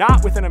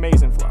 not with an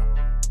amazing flow.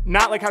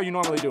 Not like how you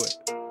normally do it.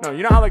 No,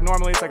 you know how like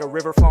normally it's like a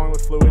river flowing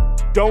with fluid?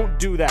 Don't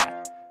do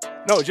that.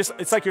 No, just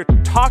it's like you're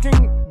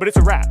talking, but it's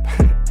a rap.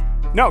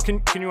 No,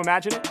 can you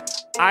imagine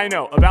it? I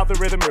know, about the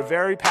rhythm, you're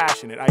very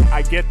passionate.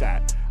 I get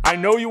that. I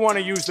know you want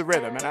to use the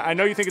rhythm, and I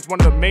know you think it's one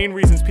of the main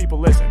reasons people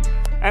listen.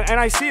 And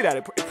I see that,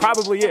 it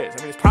probably is. I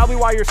mean, it's probably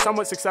why you're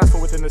somewhat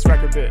successful within this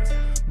record biz.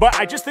 But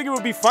I just think it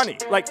would be funny.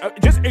 Like,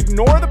 just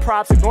ignore the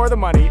props, ignore the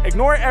money,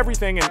 ignore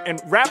everything,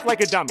 and rap like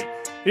a dummy.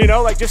 You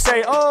know, like just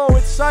say, oh,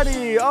 it's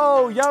sunny,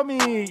 oh,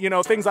 yummy, you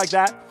know, things like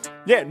that.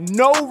 Yeah,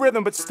 no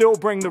rhythm, but still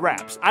bring the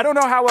raps. I don't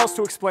know how else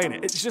to explain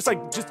it. It's just like,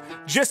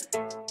 just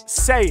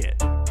say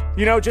it.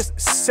 You know, just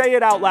say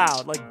it out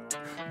loud. Like,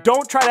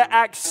 don't try to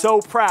act so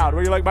proud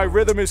where you're like, my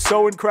rhythm is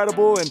so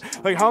incredible and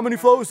like, how many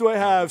flows do I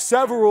have?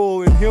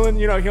 Several, and healing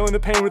the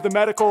pain with the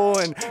medical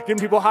and getting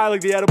people high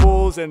like the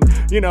edibles, and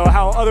you know,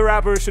 how other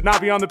rappers should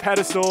not be on the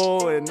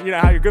pedestal, and you know,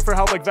 how you're good for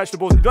health like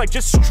vegetables. Like,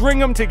 just string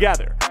them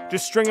together.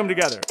 Just string them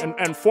together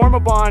and form a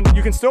bond.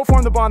 You can still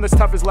form the bond that's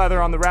tough as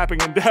leather on the rapping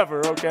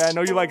endeavor, okay? I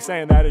know you like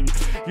saying that and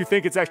you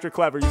think it's extra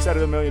clever. You said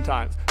it a million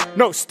times.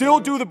 No,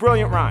 still do the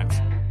brilliant rhymes.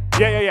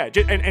 Yeah.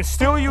 And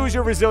still use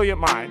your resilient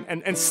mind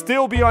and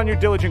still be on your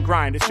diligent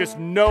grind. It's just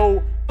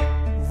no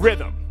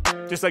rhythm.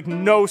 Just like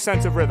no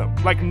sense of rhythm.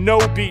 Like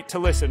no beat to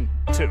listen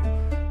to.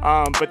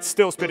 But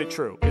still spit it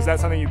true. Is that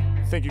something you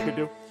think you could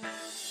do?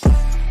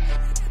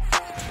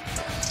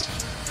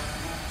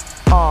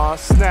 Aw,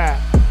 snap.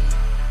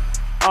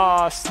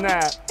 Aw,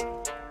 snap.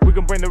 We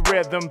gon' bring the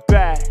rhythm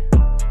back.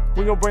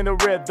 We gon' bring the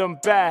rhythm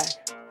back.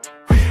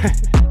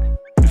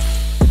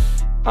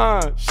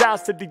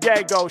 Shouts to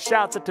Diego,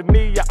 shouts to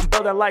me, yeah, I'm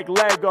building like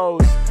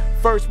Legos.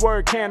 First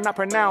word cannot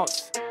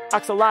pronounce.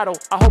 Oxalotl,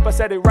 I hope I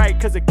said it right,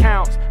 cause it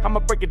counts. I'ma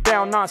break it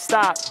down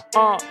non-stop.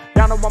 Y'all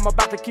know I'm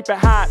about to keep it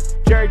hot.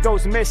 Jerry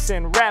goes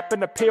missing, rap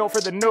and appeal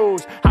for the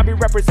news. I be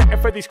representing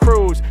for these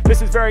crews.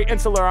 This is very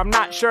insular, I'm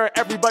not sure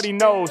everybody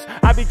knows.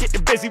 I be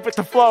getting busy with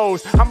the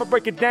flows. I'ma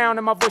break it down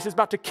and my voice is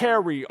about to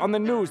carry. On the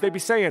news, they be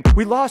saying,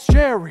 we lost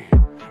Jerry.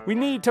 We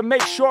need to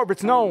make sure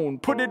it's known.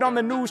 Put it on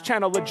the news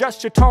channel,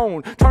 adjust your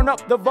tone. Turn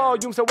up the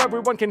volume so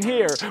everyone can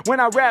hear. When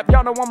I rap,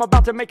 y'all know I'm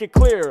about to make it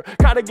clear.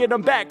 Gotta get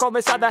them back on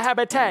this side of the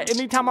habitat.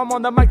 Anytime I'm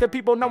on the mic, the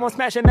people know I'm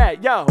smashing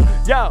that. Yo,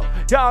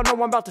 y'all know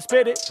I'm about to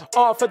spit it.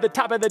 All for the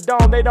top of the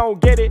dome, they don't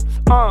get it.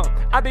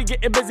 I be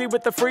getting busy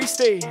with the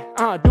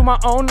freestyle. Do my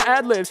own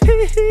ad-libs.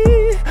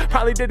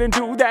 Probably didn't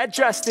do that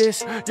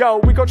justice. Yo,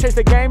 we gon' chase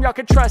the game, y'all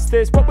can trust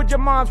this. What would your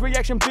mom's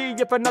reaction be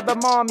if another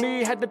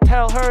mommy had to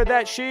tell her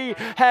that she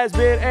has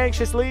been been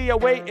anxiously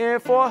awaiting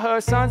for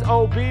her son's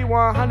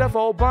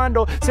OB100-fold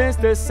bundle since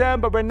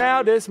December, and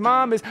now this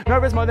mom is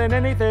nervous more than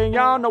anything.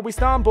 Y'all know we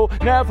stumble,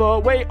 never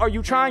wait. Are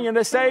you trying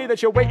to say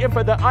that you're waiting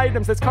for the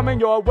items that's coming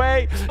your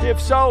way? If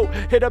so,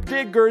 hit up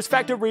Digger's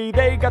Factory,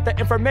 they got the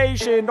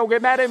information. Don't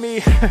get mad at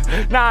me.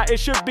 Nah, it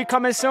should be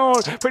coming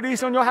soon. Pretty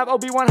soon you'll have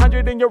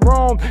OB100 in your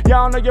room.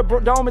 Y'all know your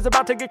dome is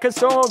about to get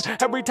consumed.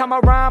 Every time I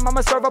rhyme,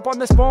 I'ma serve up on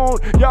the spoon.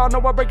 Y'all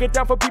know I break it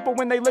down for people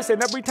when they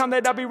listen. Every time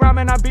that I be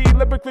rhyming, I be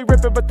lyrically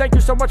ripping. But thank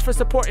you so much for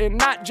supporting,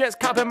 not just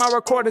copying my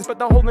recordings, but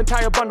the whole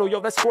entire bundle.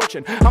 Yo, that's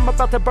scorching. I'm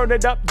about to burn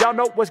it up, y'all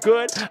know what's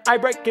good. I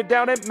break it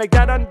down and make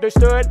that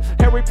understood.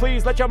 Harry,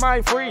 please let your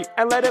mind free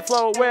and let it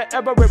flow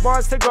wherever it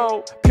wants to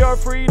go. Pure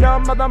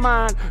freedom of the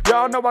mind.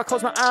 Y'all know I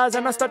close my eyes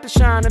and I start to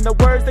shine. And the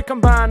words they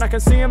combine, I can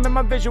see them in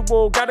my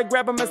visual. Gotta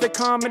grab them as they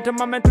come into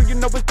my mental, you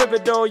know it's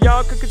pivotal.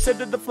 Y'all could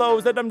consider the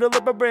flows that I'm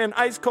delivering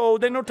ice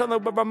cold. Ain't no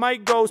telling where I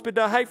might go. Spit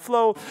a hype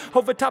flow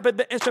over top of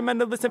the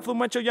instrumentalist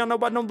influential. Y'all know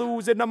I don't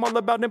lose it. I'm all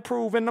about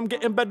improving. I'm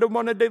getting better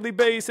on a daily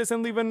basis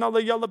and leaving all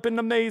of y'all up in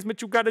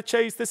amazement. You gotta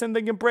chase this and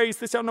then embrace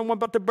this. Y'all know I'm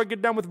about to break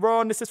it down with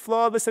rawness. It's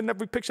flawless and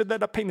every picture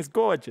that I paint is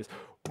gorgeous.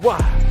 Why?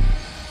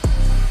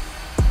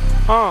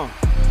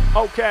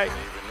 Okay.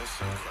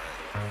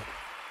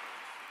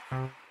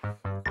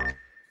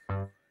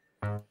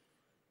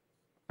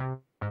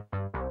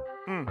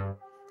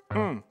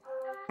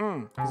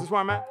 Is this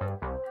where I'm at?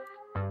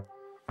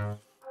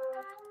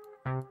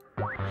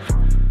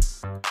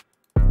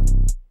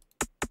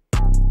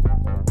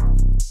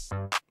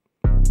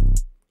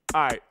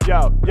 Alright,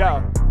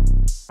 yo.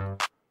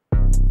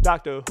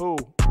 Doctor Who,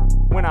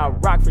 when I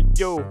rock for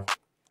you.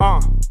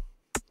 I'm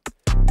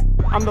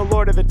the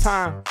lord of the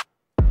time.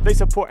 They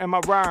supporting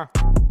my rhyme.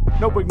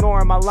 No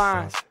ignoring my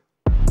lines.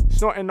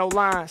 Snorting no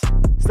lines.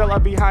 Still I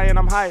be high and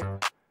I'm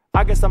hype.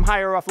 I guess I'm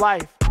higher off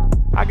life.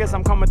 I guess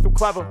I'm coming through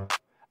clever.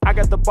 I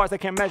got the bars I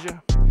can't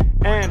measure.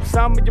 And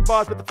some of your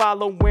bars with the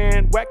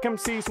following. Whack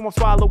MCs who won't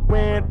swallow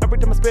wind. Every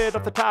time I spit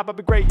off the top, I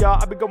be great, y'all.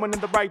 I be going in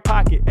the right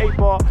pocket.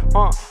 8-ball,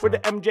 with the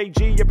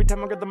MJG. Every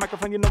time I got the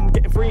microphone, you know I'm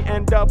getting free.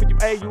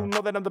 NWA, you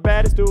know that I'm the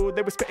baddest dude.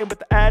 They was spitting with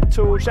the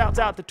attitude. Shouts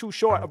out to Too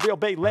Short, a real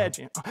Bay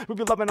legend. We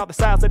be loving all the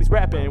styles that he's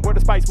rapping. Word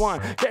of Spice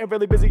One, getting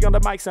really busy on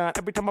the mic, son.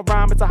 Every time I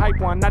rhyme, it's a hype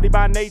one. Naughty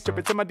by nature,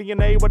 it's in my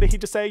DNA. What did he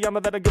just say? Y'all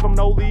know that I give him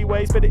no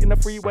leeway. Spit it in the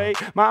freeway,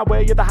 my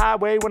way or the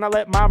highway. When I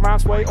let my rhyme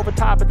sway over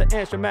top of the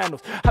instrumentals,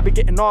 I be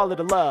getting all of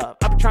the love.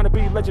 I be trying to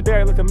be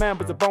legendary like the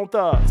members of Bone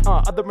Thugs.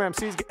 Other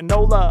MCs getting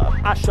no love.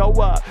 I show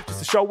up just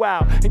to show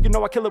out, and you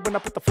know I kill it when I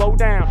put the flow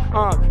down.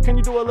 Can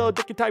you do a little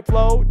Dickie type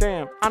flow?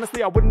 Damn,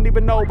 honestly I wouldn't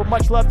even know, but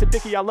much love to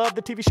Dickie. I love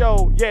the TV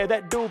show. Yeah,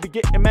 that dude be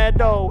getting mad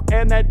dough,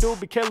 and that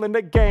dude be killing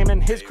the game,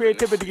 and his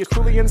creativity is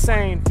truly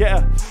insane.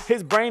 Yeah,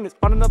 his brain is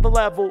on another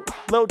level.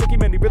 Lil Dickie,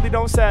 man, he really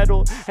don't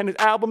settle, and his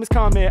album is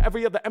coming.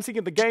 Every other MC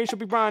in the game should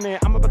be running.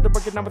 I'm about to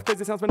break it down with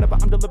crazy sounds whenever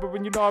I'm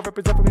delivering. You know I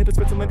represent from here to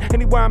Switzerland.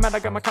 Anywhere I'm at, I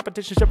got my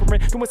competition shivering,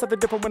 doing something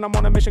different when I'm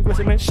on a mission,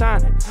 glistening,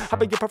 shining. I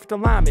be your perfect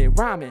alignment,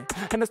 rhyming,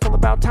 and it's all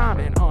about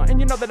timing. And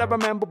you know that I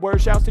remember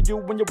words. Shouts to you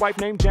when your wife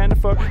named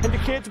Jennifer, and the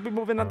kids will be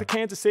moving out to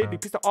Kansas City.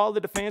 Peace to all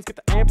of the fans, get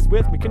the ampers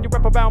with me. Can you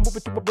rap around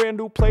moving to a brand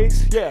new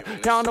place? Yeah,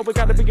 y'all know we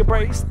gotta be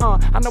embraced.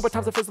 I know at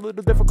times it feels a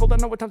little difficult. I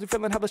know at times you're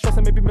feeling hella stressed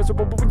and maybe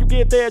miserable, but when you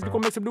get there, you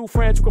gon' make some new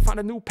friends. You gon' find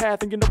a new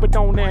path, and you know it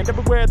don't end.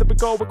 Everywhere that we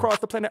go across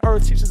the planet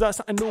Earth teaches us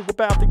something new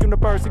about the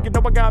universe. And you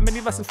know I got many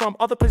lessons from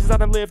other places I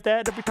done lived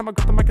at. Every time I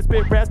grab the mic and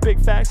spit raps,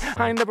 big facts.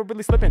 I ain't never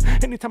really slipping.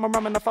 Anytime I'm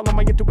rhyming, I follow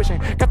my intuition.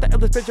 Got the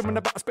illest vision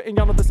whenever I'm spitting,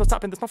 y'all know there's no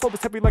stopping this. My flow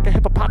is heavy like a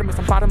hippopotamus.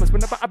 I'm bottomless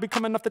whenever I be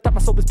coming off the top,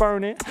 my soul is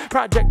burning.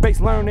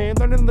 Project-based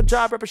learning on the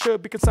job, rapper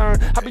should be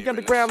concerned. I be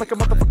underground like a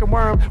motherfucking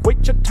worm.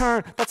 Wait your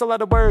turn, that's a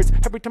lot of words.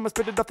 Every time I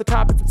spit it off the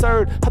top, it's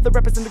absurd. Other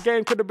rappers in the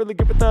game couldn't really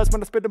get with us.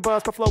 When I spit and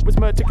buzz, my flow is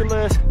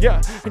meticulous.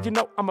 Yeah, and you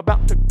know I'm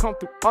about to come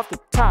through off the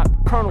top.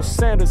 Colonel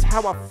Sanders,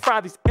 how I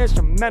fry these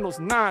instrumentals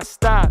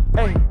non-stop.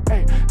 Hey,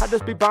 I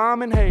just be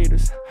bombing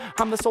haters.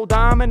 I'm the soul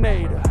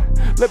dominator.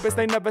 Lyrics,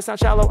 they never sound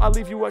shallow. I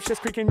leave you up shit's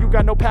creek and you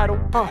got no paddle.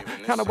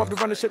 Kinda want to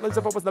run the shit as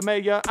if I was the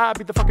mayor. I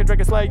be the fucking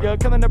dragon slayer,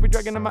 killing every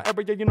dragon in my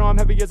area. You know I'm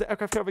heavy as an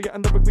aircraft carrier,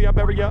 and lyrically I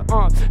bury ya.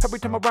 Every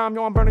time I rhyme,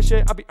 yo, I'm burning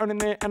shit. I be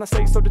earning it, and I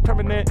stay so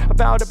determined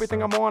about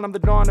everything I'm on. I'm the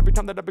dawn. Every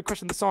time that I be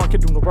crushing the song,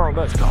 can't do no wrong.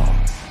 Let's go.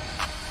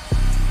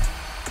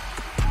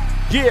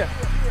 Yeah.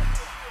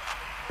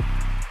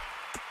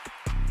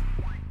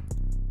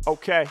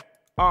 Okay.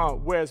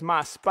 Where's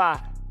my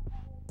spot?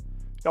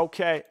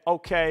 Okay.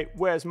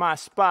 Where's my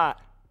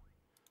spot?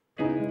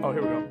 Oh,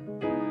 here we go.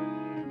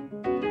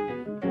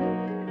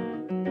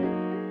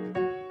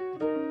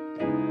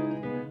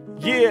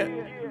 Yeah.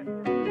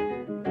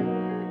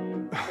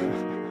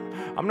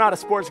 I'm not a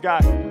sports guy.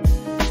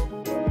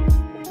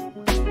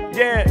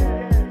 Yeah.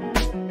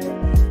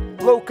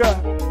 Luka.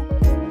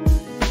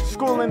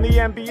 School in the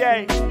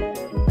NBA.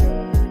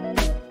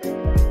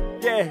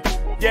 Yeah.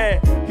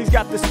 He's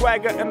got the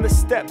swagger and the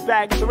step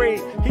back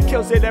three. He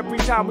kills it every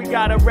time. We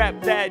gotta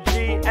rep that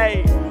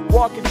G.A.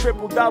 Walking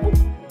triple double.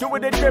 Do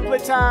it in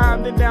triplet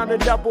time, then down to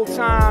double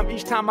time.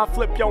 Each time I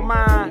flip your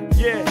mind.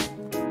 Yeah.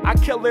 I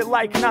kill it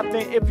like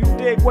nothing. If you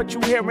dig what you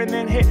hearin',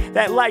 then hit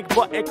that like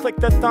button, click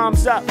the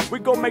thumbs up. We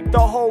gon' make the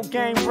whole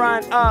game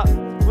run up.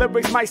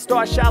 Lyrics might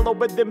start shallow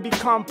but then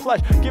become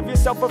plush. Give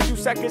yourself a few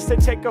seconds to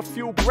take a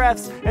few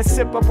breaths and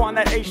sip up on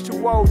that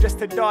H2O just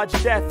to dodge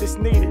death. It's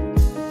needed.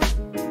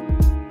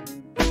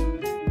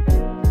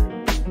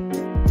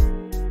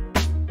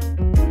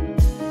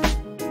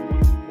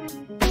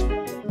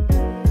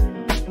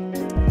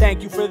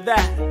 Thank you for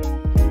that.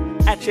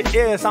 At your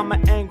ears, I'ma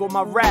angle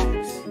my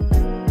raps.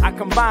 I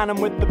combine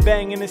them with the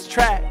bang in his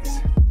tracks.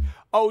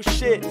 Oh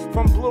shit,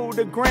 from blue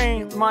to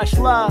green, much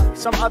love.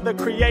 Some other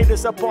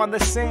creators up on the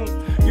scene.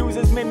 Use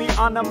as many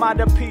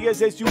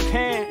onomatopoeias as you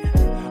can.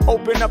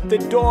 Open up the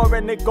door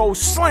and it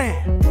goes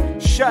slam.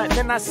 Shut,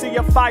 then I see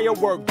a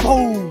firework,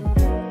 boom.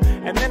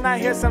 And then I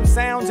hear some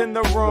sounds in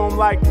the room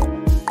like,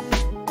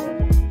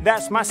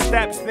 that's my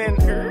steps, then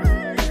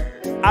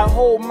I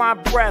hold my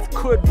breath,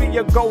 could be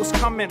a ghost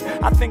coming.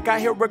 I think I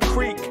hear a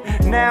creak.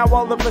 Now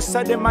all of a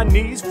sudden my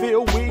knees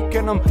feel weak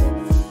and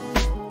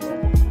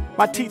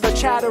my teeth are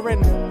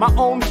chattering. My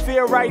own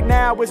fear right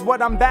now is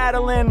what I'm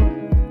battling.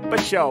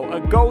 But yo, a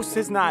ghost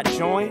is not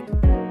joined.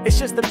 It's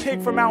just a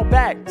pig from out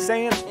back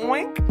saying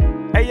oink.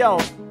 Hey yo,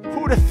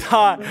 who'da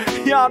thought?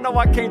 Y'all know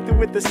I came through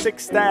with the sick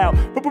style.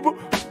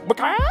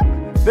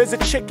 There's a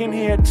chicken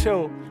here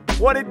too.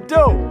 What it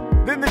do?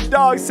 Then the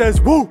dog says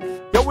woo.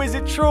 Yo, is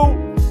it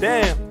true?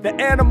 Damn, the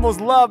animals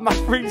love my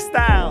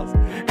freestyles.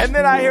 And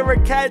then I hear a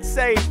cat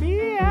say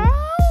meow.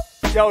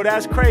 Yo,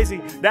 that's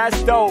crazy,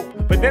 that's dope.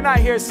 But then I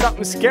hear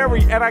something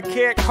scary and I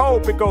can't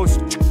cope. It goes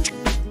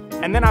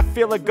and then I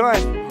feel a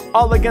gun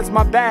all against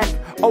my back.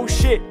 Oh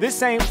shit,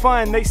 this ain't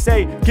fun. They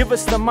say, give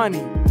us the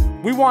money.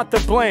 We want the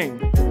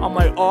bling. I'm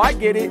like, oh, I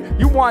get it.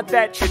 You want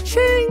that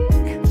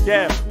cha-ching?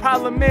 Yeah,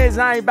 problem is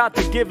I ain't about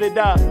to give it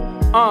up.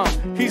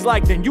 He's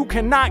like, then you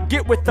cannot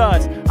get with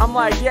us. I'm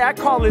like, yeah, I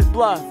call his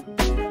bluff.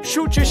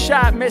 Shoot your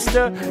shot,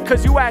 mister,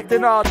 cause you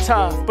acting all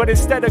tough. But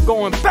instead of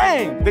going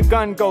bang, the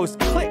gun goes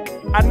click.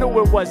 I knew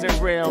it wasn't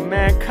real,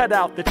 man, cut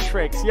out the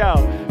tricks. Yo,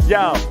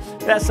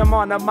 that's some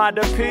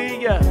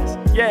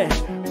onomatopoeias. Yeah,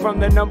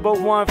 from the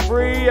 #1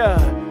 freer.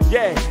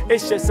 Yeah,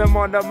 it's just some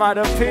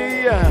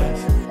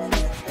onomatopoeias.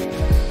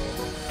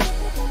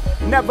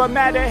 Never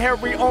mad at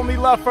Harry, only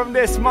love from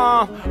this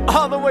mom.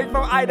 All the way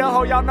from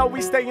Idaho, y'all know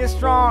we staying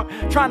strong.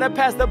 Trying to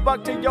pass the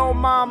buck to your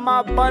mom,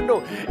 my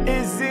bundle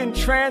is in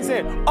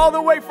transit. All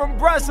the way from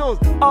Brussels,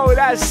 oh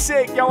that's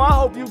sick, yo, I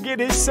hope you get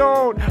it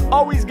soon.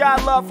 Always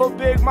got love for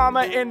Big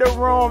Mama in the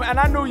room. And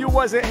I knew you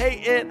wasn't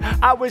hating,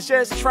 I was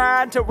just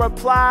trying to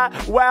reply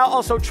while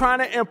also trying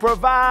to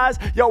improvise.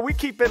 Yo, we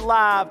keep it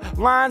live,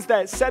 lines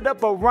that set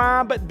up a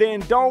rhyme but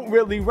then don't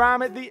really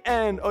rhyme at the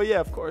end. Oh yeah,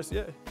 of course,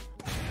 yeah.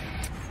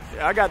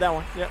 Yeah, I got that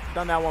one. Yep,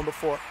 done that one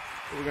before.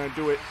 We're gonna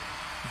do it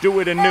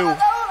anew.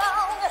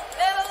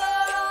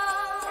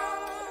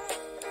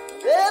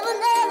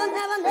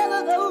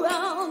 Never go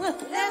wrong.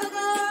 Never go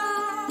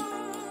wrong.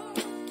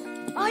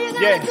 All you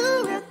gotta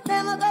do is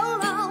never go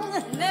wrong.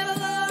 Never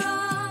go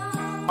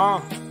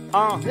wrong.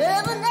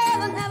 Never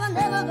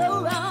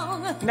go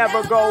wrong.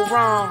 Never go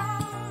wrong.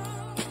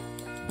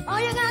 All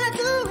you gotta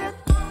do is.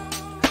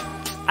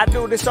 I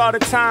do this all the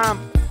time.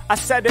 I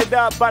set it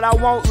up, but I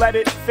won't let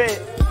it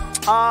fit.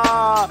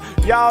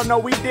 Y'all know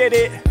we did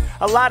it.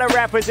 A lot of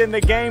rappers in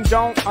the game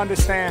don't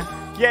understand.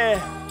 Yeah,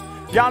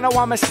 y'all know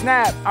I'm a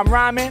snap. I'm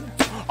rhyming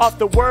off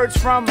the words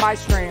from my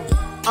stream.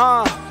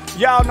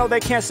 Y'all know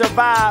they can't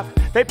survive.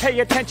 They pay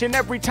attention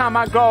every time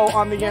I go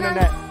on the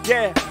internet.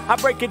 Yeah, I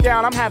break it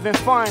down, I'm having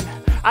fun.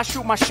 I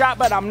shoot my shot,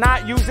 but I'm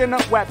not using a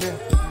weapon.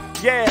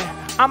 Yeah,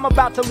 I'm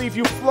about to leave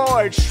you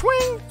floored.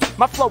 Swing,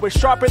 my flow is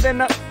sharper than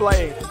a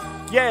blade.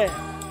 Yeah,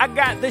 I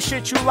got the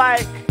shit you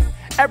like.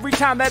 Every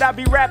time that I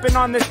be rapping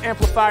on this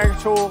amplifier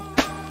tool,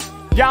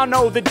 y'all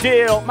know the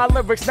deal. My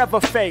lyrics never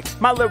fake.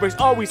 My lyrics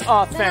always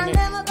authentic.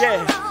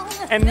 Yeah,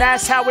 and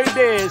that's how it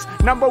is.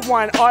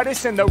 #1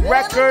 artist in the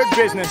record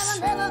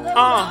business.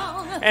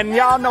 And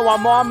y'all know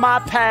I'm on my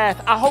path.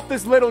 I hope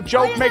this little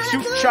joke makes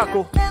you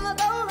chuckle.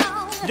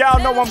 Y'all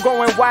know I'm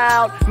going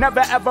wild.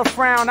 Never ever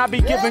frown. I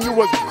be giving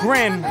you a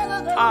grin.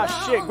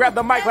 Shit, grab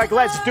the mic like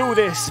let's do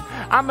this.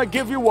 I'ma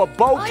give you a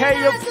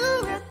bouquet of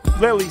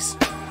lilies.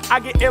 I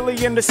get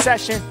illy in the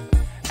session.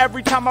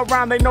 Every time I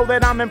rhyme, they know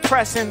that I'm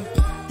impressing.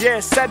 Yeah,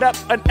 set up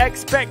an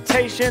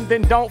expectation,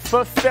 then don't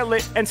fulfill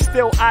it, and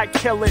still I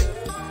kill it.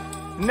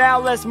 Now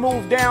let's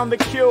move down the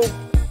queue.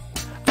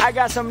 I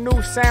got some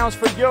new sounds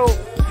for you.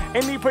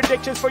 Any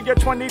predictions for your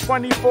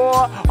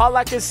 2024? All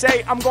I can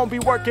say, I'm gonna be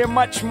working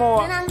much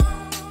more.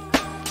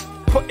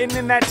 Putting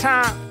in that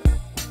time.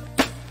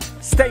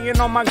 Staying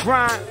on my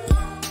grind.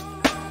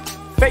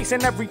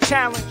 Facing every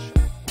challenge.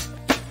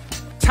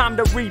 Time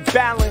to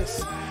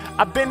rebalance.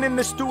 I've been in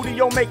the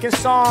studio making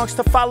songs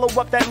to follow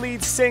up that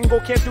lead single,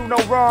 can't do no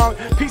wrong.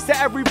 Peace to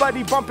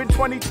everybody bumping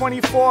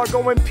 2024,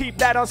 go and peep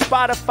that on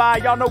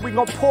Spotify. Y'all know we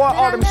gon' pour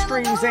all them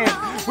streams in.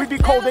 We be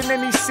cold in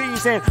any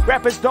season.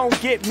 Rappers don't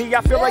get me.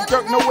 I feel like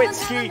Dirk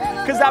Nowitzki,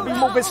 cause I be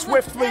moving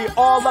swiftly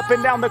all up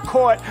and down the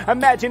court.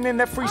 Imagining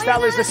that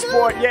freestyle is a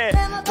sport,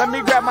 yeah. Let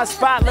me grab my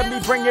spot, let me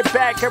bring it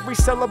back. Every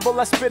syllable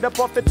I spit up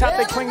off the top,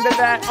 they cling to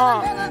that,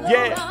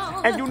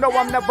 yeah. And you know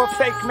I'm never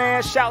fake,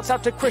 man. Shouts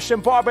out to Christian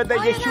Barber, they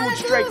a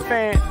huge Drake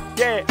fan,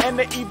 yeah. And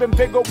the even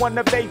bigger one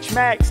of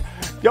H-Max.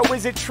 Yo,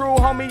 is it true,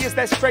 homie? Is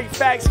that straight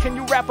facts? Can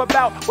you rap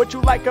about what you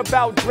like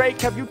about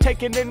Drake? Have you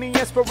taken any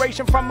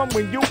inspiration from him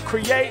when you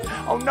create?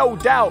 Oh, no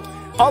doubt.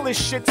 All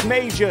this shit's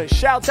major.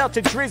 Shouts out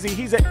to Drizzy,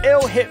 he's an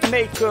ill hit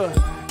maker.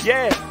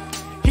 Yeah.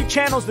 He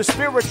channels the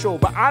spiritual,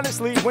 but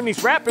honestly, when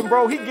he's rapping,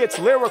 bro, he gets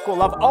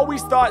lyrical. I've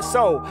always thought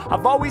so.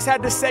 I've always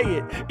had to say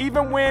it,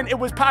 even when it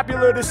was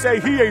popular to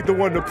say he ain't the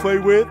one to play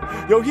with.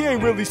 Yo, he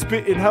ain't really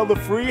spitting hella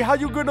free. How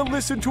you gonna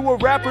listen to a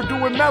rapper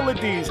doing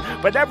melodies?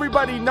 But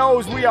everybody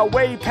knows we are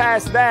way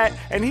past that,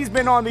 and he's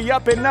been on the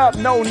up and up,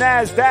 no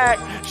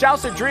NASDAQ.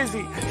 Shouts to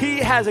Drizzy, he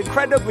has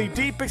incredibly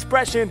deep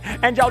expression,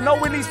 and y'all know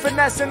when he's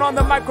finessing on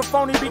the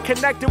microphone, he be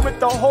connecting with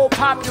the whole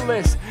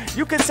populace.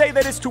 You can say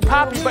that it's too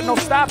poppy, but no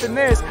stopping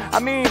this. I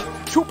mean,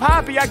 too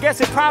poppy, I guess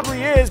it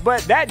probably is,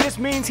 but that just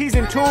means he's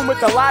in tune with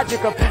the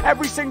logic of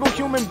every single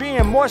human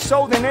being, more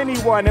so than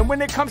anyone. And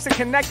when it comes to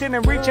connecting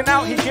and reaching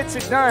out, he gets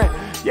it done.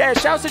 Yeah,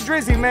 shouts to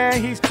Drizzy,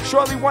 man. He's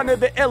surely one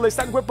of the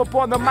illest. I grip up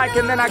on the mic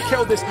and then I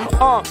kill this.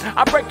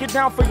 I break it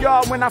down for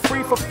y'all when I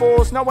free for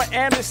fools. Noah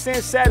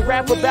Anderson said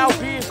rap about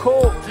being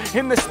cool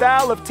in the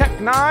style of Tech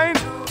 9.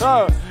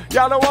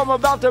 Y'all know I'm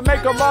about to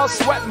make them all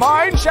sweat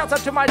mine. Shouts out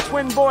to my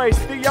twin boys,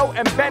 Theo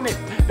and Bennett.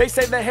 They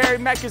say that Harry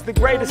Mack is the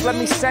greatest, let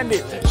me send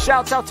it.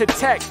 Shouts out to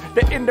Tech,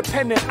 the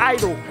independent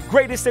idol.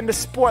 Greatest in the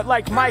sport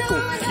like Michael.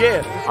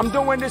 Yeah, I'm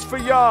doing this for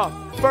y'all.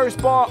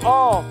 First bar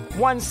all,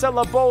 1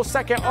 syllable.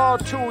 Second all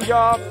 2,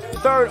 y'all.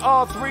 Third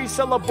all 3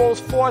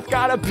 syllables. Fourth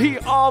gotta be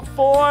all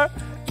 4.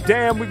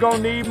 Damn, we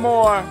gon' need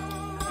more.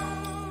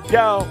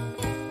 Yo,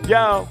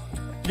 yo,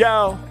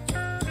 yo,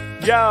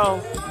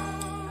 yo.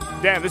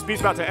 Damn, this beat's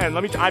about to end.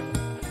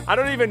 I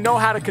don't even know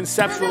how to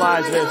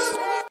conceptualize this,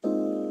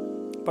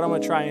 but I'm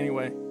gonna try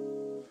anyway.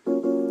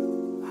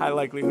 High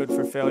likelihood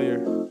for failure.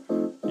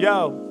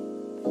 Yo,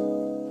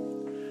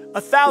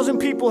 1,000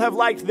 people have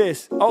liked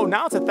this. Oh,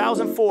 now it's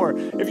 1,004.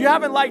 If you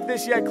haven't liked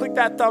this yet, click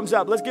that thumbs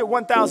up. Let's get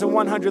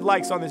 1,100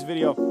 likes on this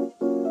video.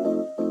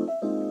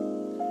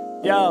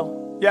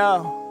 Yo,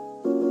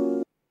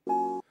 yo.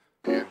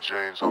 And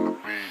James on the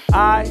beat.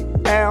 I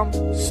am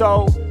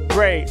so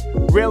great,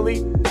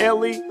 really,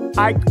 illy,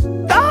 I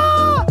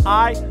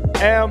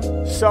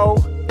am so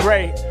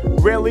great,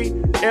 really,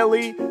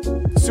 illy,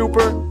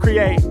 super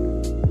create.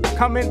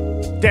 Coming,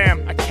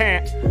 damn, I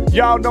can't.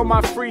 Y'all know my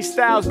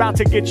freestyle's about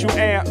to get you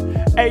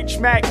amped.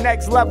 H-Mack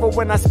next level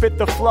when I spit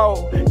the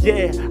flow.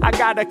 Yeah, I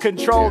gotta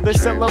control the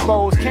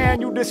syllables.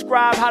 Can you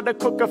describe how to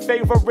cook a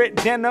favorite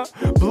dinner?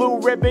 Blue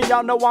ribbon,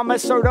 y'all know I'm a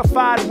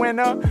certified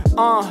winner.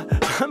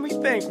 Let me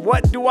think,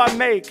 what do I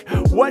make?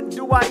 What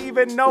do I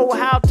even know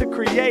how to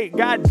create?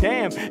 God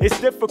damn, it's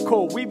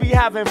difficult. We be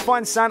having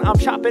fun, son. I'm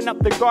chopping up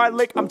the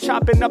garlic, I'm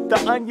chopping up the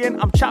onion,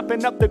 I'm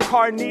chopping up the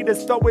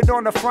carnitas, throw it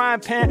on a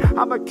frying pan.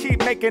 I'ma keep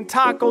making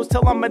tacos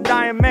till I'm a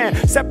dying man.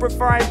 Separate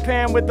frying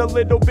pan with a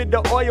little bit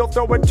of oil,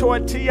 throw a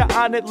tortilla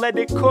on it, let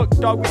it cook,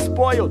 dog, we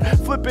spoiled.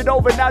 Flip it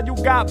over, now you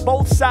got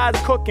both sides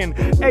cooking.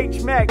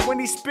 H-Mack, when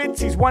he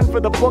spits, he's one for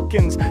the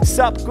bookings.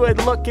 Sup,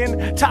 good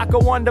looking,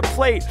 taco on the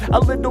plate, a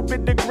little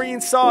bit of green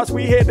sauce,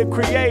 we here to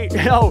create.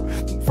 Yo,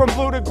 from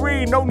blue to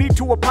green, no need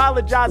to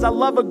apologize. I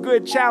love a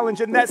good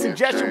challenge, and that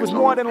suggestion was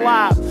more than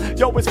live.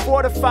 Yo, it's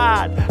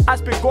fortified. I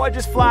spit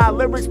gorgeous fly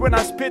lyrics. When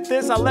I spit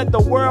this, I let the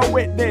world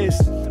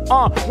witness.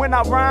 When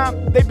I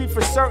rhyme, they be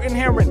for certain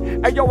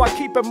hearing. Hey yo, I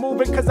keep it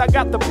moving cause I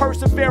got the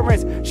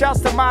perseverance. Shouts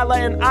to Mila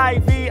and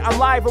Ivy, I'm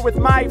liver with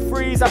my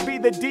freeze. I be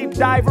the deep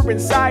diver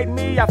inside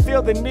me. I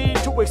feel the need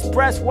to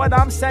express what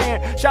I'm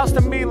saying. Shouts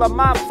to Mila,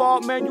 my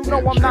fault, man, you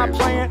know I'm not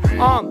playing.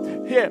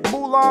 Here,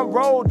 Moulin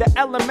Road, the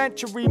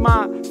elementary.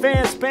 My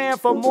fans span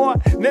for more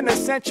than a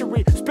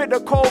century. Spit a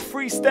cold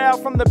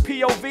freestyle from the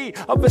POV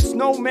of a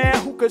snowman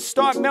who could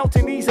start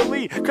melting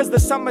easily. Cause the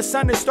summer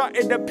sun is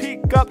starting to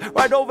peek up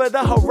right over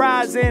the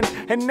horizon.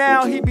 And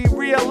now he be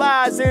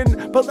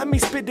realizing, but let me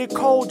spit it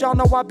cold, y'all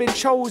know I've been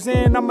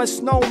chosen. I'm a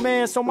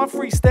snowman, so my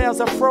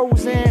freestyles are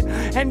frozen.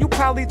 And you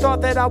probably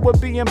thought that I would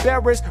be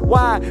embarrassed.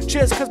 Why?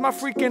 Just cause my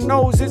freaking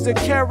nose is a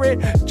carrot.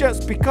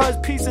 Just because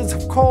pieces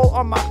of coal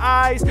on my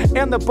eyes.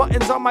 And the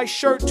buttons on my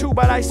shirt too,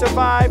 but I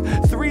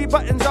survive. 3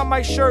 buttons on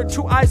my shirt,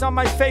 2 eyes on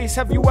my face.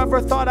 Have you ever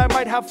thought I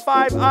might have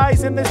 5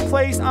 eyes in this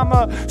place? I'm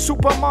a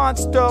super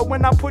monster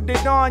when I put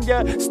it on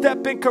ya.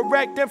 Step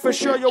incorrect and for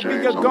sure you'll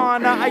be a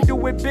goner. I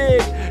do it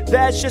big,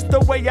 that's just the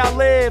way I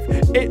live.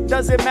 It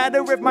doesn't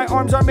matter if my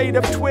arms are made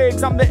of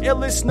twigs. I'm the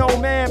illest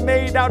snowman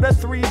made out of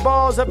 3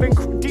 balls of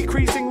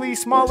decreasingly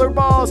smaller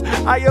balls.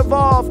 I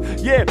evolve,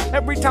 yeah,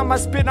 every time I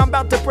spit I'm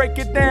about to break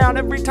it down.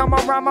 Every time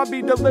I rhyme I'll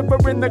be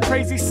delivering the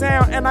crazy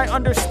sound. And I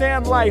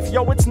understand life,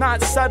 yo, it's let's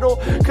not settle,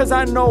 cause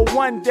I know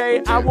one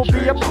day I will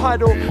be a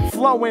puddle,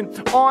 flowing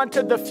on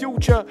to the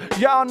future.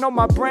 Y'all know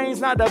my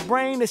brain's not a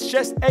brain, it's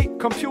just a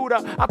computer.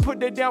 I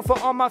put it down for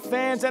all my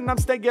fans and I'm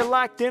staying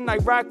locked in. I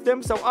rock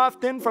them so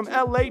often, from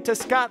LA to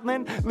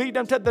Scotland, lead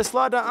them to the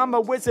slaughter. I'm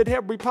a wizard,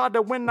 Harry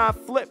Potter when I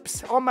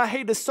flips. All my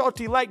haters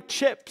salty like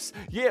chips.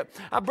 Yeah,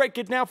 I break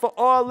it down for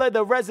all of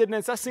the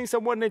residents. I seen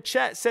someone in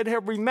chat said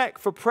Harry Mack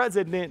for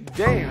president.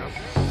 Damn.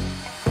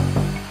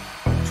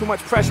 Too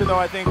much pressure though,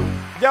 I think.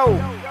 Yo.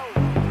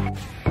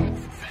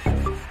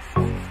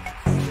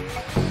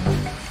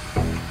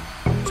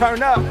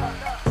 Turn up.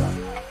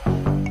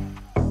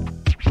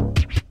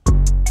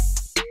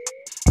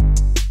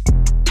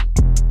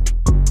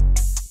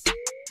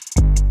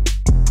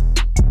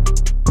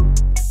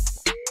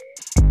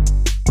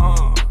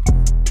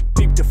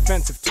 Deep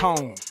defensive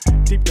tone.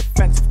 Deep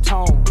defensive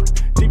tone.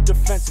 Deep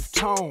defensive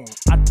tone.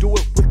 I do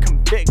it with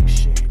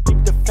conviction.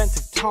 Deep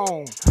defensive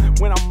tone.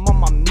 When I'm on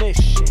my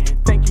mission.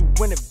 Thank you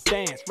in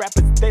advance.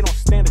 Rappers, they don't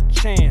stand a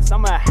chance.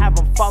 I'ma have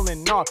them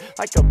falling off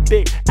like a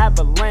big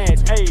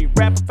avalanche. Hey,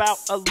 rap about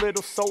a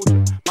little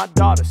soldier, my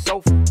daughter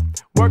Sophie,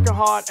 working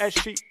hard as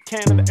she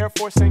can in the Air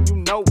Force, and you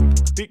know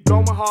it. Be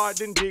going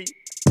hard indeed.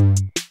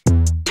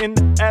 In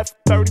the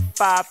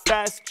F-35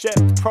 fast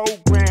jet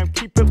program,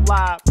 keep it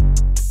live.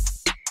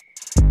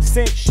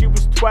 Since she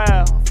was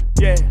 12,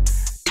 yeah.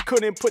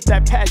 Couldn't put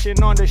that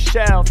passion on the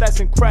shelf, that's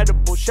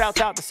incredible.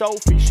 Shout out to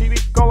Sophie, she be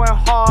going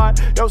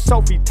hard. Yo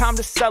Sophie, time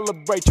to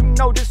celebrate. You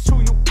know just who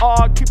you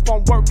are, keep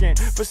on working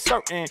for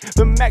certain.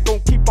 The Mac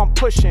gon' keep on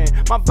pushing.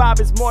 My vibe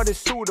is more than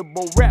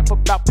suitable. Rap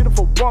about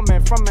beautiful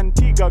woman from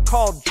Antigua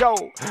called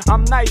Joe.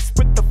 I'm nice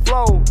with the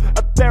flow,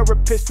 a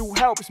therapist who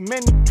helps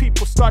many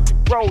people start to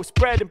grow,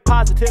 spreading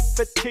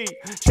positivity.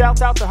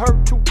 Shout out to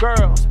her two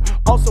girls,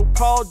 also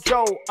called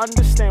Joe.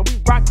 Understand, we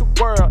rock the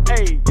world,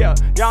 ayy, yeah.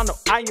 Y'all know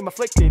I am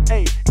afflicted,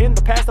 ayy. In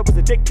the past I was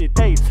addicted,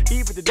 ayy.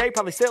 Even today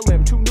probably still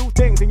am. Two new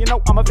things and you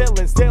know I'm a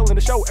villain. Still in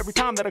the show every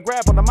time that I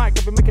grab on the mic.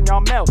 I've been making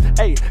y'all melt,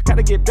 ayy.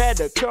 Gotta get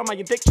better, cure my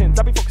addictions.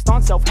 I be focused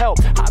on self-help.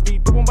 I be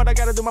doing what I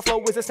gotta do, my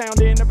flow is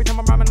astounding. Every time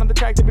I'm rhyming on the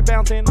track they be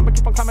bouncing. I'ma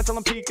keep on climbing till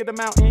I'm peak of the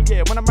mountain,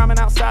 yeah. When I'm rhyming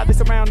outside they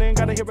surrounding.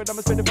 Gotta hear it, I'ma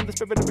spit it from the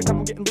spirit. Every time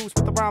I'm getting loose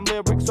with the rhyme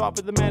lyrics off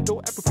of the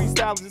mantle. Every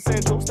freestyle is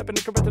essential. Stepping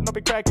in correct and I'll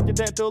be cracking your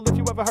dental. If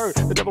you ever heard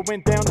the devil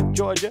went down in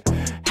Georgia,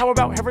 how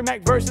about Harry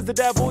Mack versus the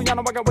devil? Y'all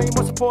know I got way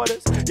more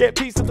supporters. Yeah,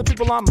 peace to the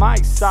people on my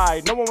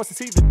side. No one wants to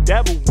see the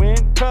devil win,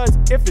 cause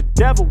if the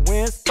devil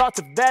wins, thoughts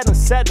of that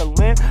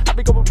unsettling. I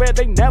be going where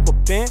they never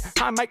been.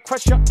 I might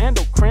crush your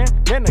endocrine.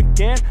 Then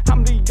again,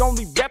 I'm the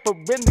only rapper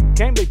in the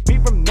game they be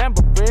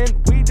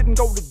remembering. We didn't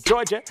go to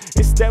Georgia,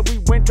 instead we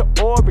went to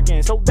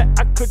Oregon, so that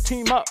I could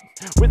team up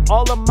with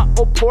all of my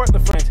old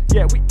Portland friends.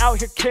 Yeah, we out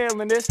here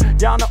killing this.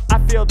 Y'all know I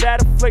feel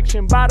that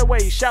affliction. By the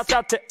way, shout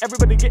out to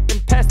everybody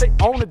getting past their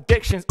own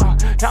addictions.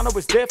 Y'all know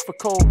it's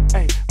difficult,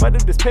 ay, but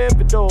it is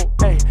pivotal,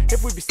 ay.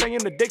 If we be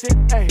staying addicted,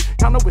 ay,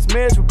 y'all know it's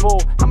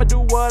miserable. I'ma do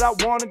what I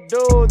wanna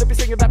do. They be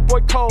singing that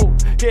boy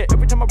cold. Yeah,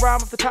 every time I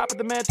rhyme off the top of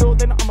the mantle,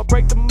 then I'ma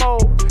break the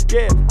mold.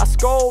 Yeah, I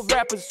scold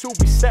rappers who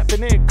be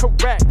stepping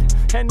incorrect.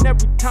 And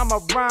every time I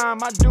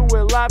rhyme, I do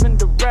it live and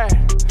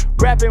direct.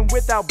 Rapping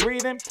without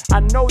breathing,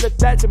 I know that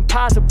that's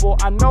impossible.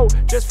 I know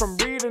just from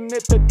reading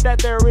it that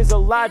there is a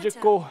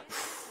logical.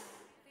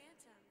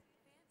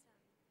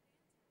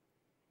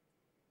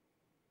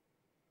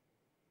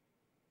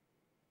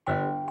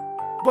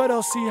 But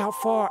I'll see how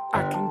far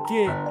I can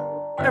get.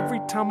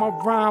 Every time I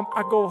rhyme,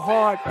 I go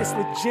hard, it's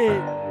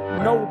legit.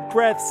 No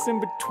breaths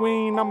in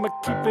between, I'ma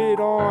keep it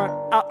on.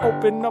 I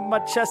open up my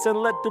chest and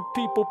let the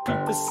people peep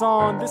the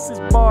song. This is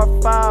bar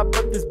 5,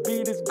 but this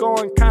beat is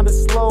going kinda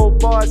slow.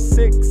 Bar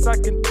 6, I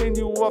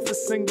continue off a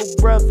single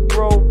breath,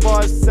 bro.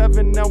 Bar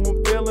 7, now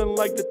I'm feeling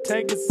like the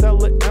tank is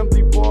selling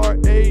empty. Bar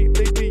 8,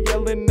 they be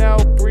yelling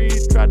out,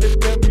 breathe, try to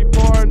tempt me.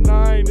 Bar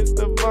 9, it's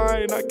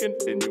divine, I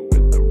continue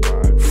with the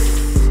rhyme.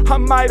 I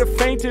might have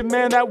fainted,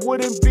 man, that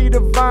wouldn't be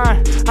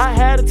divine. I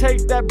had to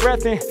take that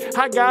breath in,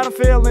 I got 'em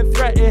feeling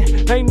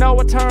threatened. They know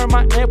I turn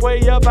my amp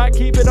way up, I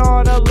keep it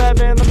on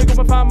 11. Let me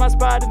go and find my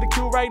spot in the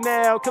queue right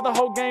now. Kill the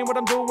whole game, what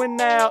I'm doing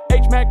now.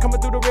 H-Mack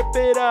coming through to rip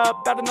it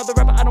up. Got another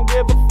rapper, I don't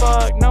give a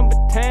fuck. Number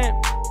 10,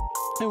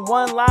 in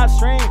one live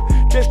stream.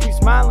 Just keep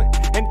smiling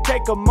and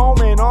take a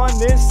moment on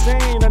this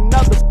scene.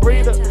 Another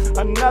breather,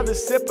 another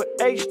sip of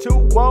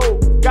H2O.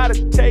 Gotta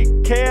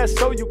take care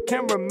so you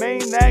can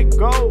remain that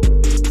gold.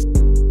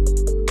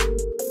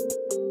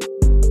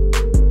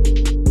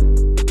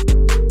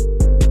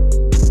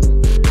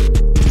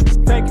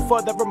 Thank you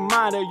for that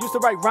reminder. Used to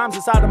write rhymes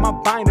inside of my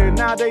binder.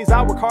 Nowadays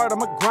I work hard,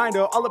 I'm a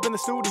grinder. All up in the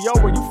studio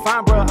where you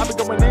find, bruh. I be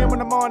going in when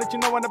I'm on it, you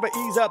know I never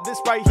ease up.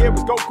 This right here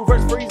was Goku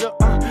vs. Frieza.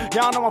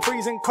 Y'all know I'm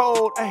freezing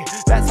cold. Hey,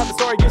 that's how the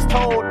story gets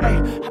told. Hey,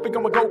 I be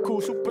going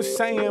Goku, Super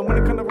Saiyan. When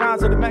it comes to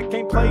rhymes, the Mack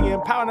ain't playing.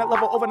 Power that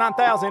level over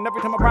 9,000.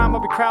 Every time I rhyme,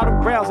 I'll be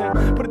crowded browsing.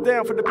 Put it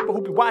down for the people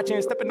who be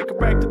watching. Stepping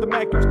incorrect to the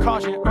Mack, use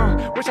caution.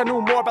 Wish I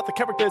knew more about the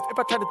characters. If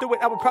I tried to do it,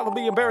 I would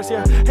probably embarrass you.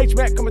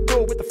 H-Mack coming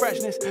through with the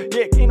freshness.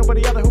 Yeah, ain't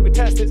nobody other who can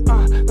test this.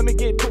 Let me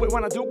get to it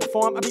when I do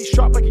perform. I be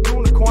sharp like a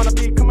unicorn. I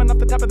be coming up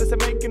the top of this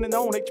and making it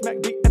known.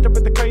 H-Mack be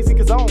entering the crazy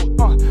zone.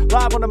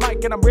 Live on the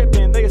mic and I'm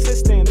ripping. They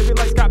assisting. They be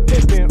like Scott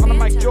Pippen on the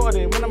mic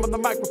Jordan. When I'm on the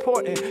mic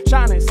reporting,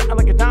 shining, something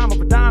like a dime of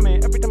a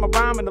diamond. Every time I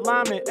rhyme in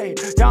alignment. Hey,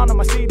 y'all know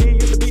my CD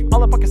used to be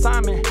all up on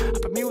consignment.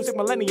 Up at Music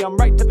Millennium,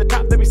 right to the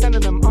top. They be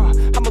sending them.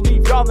 I'ma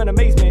leave y'all in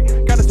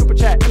amazement. Got a super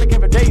chat and it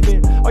came for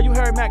David. Are you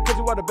Harry Mack? Cause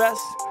you are the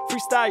best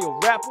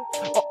freestyle rapper?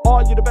 Or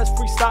are you the best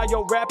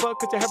freestyle rapper?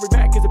 Cause you're Harry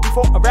Mack, is it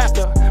before or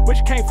after? Which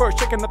came first,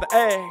 chicken or the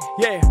egg?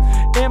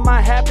 Yeah. Am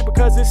I happy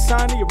because it's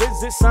sunny? Or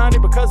is it sunny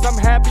because I'm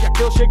happy? I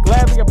kill shit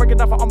gladly. I break it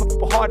down for all my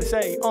people hard to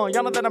say.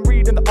 Y'all know that I'm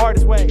reading the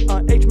artist way.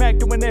 H-Mack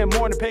doing it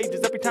more than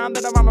pages. Every time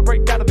that I rhyme, I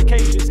break out of the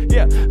cages.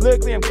 Yeah,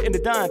 lyrically I'm getting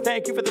it done.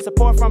 Thank you for the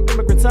support from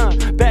Immigrant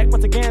Son. Back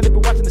once again, they be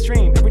watching the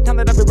stream. Every time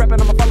that I be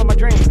rapping, I'ma follow my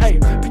dream. Hey,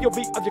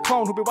 POV of your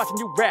clone who be watching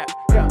you rap.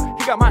 Yeah,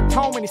 he got my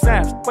tone when he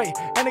snaps. Wait,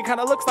 and he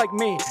kinda looks like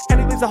me. And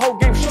he leaves the whole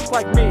game shook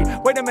like me.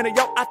 Wait a minute,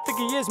 yo, I think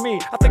he is me.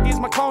 I think he's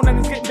my clone and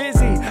he's getting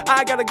busy.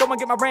 I gotta go and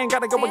get my ring,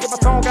 gotta go and get my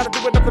tone, gotta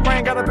do it up the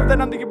brain, gotta prove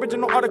that I'm the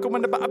original article.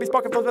 Whenever I be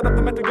sparking flows, that up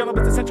the mental yellow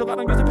is essential. I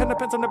don't use a pen and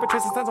pencil, never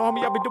trace a stencil,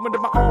 homie. I be doing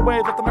it my own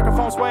way. Let the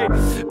microphone sway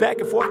back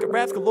and forth, get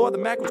raps galore. The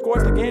Mack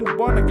scores like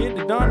anyone. I get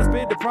it done. I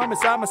spit it from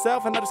inside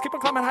myself, and I just keep on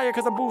climbing higher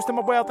because I'm boosting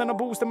my wealth and I'm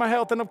boosting my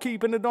health and I'm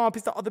keeping it on.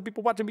 Peace to other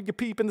people watching me get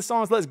peep in the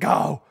songs. Let's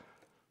go.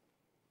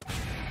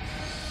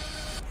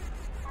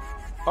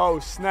 Oh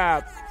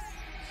snap.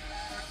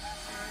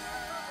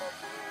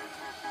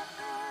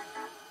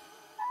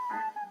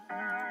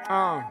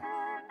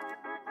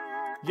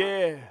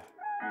 Yeah.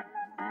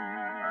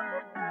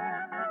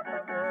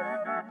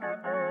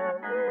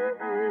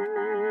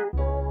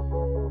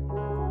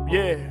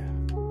 Yeah.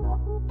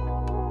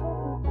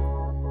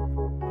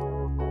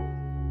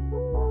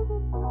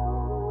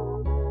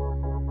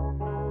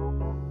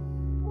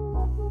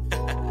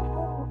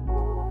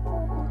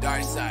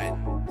 Dark side,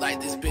 light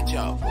this bitch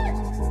up.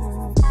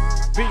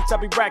 Beats, I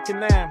be racking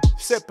them.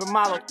 Sipping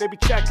Malo, they be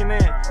checking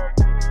in.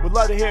 Would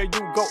love to hear you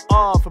go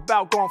off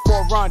about going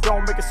for a run.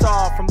 Don't make it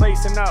soft from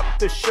lacing up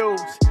the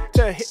shoes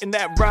to hitting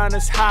that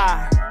runner's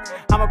high.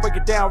 I'ma break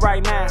it down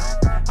right now.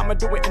 I'ma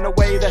do it in a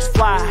way that's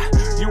fly.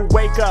 You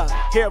wake up,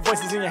 hear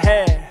voices in your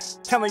head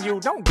telling you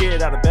don't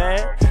get out of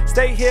bed.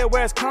 Stay here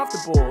where it's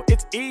comfortable.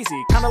 It's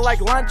easy, kinda like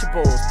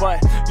Lunchables.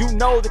 But you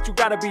know that you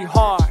gotta be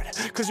hard,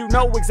 cause you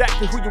know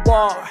exactly who you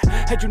are.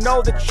 And you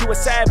know that you a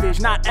savage,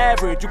 not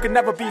average. You can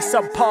never be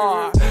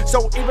subpar.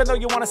 So even though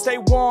you wanna stay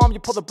warm, you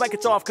pull the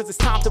blankets off cause it's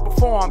time to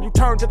perform. You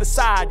turn to the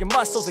side, your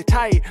muscles are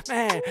tight.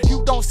 Man,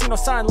 you don't see no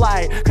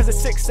sunlight, cause it's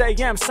 6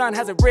 a.m. sun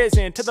hasn't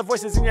risen. To the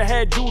voices in your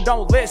head, you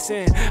don't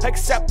listen,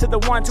 except to the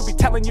ones who be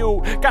telling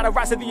you gotta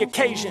rise to the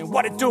occasion.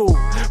 What it do?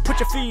 Put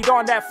your feet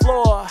on that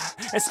floor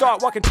and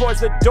start walking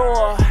towards the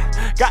door.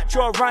 Got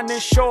your running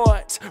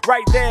shorts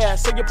right there,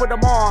 so you put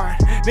them on.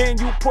 Then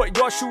you put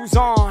your shoes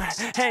on,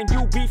 and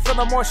you be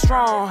feeling more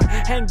strong.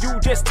 And you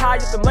just tie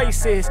up them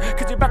laces,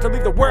 cause you're about to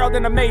leave the world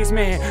in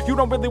amazement. You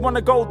don't really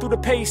wanna go through the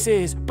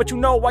paces, but you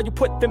know why you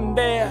put them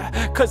there.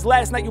 Cause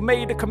last night you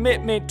made a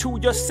commitment to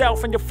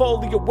yourself and you're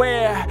fully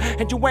aware.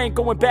 And you ain't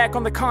going back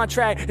on the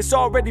contract, it's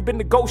already been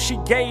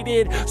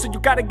negotiated. So you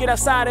gotta get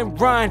outside and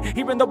run,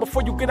 even though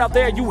before you get out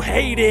there you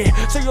hate it.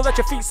 So you let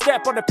your feet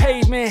step on the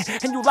pavement,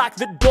 and you lock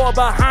the door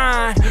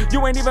behind.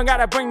 You ain't even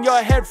gotta bring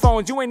your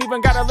headphones, you ain't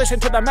even gotta listen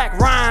to the Mack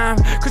rhyme.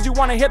 Cause you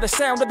wanna hear the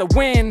sound of the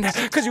wind,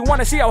 cause you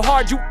wanna see how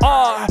hard you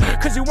are,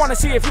 cause you wanna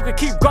see if you could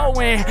keep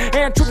going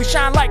and truly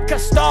shine like a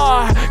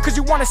star. Cause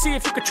you wanna see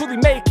if you could truly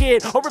make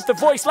it, or if the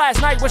voice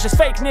last night was just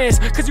fakeness.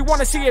 Cause you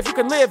wanna see if you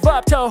can live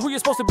up to who you're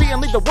supposed to be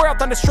and leave the world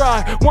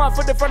thunderstruck. One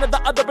foot in front of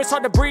the other, it's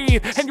hard to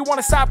breathe, and you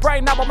wanna stop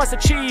right now but must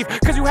achieve.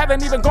 Cause you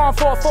haven't even gone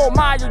for a full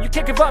mile. You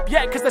can't give up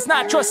yet cause that's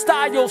not your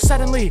style.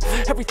 Suddenly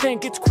everything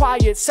gets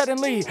quiet,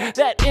 suddenly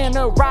that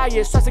inner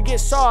riot starts to get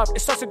soft, it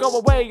starts to go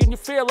away, and you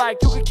feel like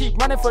you could keep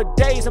running for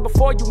days. And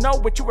before you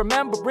know it, you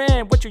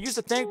remembering what you used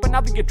to think, but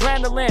now the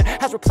adrenaline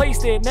has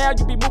replaced it. Now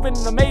you be moving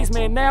in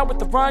amazement, now with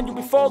the run you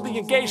be fully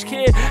engaged,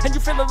 kid. And you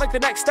feeling like the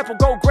next step will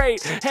go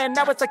great, and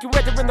now it's like you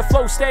enter in the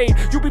flow state.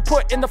 You be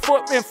putting the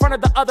foot in front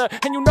of the other,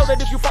 and you know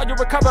that if you fall you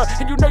recover,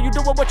 and you know you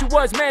doing what you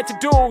was meant to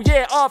do.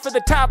 Yeah, off at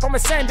the top, I'ma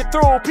send it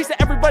through. Peace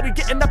to everybody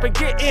getting up and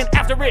getting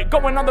after it,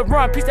 going on the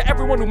run. Peace to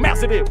everyone who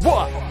mastered it.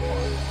 What?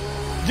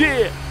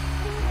 Yeah.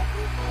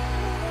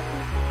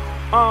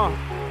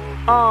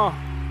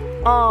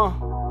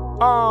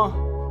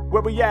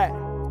 Where we at?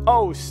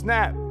 Oh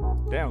snap.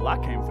 Damn,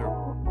 lock came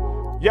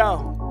through.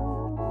 Yo.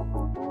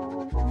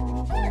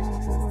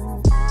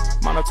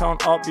 Monotone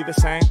all be the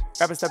same.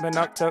 Rappers stepping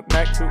up to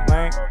Mack too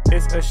lame.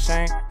 It's a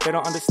shame, they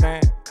don't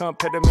understand.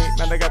 Compared to me,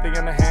 man, they got the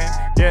inner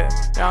hand. Yeah,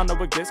 y'all know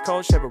what gets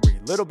cold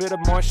chivalry. Little bit of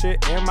more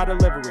shit in my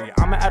delivery.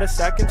 I'ma add a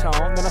second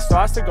tone, then it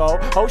starts to go.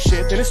 Oh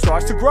shit, then it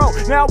starts to grow.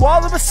 Now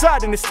all of a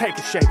sudden it's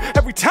taking shape.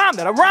 Every time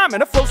that I rhyme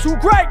and it flows too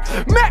great.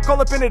 Mack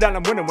all up in it and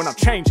I'm winning when I'm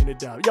changing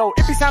it up. Yo,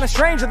 it be sounding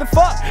stranger than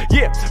fuck.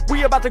 Yeah,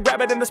 we about to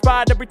grab it in the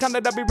spot. Every time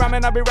that I be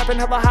rhyming, I be rapping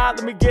hella hot.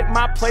 Let me get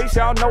my place.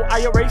 Y'all know I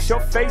erase your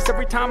face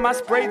every time I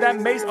spray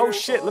that mace. Oh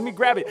shit, let me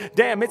grab it.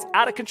 Damn, it's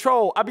out of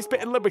control. I be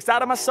spitting lyrics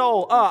out of my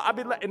soul. I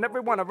be letting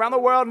everyone around the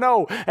world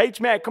know.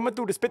 Mack coming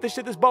through to spit this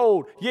shit that's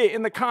bold. Yeah,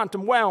 in the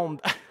quantum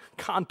whelmed.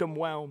 Quantum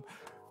whelmed.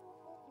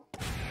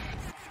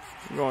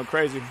 I'm going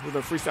crazy. We've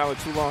been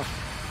freestyling too long.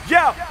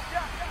 Yeah!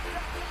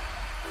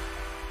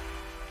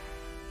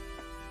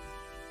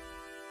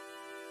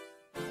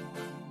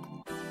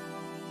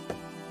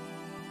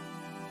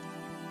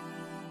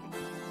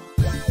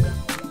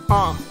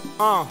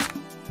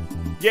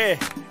 Yeah,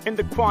 in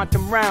the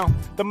quantum realm,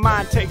 the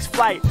mind takes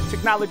flight.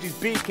 Technology's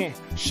beacon,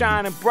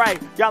 shining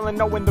bright. Y'all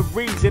knowing the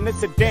reason,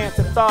 it's a dance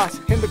of thoughts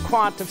in the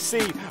quantum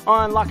sea.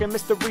 Unlocking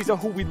mysteries of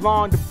who we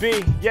long to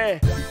be. Yeah,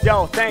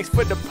 yo, thanks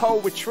for the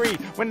poetry.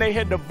 When they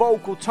hear the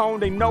vocal tone,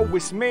 they know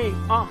it's me.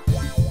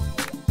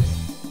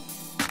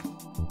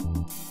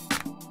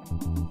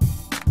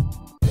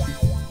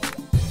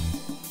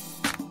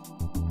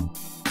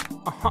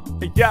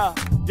 Yeah,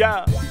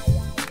 yeah.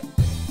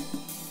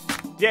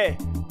 Yeah,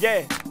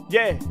 yeah,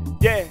 yeah,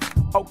 yeah,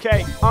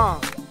 okay,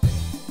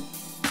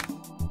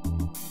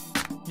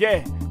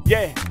 yeah,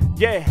 yeah,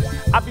 yeah.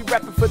 I be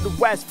rapping for the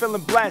West,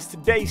 feeling blessed.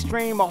 Today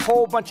stream a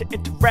whole bunch of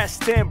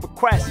interesting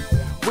requests.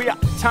 We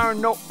out to turn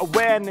no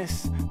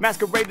awareness.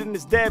 Masquerading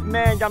as dead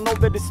man, y'all know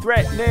that it's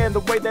threatening.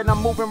 The way that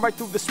I'm moving right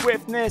through the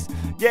swiftness.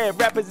 Yeah,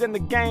 rappers in the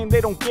game, they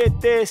don't get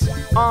this.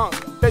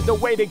 There's a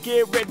way to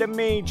get rid of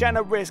me.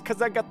 Generous,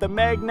 cause I got the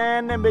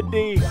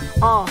magnanimity.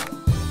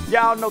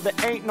 Y'all know there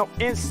ain't no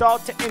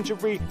insult to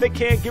injury. They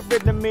can't get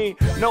rid of me.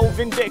 No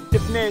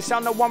vindictiveness.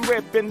 Y'all know I'm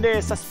ripping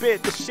this. I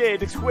spit the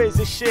shit,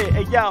 exquisite shit.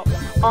 Hey yo,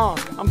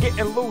 I'm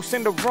getting loose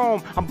in the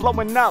room. I'm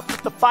blowing up.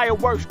 Let the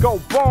fireworks go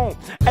boom.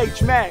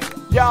 Mack,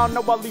 y'all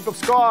know I leave them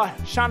scarred.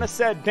 Shauna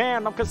said,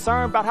 damn, I'm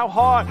concerned about how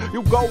hard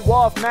you go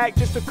off, Mack.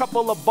 Just a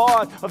couple of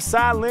bars of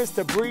silence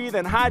to breathe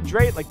and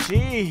hydrate. Like,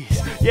 jeez.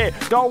 Yeah,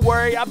 don't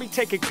worry, I'll be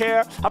taking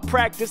care. I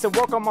practice and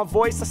work on my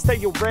voice. I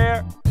stay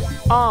rare.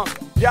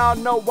 Y'all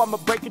know I'ma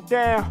break it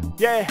down,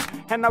 yeah.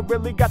 And I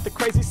really got the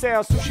crazy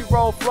sound, sushi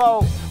roll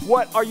flow.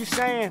 What are you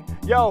saying?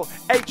 Yo,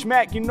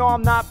 Mack, you know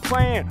I'm not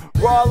playing.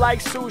 Raw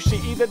like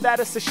sushi, either that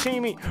or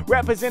sashimi.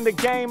 Rappers in the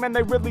game and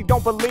they really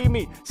don't believe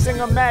me.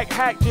 Singer Mack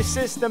hacked your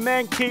system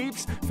and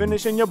keeps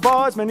finishing your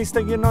bars, man, he's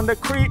staying on the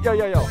creep. Yo,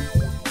 yo, yo.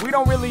 We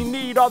don't really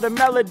need all the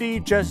melody,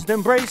 just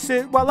embrace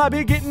it while I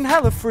be getting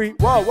hella free.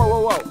 Whoa, whoa,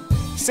 whoa,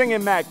 whoa.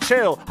 Singing Mack,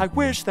 chill. I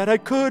wish that I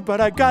could,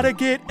 but I gotta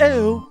get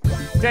ill.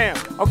 Damn,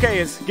 okay,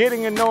 it's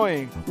getting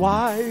annoying.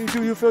 Why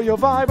do you feel your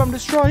vibe I'm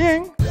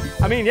destroying?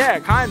 I mean, yeah,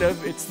 kind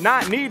of, it's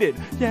not needed.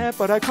 Yeah,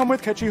 but I come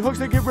with catchy hooks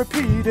that get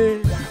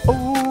repeated.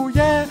 Oh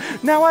yeah,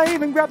 now I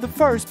even grab the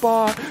first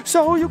bar,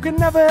 so you can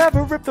never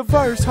ever rip the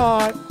verse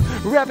hard.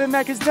 Rapping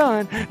Mack is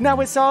done, now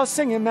it's all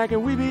singing Mack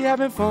and we be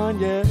having fun,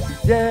 yeah,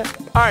 yeah.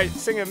 Alright,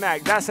 singing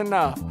Mack, that's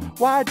enough.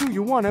 Why do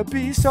you wanna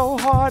be so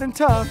hard and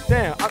tough?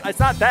 Damn, it's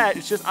not that,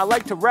 it's just I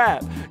like to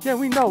rap. Yeah,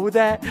 we know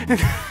that.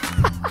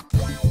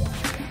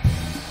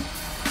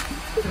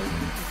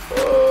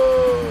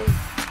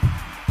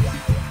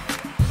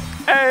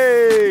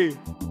 Hey,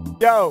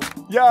 yo,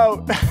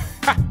 yo.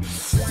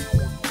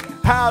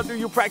 How do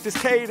you practice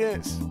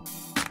cadence?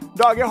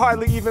 Dog, it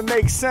hardly even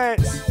makes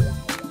sense.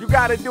 You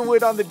gotta do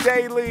it on the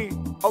daily.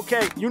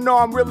 Okay, you know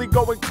I'm really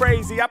going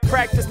crazy. I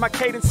practice my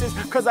cadences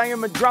cause I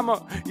am a drummer.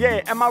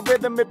 Yeah, and my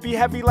rhythm it be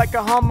heavy like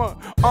a Hummer.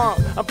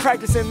 I'm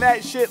practicing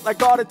that shit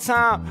like all the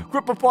time.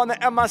 Grip up on the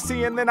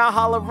MIC and then I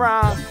holler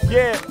rhyme.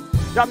 Yeah.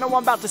 Y'all know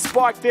I'm about to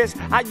spark this.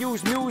 I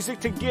use music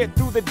to get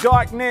through the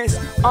darkness.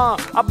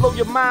 I blow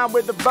your mind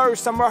with the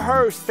verse. I'm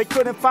rehearsed. They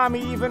couldn't find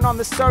me even on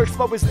the search.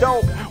 Flow is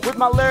dope. With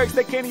my lyrics,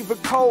 they can't even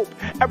cope.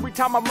 Every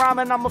time I'm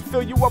rhyming, I'ma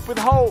fill you up with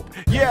hope.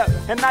 Yeah,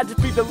 and I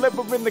just be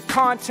delivering the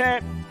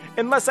content.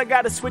 Unless I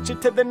gotta switch it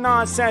to the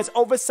nonsense.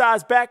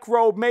 Oversized back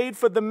robe made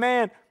for the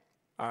man.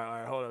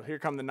 Alright, hold up. Here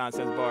come the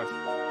nonsense bars.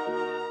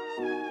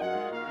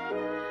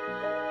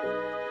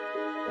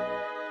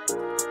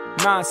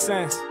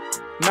 Nonsense.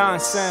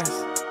 Nonsense.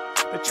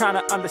 They're trying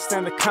to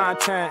understand the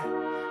content.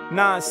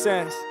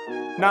 Nonsense.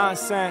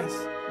 Nonsense.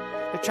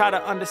 They try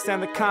to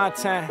understand the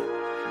content.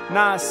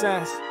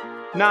 Nonsense.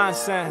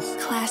 Nonsense.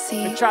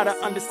 Classy. They try to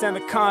understand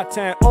the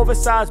content.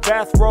 Oversized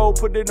bathrobe,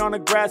 put it on a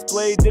grass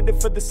blade. Did it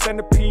for the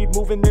centipede,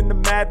 moving in the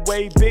mad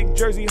way. Big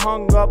jersey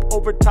hung up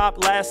over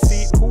top last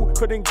seat. Who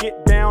couldn't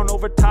get down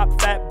over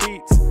top fat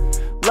beats?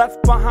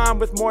 Left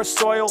behind with more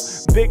soil.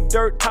 Big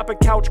dirt, top of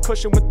couch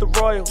cushion with the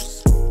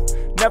Royals.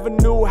 Never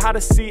knew how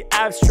to see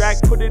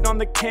abstract. Put it on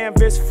the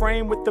canvas,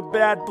 frame with the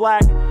bad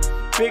black.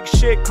 Big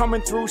shit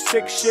coming through,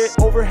 sick shit.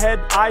 Overhead,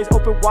 eyes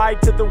open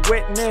wide to the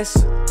witness.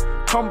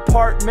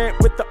 Compartment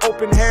with the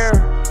open hair.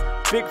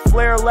 Big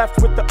flare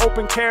left with the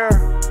open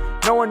care.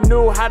 No one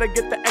knew how to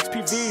get the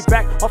XPV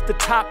back off the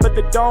top of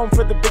the dome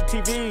for the big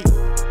TV.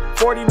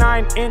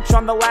 49-inch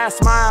on the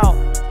last mile.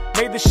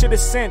 Made the shit a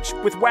cinch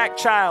with Whack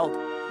Child.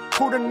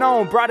 Who'da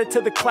known, brought it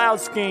to the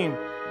cloud scheme.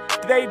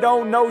 They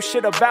don't know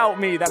shit about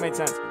me, that made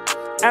sense.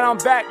 And I'm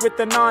back with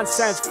the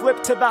nonsense.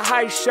 Flip to the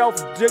high shelf,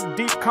 dig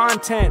deep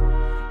content.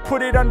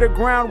 Put it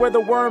underground where the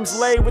worms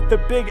lay. With the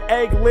big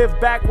egg, live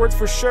backwards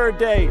for sure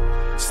day.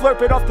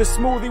 Slurp it off the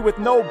smoothie with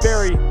no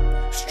berry.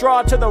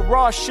 Straw to the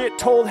raw shit,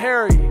 told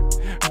Harry.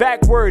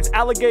 Backwards,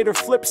 alligator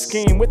flip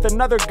scheme. With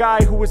another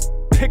guy who was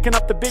picking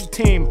up the big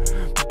team.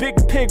 Big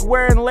pig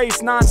wearing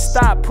lace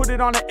non-stop. Put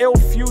it on an ill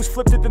fuse,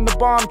 flipped it in the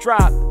bomb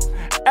drop.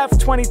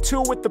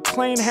 F-22 with the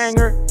plane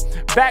hanger.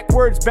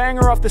 Backwards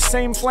banger off the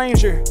same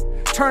flanger.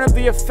 Turn up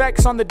the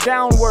effects on the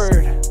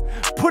downward.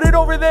 Put it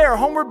over there,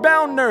 homeward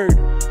bound nerd.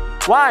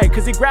 Why?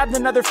 Cause he grabbed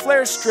another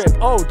flare strip.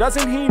 Oh,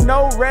 doesn't he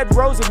know red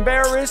rose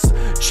embarrassed?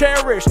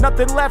 Cherish,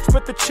 nothing left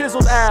but the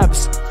chiseled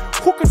abs.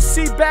 Who could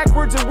see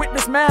backwards and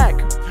witness Mack?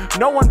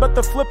 No one but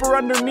the flipper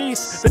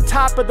underneath. The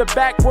top of the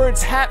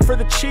backwards hat for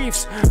the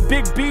Chiefs.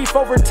 Big beef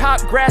over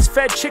top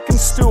grass-fed chicken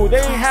stew.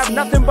 They ain't have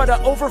nothing but an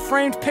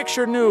overframed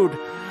picture nude.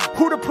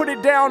 Who to put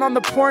it down on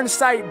the porn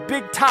site?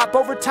 Big top,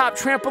 over top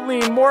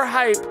trampoline, more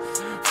hype.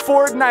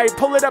 Ford night,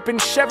 pull it up in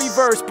Chevy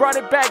verse. Brought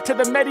it back to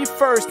the Medi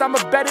first, I'ma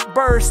bet it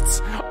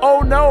bursts.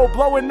 Oh no,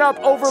 blowing up,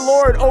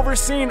 overlord,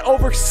 overseen,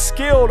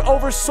 overskilled,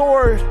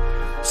 oversoared.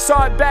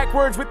 Saw it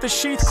backwards with the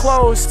sheath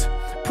closed.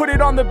 Put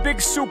it on the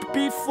big soup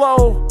beef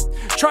flow.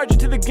 Charge it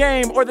to the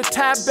game or the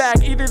tab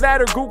back. Either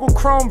that or Google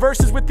Chrome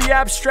versus with the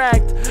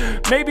abstract.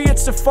 Maybe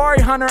it's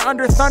Safari Hunter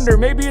under thunder.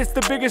 Maybe it's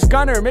the biggest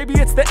gunner. Maybe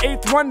it's the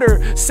 8th wonder.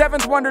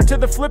 7th wonder to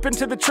the flippin'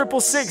 to the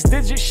 666.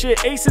 Digit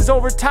shit. Aces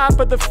over top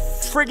of the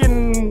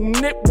friggin'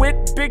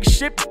 nitwit. Big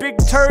shit, big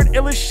turd.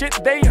 Illest shit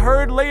they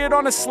heard. Lay it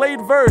on a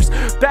Slade verse.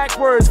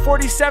 Backwards,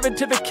 47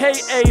 to the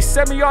KA.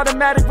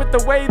 Semi-automatic with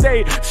the way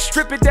they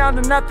strip it down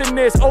to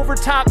nothingness. Over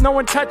top, no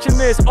one touching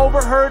this.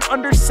 Overheard,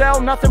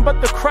 undersell, nothing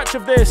but the crutch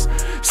of this.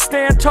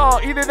 Stand tall,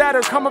 either that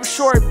or come up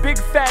short. Big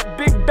fat,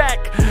 big back.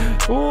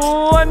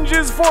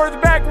 Lunges forth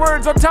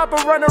backwards on top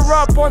of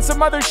runner-up. On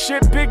some other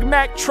shit, Big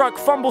Mac truck,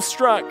 fumble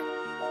struck.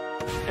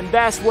 And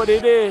that's what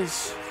it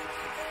is.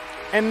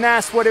 And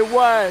that's what it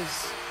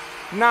was.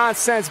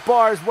 Nonsense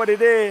bars, what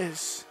it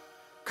is.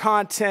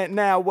 Content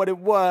now, what it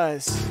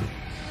was.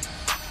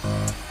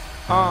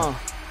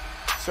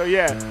 So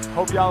yeah,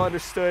 hope y'all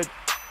understood.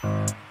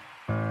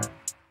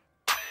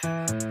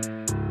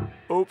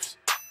 Oops.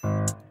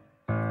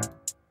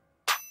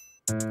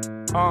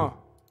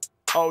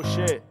 Oh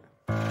shit.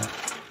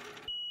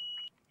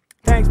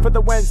 Thanks for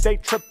the Wednesday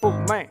triple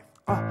length.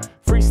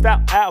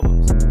 Freestyle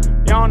albums.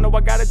 Y'all know I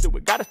gotta do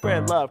it, gotta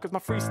spread love, cause my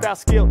freestyle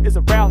skill is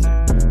arousing.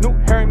 New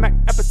Harry Mack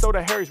episode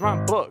of Harry's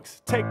Rhyme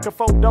Books. Take a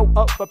photo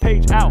of a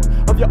page out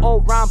of your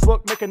old rhyme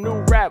book, make a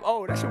new rap.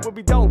 Oh, that shit would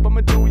be dope, I'ma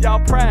do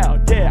y'all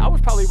proud. Yeah, I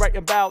was probably writing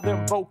about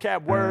them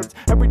vocab words.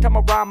 Every time I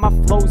rhyme, my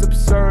flow's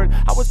absurd.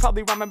 I was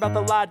probably rhyming about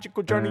the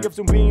logical journey of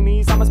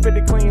Zumbinis. I'ma spit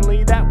it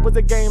cleanly, that was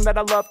a game that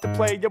I love to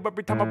play. Yo,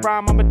 every time I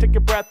rhyme, I'ma take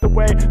your breath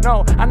away.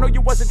 No, I know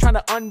you wasn't trying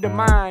to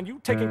undermine.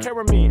 You taking care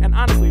of me, and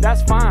honestly,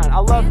 that's fine. I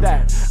love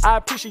that, I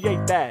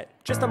appreciate that.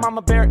 Just a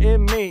mama bear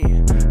in me.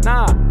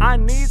 Nah, I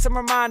need some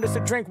reminders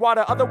to drink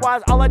water,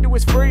 otherwise all I do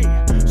is free.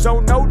 So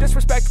no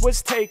disrespect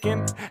was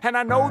taken, and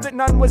I know that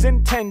none was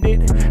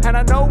intended. And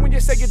I know when you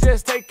say you're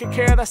just taking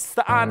care, that's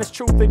the honest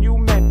truth and you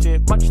meant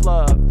it. Much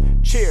love,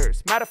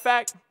 cheers. Matter of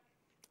fact,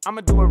 I'ma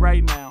do it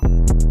right now.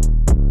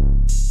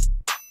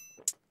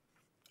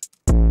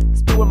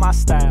 Let's do it my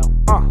style,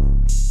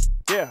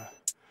 yeah.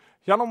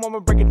 Y'all don't want me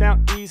to break it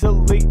down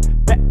easily.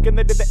 Back in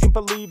the day, they ain't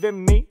believe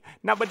in me.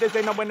 Nowadays,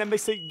 they know when they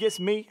say it's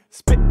me.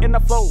 Spit in the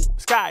flow,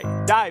 sky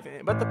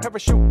diving, but the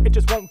parachute, it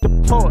just won't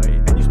deploy.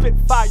 And you spit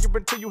fire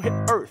until you hit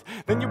Earth.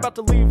 Then you're about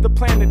to leave the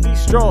planet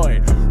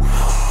destroyed.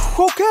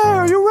 Okay,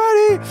 are you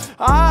ready?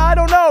 I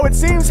don't know, it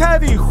seems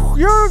heavy.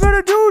 You're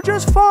gonna do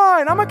just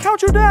fine. I'ma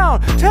count you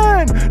down.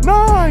 10,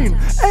 9,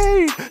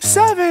 8,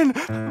 7.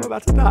 I'm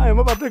about to die, I'm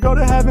about to go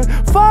to heaven.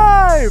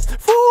 5,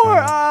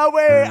 4,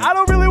 wait, I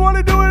don't really want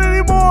to do it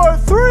anymore.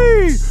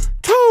 3,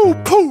 2,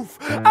 poof.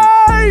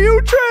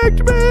 You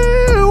tricked me.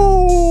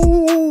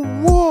 Ooh,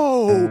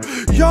 whoa,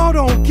 y'all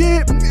don't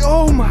get me.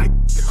 Oh my.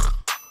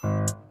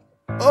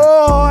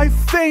 Oh, I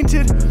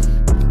fainted.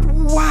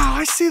 Wow,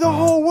 I see the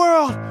whole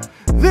world.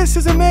 This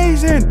is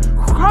amazing.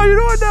 How you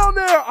doing down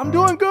there? I'm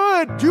doing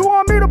good. Do you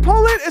want me to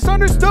pull it? It's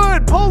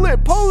understood. Pull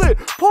it, pull it.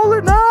 Pull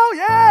it now?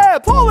 Yeah,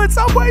 pull it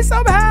some way,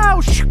 somehow.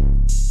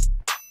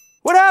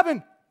 What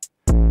happened?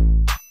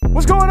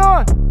 What's going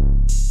on?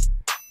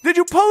 Did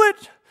you pull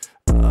it?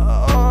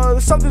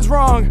 Something's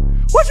wrong.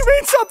 What you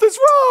mean something's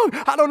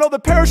wrong? I don't know, the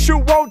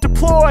parachute won't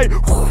deploy.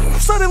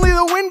 Suddenly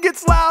the wind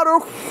gets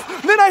louder.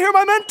 Then I hear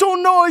my mental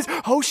noise.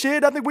 Oh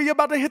shit, I think we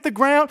about to hit the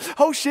ground.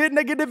 Oh shit,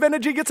 negative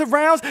energy gets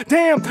aroused.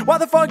 Damn, why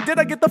the fuck did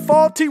I get the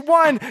faulty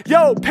one?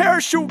 Yo,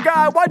 parachute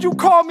guy, why'd you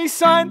call me,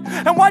 son?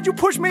 And why'd you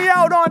push me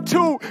out on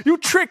 2? You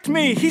tricked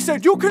me. He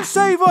said, you can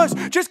save us,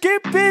 just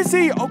get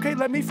busy. Okay,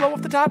 let me flow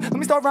off the top. Let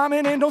me start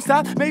rhyming and don't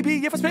stop.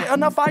 Maybe if I spit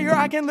enough fire,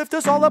 I can lift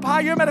us all up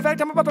higher. Matter of fact,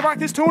 I'm about to rock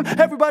this tune.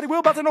 Everybody will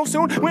about to know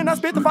soon. When I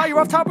spit the fire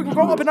off top, we can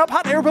go up and up,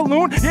 hot air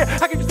balloon. Yeah,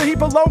 I can use the heat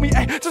below me,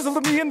 ay, just to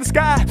lift me in the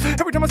sky.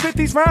 Every time I spit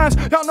these rhymes,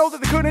 y'all know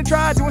that they couldn't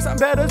try. Doing something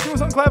better, doing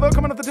something clever,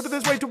 coming off the tip of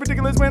this way too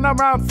ridiculous when I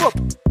rhyme.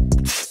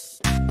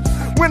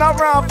 When I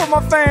rhyme for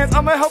my fans,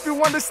 I'ma help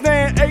you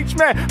understand.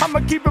 H-man,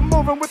 I'ma keep it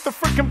moving with the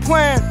freaking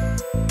plan.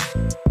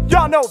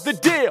 Y'all know the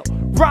deal.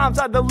 Rhymes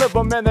I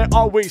deliver, man, they're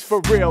always for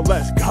real.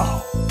 Let's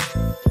go.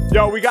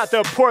 Yo, we got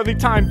the poorly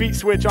timed beat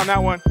switch on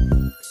that one,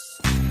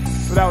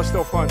 but that was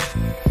still fun.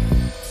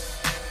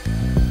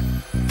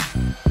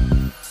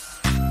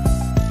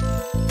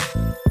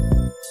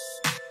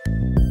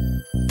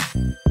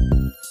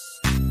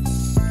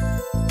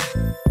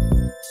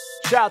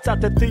 Shouts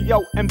out to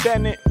Theo and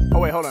Bennett. Oh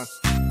wait, hold on.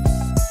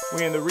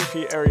 We in the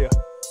repeat area.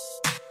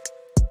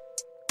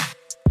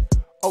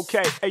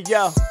 Okay, hey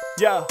yo,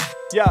 yo,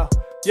 yo,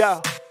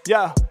 yo,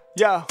 yo,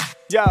 yo,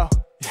 yo.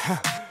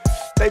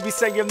 They be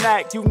saying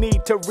Mack, you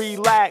need to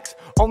relax.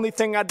 Only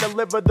thing I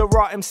deliver the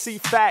raw MC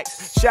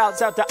facts.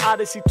 Shouts out to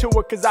Odyssey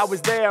Tour, cause I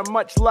was there.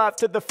 Much love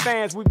to the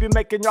fans, we be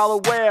making y'all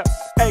aware.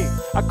 Hey,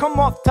 I come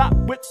off top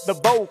with the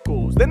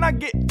vocals, then I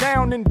get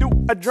down and do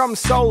a drum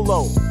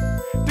solo.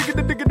 Dig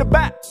the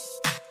back.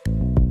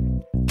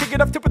 Kick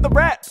it up tip of the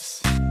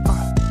raps.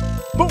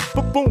 Boom,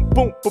 boom, boom,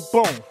 boom,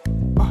 boom,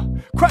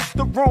 boom. Crush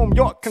the room,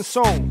 you're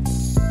consumed.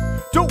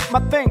 Do my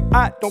thing,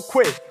 I don't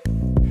quit.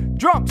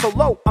 Drum so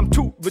low, I'm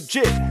too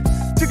legit.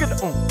 Dig it,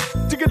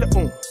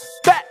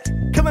 fat,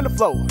 killing the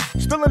flow,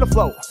 spilling the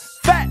flow.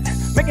 Fat,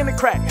 making it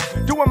crack,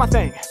 doing my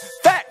thing.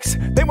 Facts,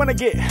 they wanna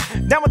get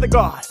down with the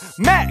guard.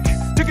 Mack,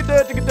 dig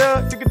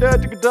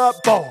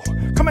it, bow.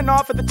 Coming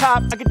off at the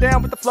top, I get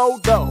down with the flow,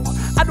 though.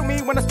 I do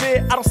me when I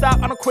spit, I don't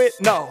stop, I don't quit,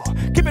 no.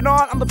 Keep it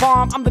on, I'm the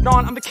bomb, I'm the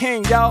dawn, I'm the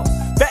king, yo.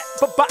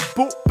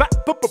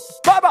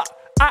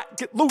 I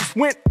get loose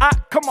when I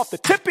come off the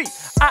tippy.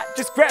 I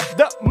just grab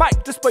the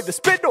mic, display the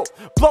spittle.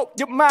 Blow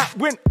your mind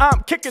when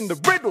I'm kicking the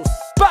riddles.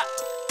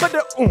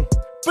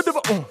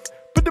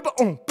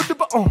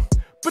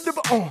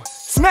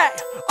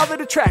 Smack all of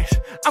the tracks,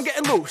 I'm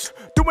getting loose.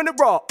 Doing it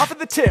raw, off of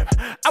the tip.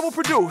 I will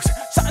produce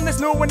something that's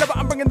new whenever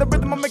I'm bringing the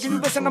rhythm. I'm making you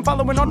listen, I'm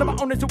following on to my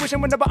own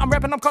intuition. Whenever I'm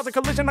rapping, I'm causing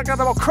collision. I got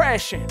it all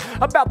crashing.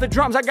 About the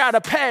drums, I got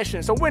a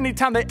passion. So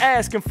anytime they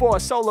asking for a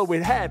solo,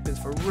 it happens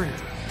for real.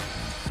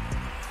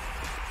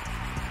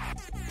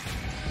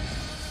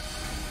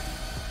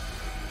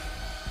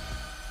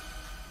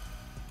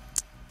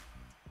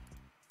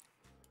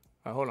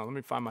 All right, hold on, let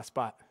me find my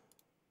spot.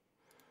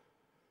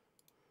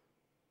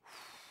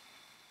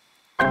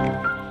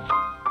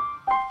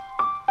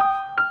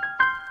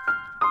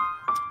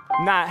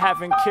 Not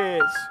having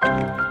kids.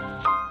 I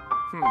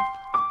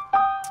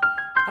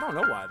don't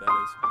know why that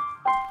is.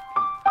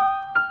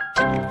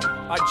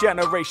 Our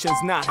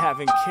generation's not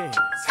having kids.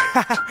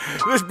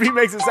 This beat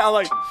makes it sound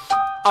like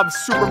I'm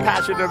super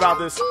passionate about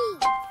this.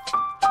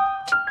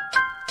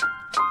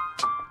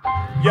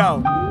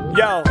 Yo,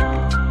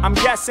 I'm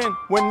guessing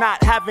we're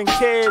not having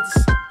kids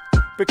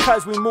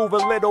because we move a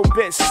little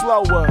bit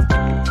slower.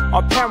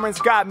 Our parents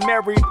got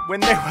married when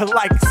they were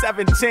like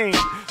 17.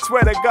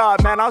 Swear to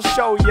God, man, I'll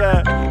show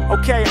ya.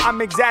 Okay, I'm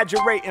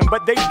exaggerating,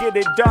 but they get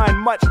it done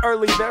much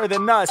earlier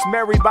than us.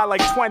 Married by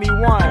like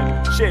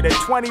 21. Shit, at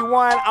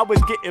 21, I was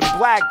getting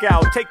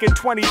blackout. Taking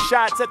 20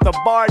 shots at the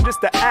bar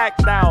just to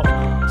act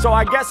out. So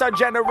I guess our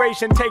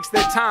generation takes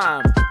their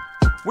time.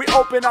 We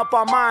open up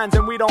our minds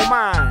and we don't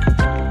mind.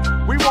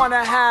 We want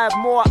to have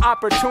more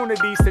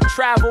opportunities to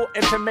travel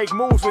and to make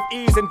moves with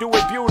ease and do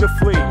it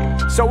beautifully.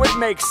 So it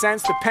makes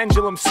sense, the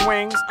pendulum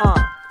swings,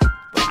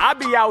 But I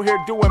be out here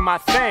doing my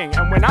thing,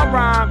 and when I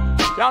rhyme,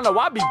 y'all know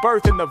I be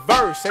birthing the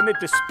verse, and it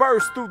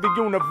dispersed through the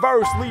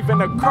universe,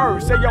 leaving a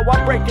curse. Hey yo,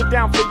 I break it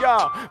down for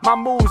y'all, my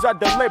moves are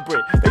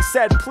deliberate. They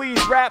said please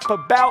rap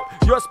about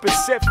your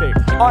specific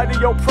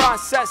audio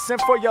processing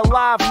for your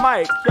live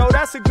mic. Yo,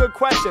 that's a good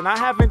question, I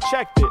haven't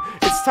checked it,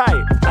 it's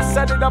tight. I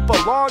set it up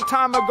a long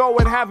time ago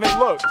and haven't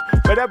looked,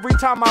 but every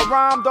time I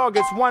rhyme, dog,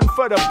 it's one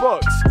for the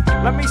books.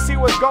 Let me see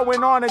what's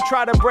going on and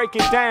try to break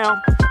it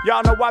down.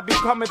 Y'all know I be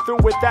coming through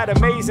with that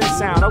amazing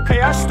sound.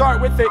 Okay, I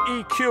start with the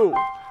EQ.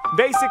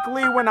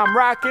 Basically, when I'm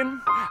rocking,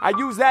 I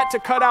use that to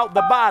cut out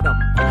the bottom.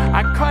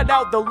 I cut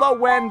out the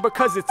low end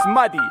because it's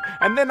muddy,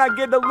 and then I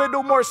get a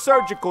little more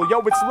surgical. Yo,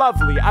 it's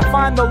lovely. I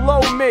find the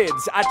low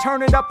mids, I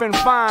turn it up and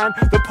find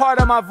the part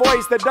of my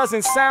voice that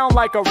doesn't sound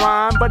like a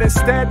rhyme, but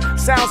instead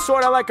sounds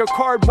sorta like a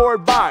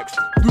cardboard box.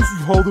 This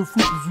is how the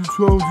frequency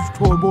sounds this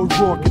time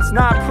I rock. It's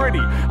not pretty.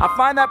 I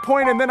find that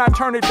point and then I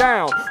turn it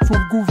down. So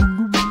it goes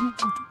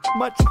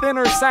much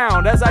thinner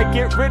sound as I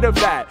get rid of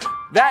that.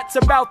 That's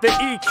about the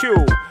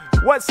EQ.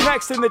 What's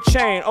next in the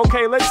chain?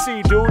 Okay, let's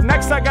see, dude.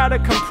 Next I got a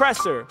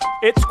compressor.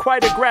 It's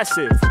quite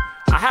aggressive.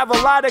 I have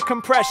a lot of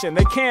compression,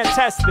 they can't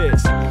test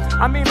this.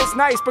 I mean, it's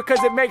nice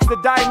because it makes the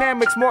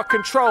dynamics more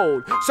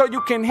controlled, so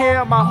you can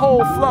hear my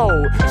whole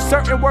flow.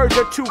 Certain words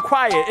are too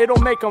quiet,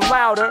 it'll make them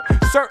louder.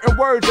 Certain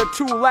words are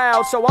too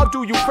loud, so I'll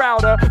do you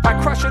prouder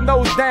by crushing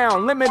those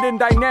down, limiting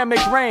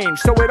dynamic range,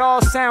 so it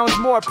all sounds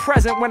more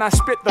present when I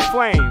spit the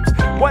flames.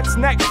 What's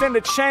next in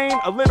the chain?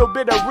 A little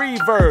bit of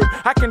reverb.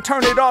 I can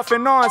turn it off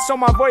and on so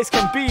my voice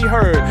can be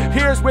heard.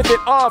 Here's with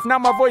it off, now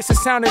my voice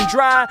is sounding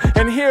dry,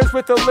 and here's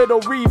with a little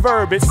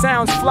reverb. It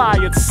sounds fly,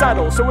 it's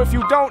subtle, so if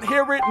you don't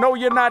hear it, know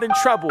you're not in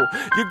trouble.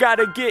 You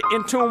gotta get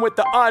in tune with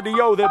the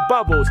audio that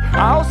bubbles.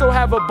 I also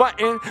have a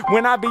button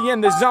when I be in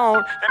the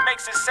zone that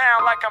makes it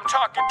sound like I'm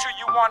talking to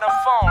you on a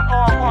phone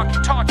or a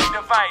walkie-talkie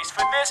device.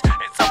 For this,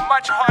 it's a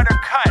much harder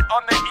cut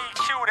on the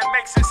EQ that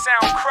makes it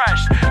sound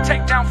crushed.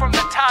 Take down from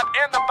the top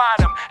and the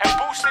bottom and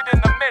boost it in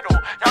the middle.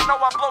 Y'all know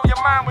I blow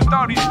your mind with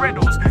all these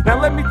riddles. Now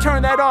let me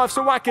turn that off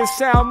so I can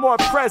sound more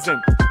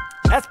present.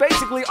 That's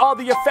basically all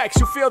the effects,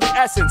 you feel the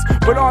essence.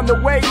 But on the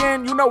way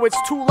in, you know it's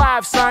too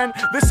live, son.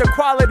 This a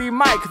quality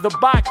mic, the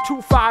Bach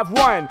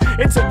 251.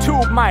 It's a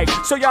tube mic,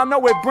 so y'all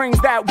know it brings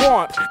that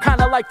warmth.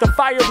 Kinda like the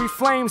fiery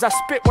flames I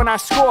spit when I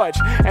scorch.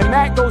 And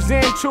that goes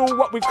into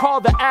what we call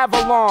the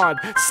Avalon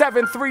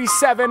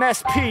 737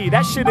 SP.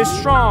 That shit is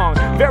strong,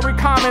 very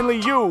commonly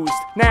used.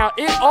 Now,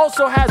 it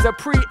also has a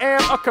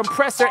preamp, a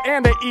compressor,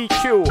 and an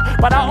EQ.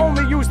 But I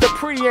only use the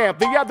preamp,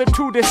 the other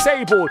two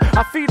disabled.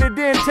 I feed it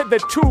into the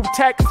tube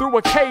tech through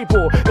a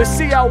cable, the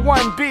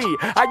CL1B.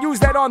 I use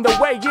that on the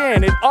way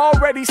in. It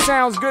already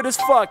sounds good as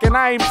fuck, and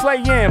I ain't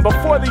playing.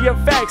 Before the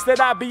effects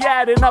that I be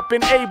adding up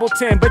in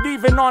Ableton, but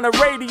even on a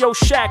Radio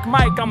Shack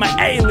mic, I'm an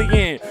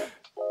alien.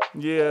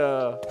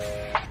 Yeah.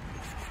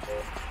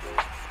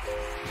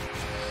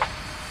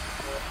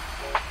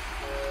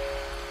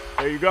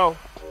 There you go.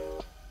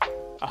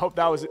 I hope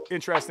that was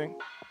interesting.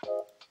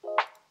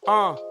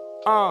 Okay,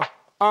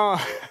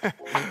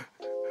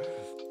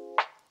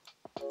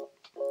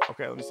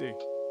 let me see.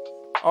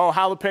 Oh,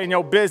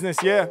 jalapeno business,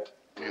 yeah.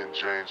 And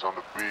James on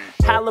the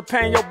beat.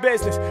 Jalapeno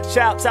business,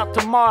 shouts out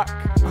to Mark.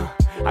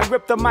 I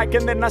grip the mic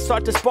and then I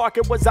start to spark.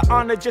 It was an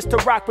honor just to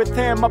rock with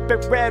him up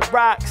at Red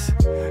Rocks,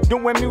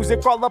 doing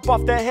music all up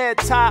off their head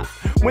top.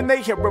 When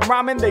they hear him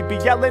rhyming, they be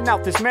yelling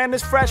out, this man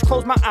is fresh.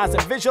 Close my eyes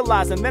and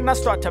visualize, and then I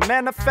start to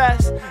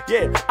manifest.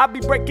 Yeah, I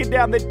be breaking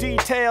down the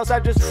details. I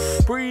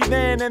just breathe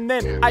in and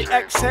then I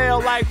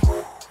exhale like...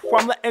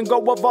 I'm letting go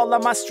of all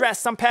of my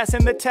stress, I'm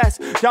passing the test.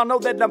 Y'all know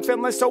that I'm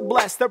feeling so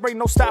blessed. There ain't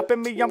no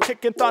stopping me, I'm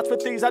kicking thoughts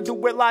with these. I do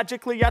it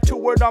logically, I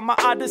toured on my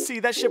odyssey.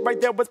 That shit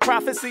right there was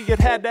prophecy, it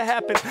had to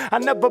happen. I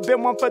never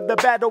been one for the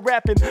battle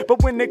rapping,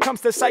 but when it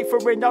comes to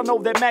ciphering, y'all know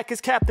that Mack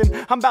is captain.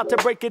 I'm about to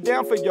break it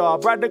down for y'all,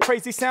 write a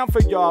crazy sound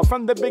for y'all.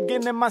 From the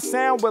beginning my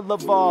sound will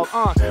evolve.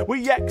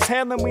 We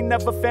exhaling, we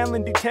never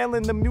failing,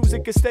 detailing. The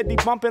music is steady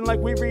bumping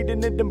like we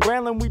reading it in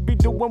Braille. We be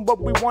doing what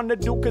we wanna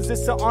do, cause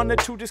it's an honor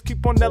to just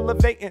keep on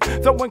elevating.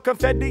 Throwing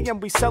confetti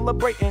and we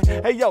celebrating.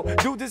 Hey yo,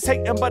 do this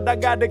hating, but I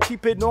gotta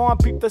keep it on.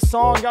 Peep the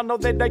song, y'all know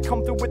that I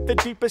come through with the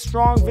deepest,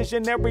 strong,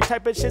 visionary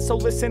type of shit. So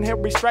listen, here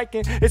we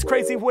striking. It's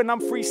crazy when I'm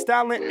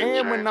freestyling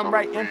and when I'm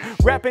writing.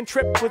 Rapping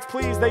triplets,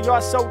 please, they are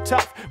so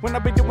tough. When I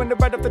be doing it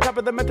right off the top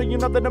of the mental, you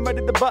know that I'm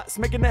ready to bust.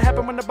 Making it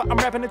happen whenever I'm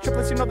rapping in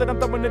triplets, you know that I'm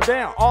throwing it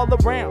down all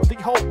around the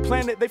whole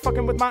planet. They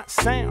fucking with my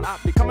sound. I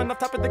be coming off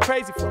top of the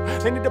crazy flow.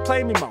 They need to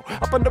play me more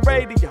up on the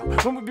radio.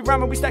 When we be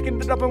rhyming, we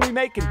stacking it up and we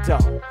making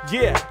dough.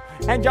 Yeah.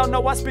 And y'all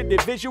know I spit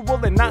it visual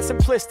and not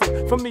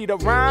simplistic. For me, the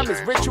rhyme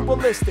is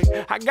ritualistic.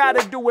 I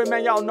gotta do it,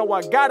 man. Y'all know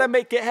I gotta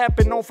make it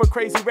happen. Known for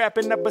crazy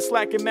rapping, never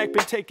slacking. Mack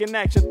been taking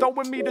action.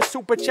 Throwing me the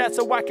super chat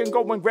so I can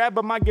go and grab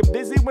them. I get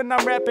busy when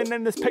I'm rapping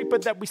in this paper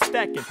that we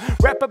stacking.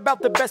 Rap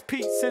about the best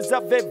pieces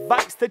of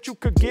advice that you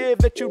could give,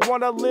 that you'd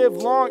wanna live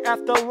long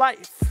after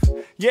life.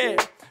 Yeah,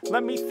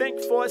 let me think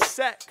for a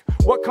sec.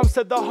 What comes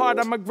to the heart,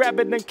 I'ma grab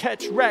it and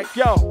catch wreck.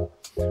 Yo,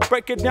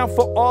 break it down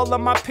for all of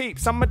my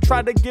peeps. I'ma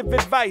try to give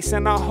advice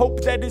and I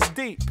hope that it's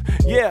deep.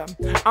 Yeah,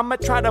 I'ma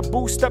try to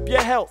boost up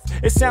your health.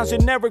 It sounds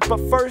generic,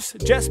 but first,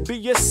 just be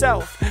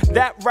yourself.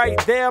 That right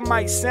there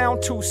might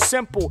sound too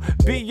simple.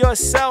 Be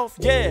yourself,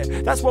 yeah,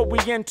 that's what we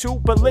into.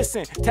 But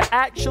listen, to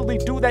actually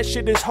do that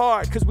shit is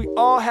hard, cause we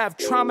all have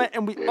trauma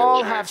and we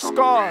all have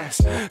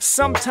scars.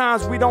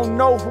 Sometimes we don't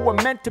know who we're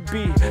meant to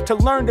be. To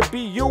learn to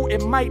be you,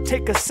 it might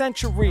take a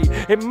century.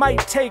 It might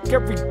take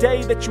every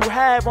day that you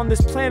have on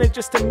this planet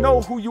just to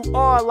know who you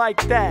are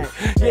like that.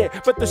 Yeah,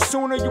 but the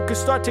sooner you can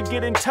start to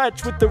get in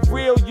touch with the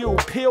real you,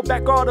 peel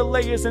back all the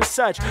layers and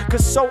such.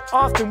 Cause so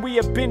often we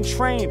have been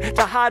trained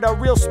to hide our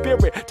real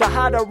spirit, to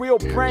hide our real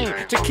brain,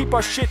 to keep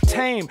our shit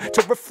tame,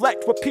 to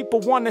reflect what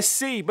people want to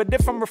see. But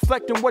if I'm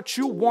reflecting what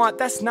you want,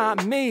 that's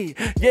not me.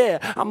 Yeah,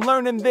 I'm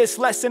learning this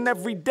lesson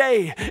every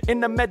day.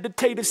 In a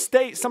meditative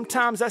state,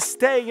 sometimes I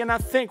stay and I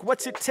think,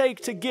 what's it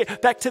take to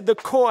get back to the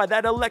core?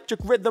 That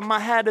electric rhythm I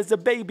had as a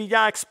baby,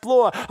 I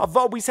explore. I've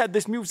always had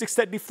this music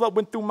steady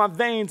flowing through my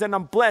veins, and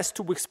I'm blessed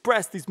to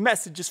express these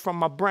messages from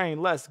my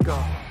brain. Let's go.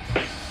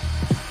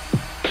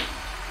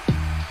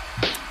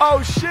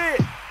 Oh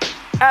shit,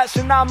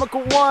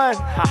 astronomical one.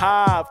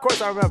 Haha, of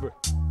course I remember.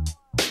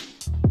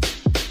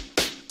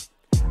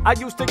 I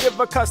used to give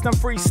a custom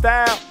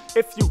freestyle.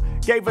 If you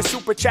gave a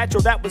super chat, yo,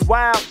 that was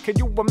wild. Can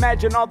you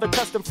imagine all the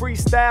custom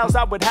freestyles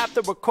I would have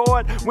to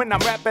record? When I'm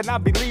rapping, I'll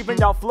be leaving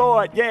y'all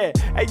floored, yeah.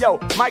 Hey yo,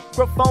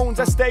 microphones,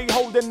 I stay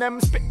holding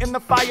them. Spitting the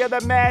fire, the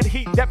mad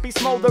heat that be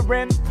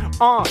smoldering.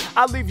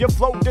 I leave your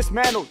flow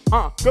dismantled.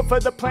 Good for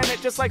the planet,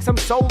 just like some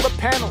solar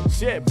panels.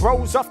 Yeah,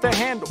 bros off the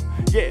handle.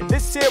 Yeah,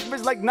 this here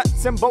is like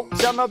nuts and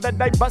bolts. Y'all know that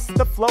they bust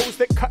the flows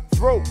that cut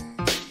through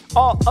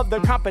all of the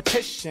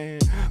competition.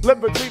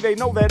 Lyrically, they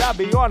know that I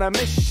be on a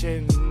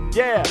mission.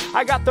 Yeah,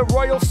 I got the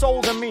royal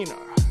soul demeanor.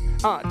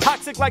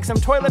 Toxic like some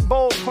toilet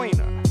bowl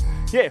cleaner.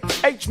 Yeah,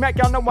 H-Mack,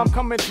 y'all know I'm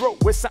coming through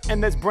with something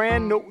that's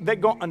brand new. They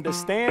gon'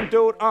 understand,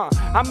 dude.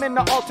 I'm in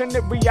the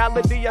alternate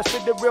reality. I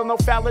spit the real, no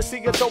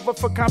fallacy. It's over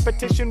for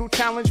competition who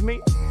challenge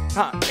me.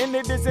 And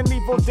it is an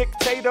evil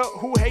dictator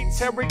who hates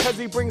Harry cause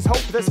he brings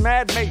hope that's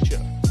mad major.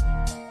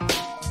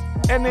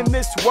 And in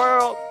this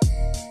world,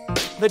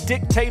 the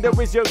dictator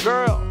is your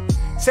girl.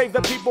 Save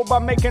the people by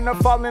making her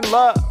fall in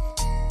love.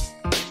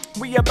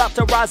 We about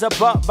to rise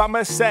above,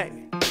 I'ma say.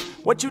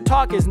 What you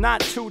talk is not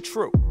too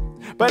true.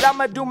 But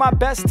I'ma do my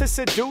best to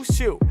seduce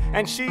you.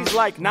 And she's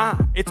like, nah,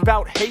 it's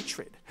about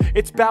hatred.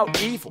 It's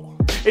about evil.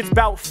 It's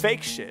about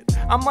fake shit.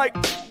 I'm like,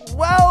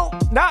 well,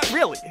 not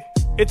really.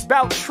 It's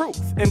about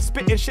truth and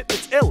spitting shit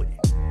that's illy.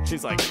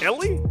 She's like,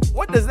 illy?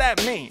 What does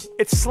that mean?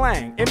 It's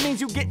slang. It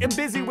means you getting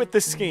busy with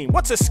the scheme.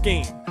 What's a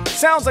scheme?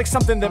 Sounds like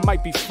something that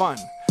might be fun.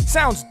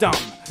 Sounds dumb.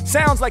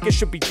 Sounds like it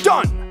should be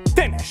done.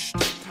 Finished.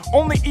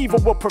 Only evil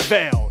will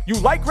prevail. You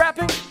like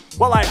rapping?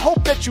 Well, I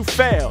hope that you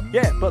fail.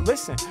 Yeah, but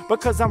listen,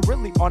 because I'm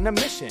really on a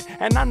mission.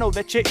 And I know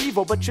that you're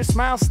evil, but your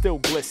smile still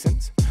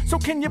glistens. So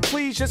can you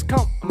please just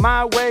come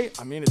my way?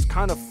 I mean, it's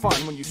kind of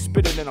fun when you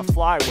spit it in a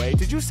flyway.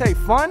 Did you say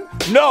fun?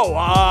 No,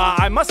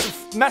 I must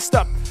have messed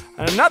up.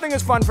 Nothing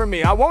is fun for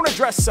me. I won't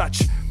address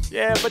such.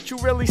 Yeah, but you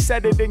really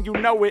said it and you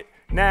know it.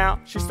 Now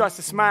she starts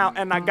to smile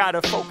and I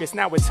gotta focus.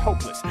 Now it's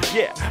hopeless.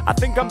 Yeah, I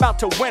think I'm about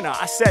to win her.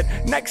 I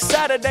said, next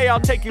Saturday I'll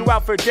take you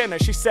out for dinner.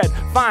 She said,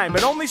 fine,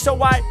 but only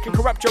so I can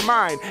corrupt your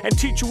mind and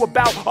teach you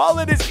about all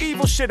of this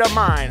evil shit of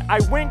mine. I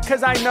wink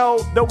cause I know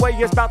the way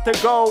it's about to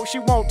go. She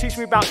won't teach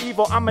me about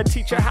evil, I'ma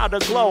teach her how to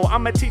glow.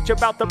 I'ma teach her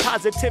about the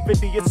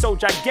positivity, it's so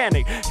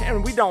gigantic.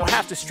 And we don't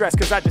have to stress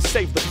cause I just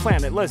saved the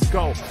planet. Let's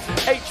go.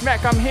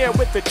 H-Mack, I'm here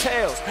with the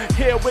tales,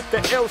 here with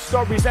the ill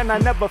stories and I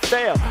never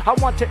fail. I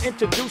want to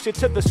introduce you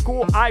to the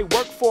school I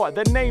work for.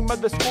 The name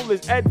of the school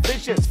is Ed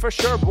Visions, for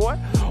sure, boy.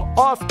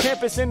 Off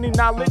campus, any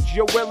knowledge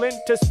you're willing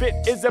to spit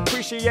is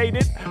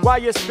appreciated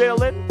while you're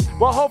spilling.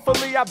 Well,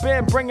 hopefully I've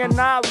been bringing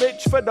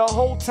knowledge for the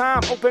whole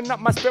time. Open up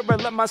my spirit,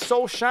 let my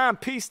soul shine.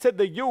 Peace to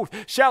the youth,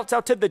 shouts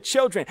out to the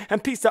children,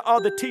 and peace to all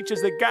the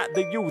teachers that got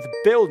the youth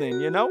building,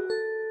 you know?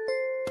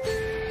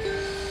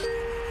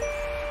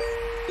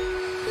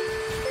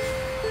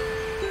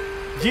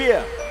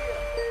 Yeah.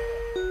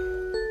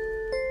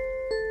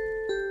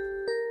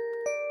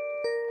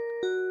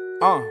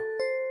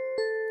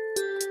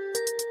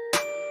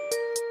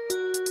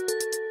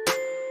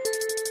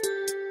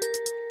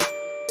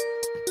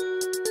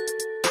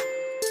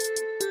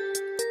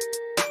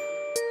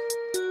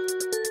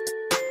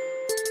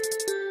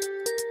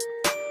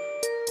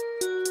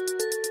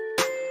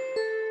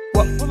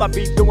 What will I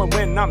be doing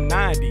when I'm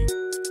 90?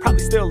 Probably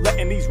still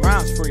letting these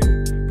rhymes free.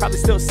 Probably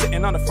still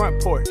sitting on the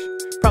front porch.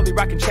 Probably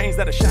rocking chains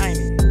that are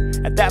shiny.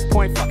 At that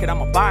point, fuck it,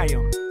 I'ma buy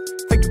them.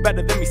 Think you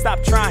better than me,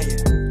 stop trying.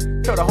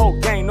 Kill the whole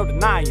game, no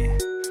denying.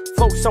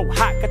 Flow so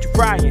hot, got you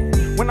frying.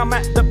 When I'm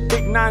at the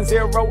big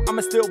 9-0,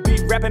 I'ma still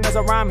be rapping as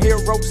a rhyme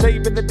hero.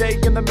 Saving the day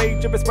in the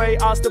majorest way.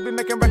 I'll still be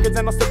making records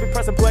and I'll still be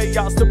pressing play.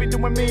 Y'all still be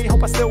doing me,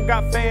 hope I still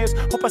got fans.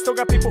 Hope I still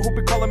got people who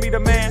be calling me the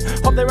man.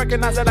 Hope they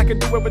recognize that I can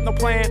do it with no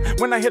plan.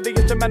 When I hear the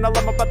instrumental,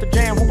 I'm about to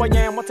jam. Who I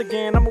am, once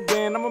again, I'ma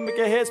win. I'ma make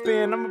a head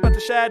spin. I'm about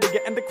to shatter,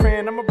 get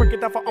endocrine. I'ma break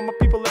it down for all my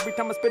people every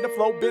time I spit a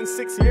flow. Been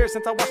 6 years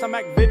since I watched the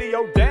Mack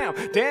video. Damn,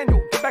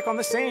 Daniel, get back on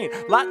the scene.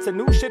 Lots of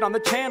new shit on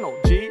the channel,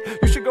 G.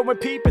 You should go and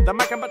peep it. The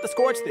Mack, I'm about to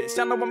scorch this.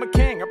 Y'all know I'm a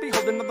king, I'll be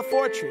holding on the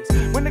fortress.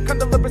 When it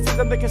comes to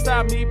lyricism, they can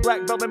stop me.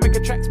 Black belt and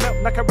making tracks melt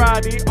like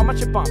karate. All my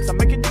chip bumps, I'm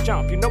making you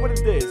jump. You know what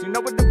it is, you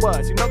know what it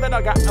was. You know that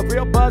I got a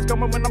real buzz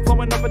going when I'm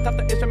flowing over top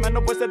the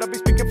instrumental voice that I be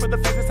speaking for the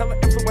fans. It's hella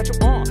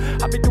influential on.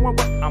 I be doing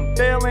what I'm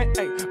feeling.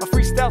 Ay, my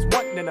freestyle's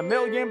 1 in a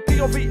million.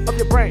 POV of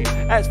your brain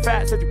as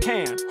fast as you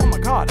can. Oh my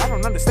god, I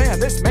don't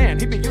understand this man.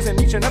 He be using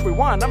each and every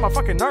one of my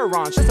fucking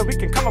neurons just so we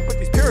can come up with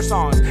these pure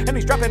songs. And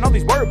he's dropping all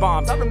these word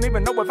bombs. I don't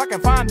even know if I can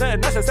find the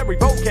necessary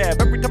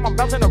vocab. Every time I'm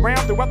bouncing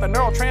around throughout the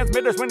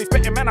neurotransmitters when he's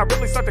spitting, man, I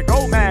really start to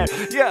go mad.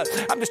 Yeah,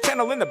 I'm just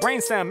channeling the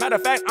brainstem. Matter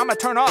of fact, I'ma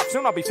turn off,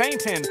 soon I'll be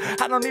fainting.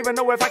 I don't even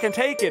know if I can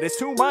take it. It's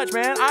too much,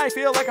 man. I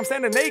feel like I'm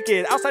standing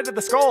naked outside of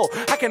the skull.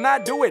 I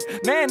cannot do it.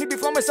 Man, he be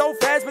flowing so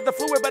fast with the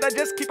fluid, but I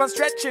just keep on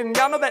stretching.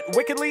 Y'all know that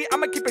wickedly.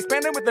 I'ma keep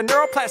expanding with the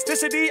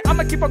neuroplasticity.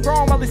 I'ma keep on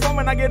growing while he's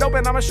flowing. I get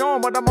open. I'ma show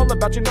 'em what I'm all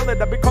about. You know that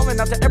I be calling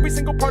out to every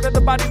single part of the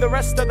body, the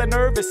rest of the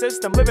nervous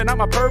system, living out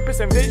my purpose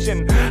and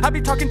vision. I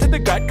be talking to the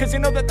gut, cause you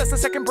know that that's the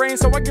second brain,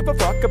 so I give a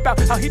fuck about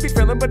how he be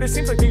feeling, but it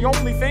seems like the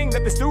only thing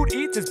that this dude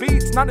eats is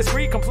beats, not his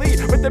free complete.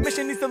 With the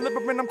mission he's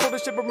delivering, I'm cold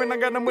as shivering. I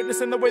got him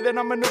witnessing the way that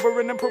I'm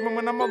maneuvering, improving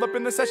when I'm all up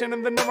in the session,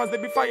 and the neurons they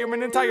be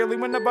firing entirely.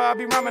 Whenever I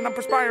be rhyming, I'm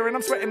perspiring,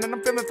 I'm sweating, and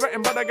I'm feeling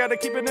threatened, but I gotta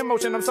keep it in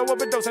motion. I'm so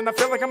overdosing, I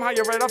feel like I'm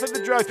higher right off of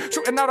the drugs,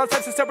 shooting out all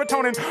types of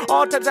serotonin,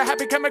 all types of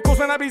happy chemicals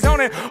when I be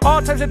zoning,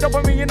 all types of dopamine.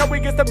 You know we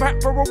get the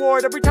rap for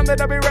reward. Every time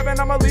that I be rapping,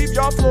 I'ma leave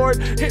y'all floored.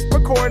 Hit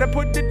record and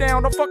put it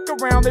down, don't fuck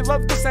around. They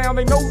love the sound,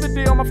 they know the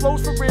deal. My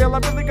flow's for real, I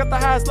really got the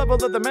highest level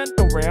of the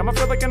mental RAM. I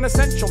feel like an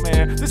essential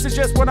man, this is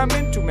just what I'm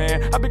into,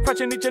 man. I be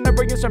crushing each and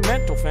every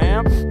instrumental,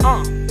 fam.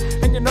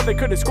 And you know they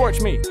could've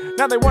scorched me,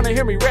 now they wanna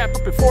hear me rap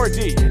up in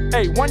 4D.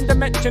 Hey, 1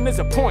 dimension is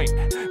a point,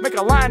 make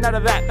a line out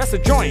of that, that's a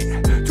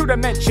joint. 2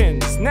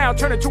 dimensions, now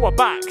turn it to a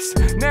box,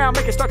 now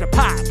make it start to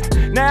pop.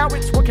 Now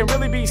it's what can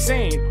really be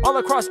seen all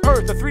across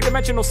Earth, a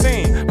 3-dimensional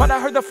scene. But I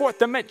heard the 4th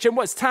dimension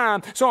was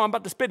time, so I'm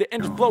about to spit it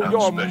and just blow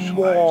your mind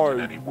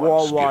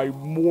while I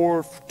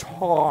morph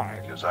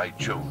time. Because I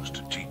chose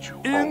to teach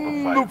you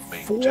In all the the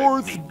 5 main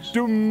 4th techniques.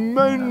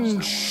 dimension.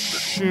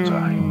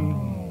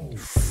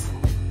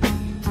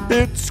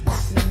 It's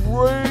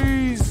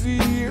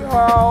crazy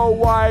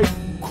how I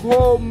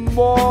come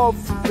off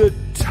the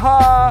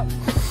top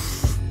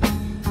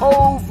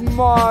of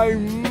my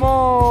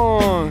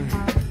mind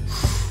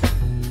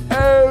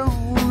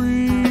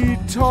every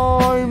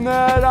time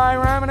that I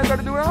rhyme, and I start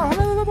to do it.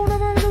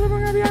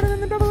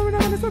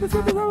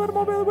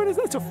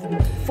 It's a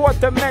 4th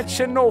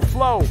dimensional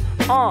flow.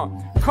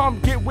 Come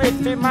get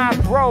with it, my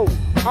bro.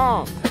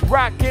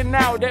 Rocking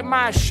out at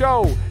my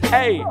show.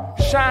 Hey,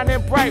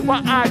 shining bright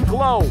while I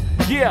glow.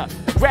 Yeah,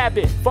 grab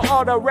it for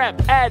all the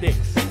rap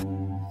addicts.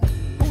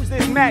 Who's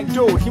this Mack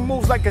dude? He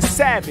moves like a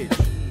savage.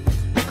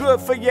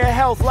 Good for your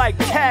health like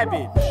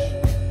cabbage.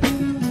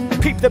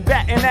 Peep the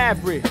batting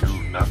average.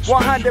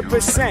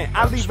 100%,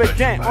 I leave a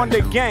dent on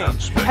the game.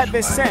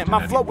 Heaven sent,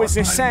 my flow is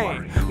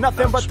insane.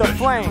 Nothing but the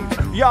flame.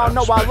 Y'all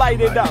know I light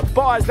it up.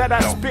 Bars that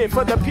I spit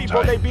for the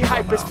people, they be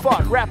hype as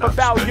fuck. Rap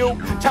about you,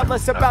 tell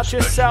us about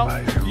yourself.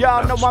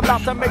 Y'all know I'm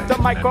about to make the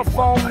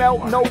microphone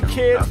melt. No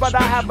kids, but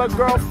I have a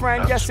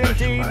girlfriend, yes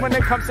indeed. When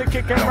it comes to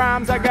kicking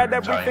rhymes, I got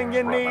everything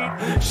you need.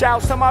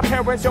 Shouts to my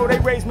parents, yo, they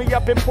raised me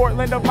up in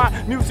Portland. Of my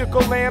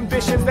musical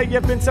ambitions, they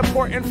have been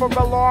supporting for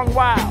a long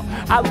while.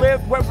 I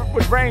lived where it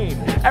would rain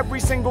every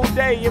single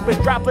day. It was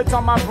droplets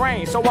on my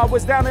brain, so I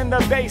was down in the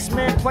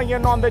basement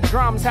playing on the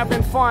drums,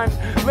 having fun.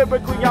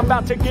 Lyrically, I'm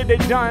about to get it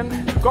done,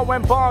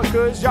 going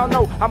bonkers. Y'all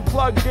know I'm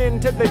plugged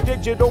into the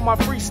digital. My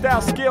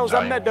freestyle skills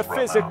are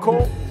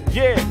metaphysical.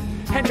 Yeah,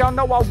 and y'all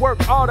know I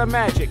work all the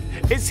magic.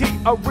 Is he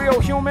a real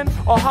human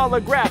or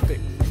holographic?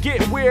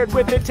 Get weird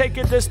with it, take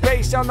it to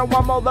space. Y'all know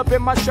I'm all up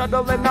in my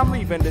shuttle and I'm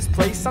leaving this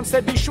place. I'm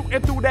steady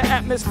shooting through the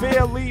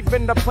atmosphere,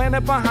 leaving the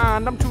planet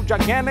behind. I'm too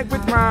gigantic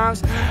with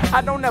rhymes. I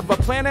don't ever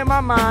plan in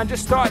my mind,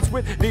 just starts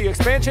with the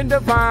expansion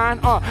divine.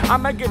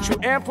 I'ma get you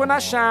amped when I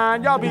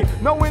shine. Y'all be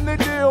knowing the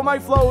deal, my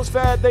flow's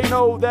fat. They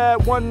know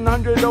that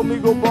 100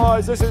 Omegle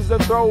bars, this is the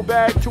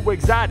throwback to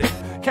exotic.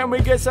 Can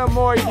we get some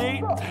more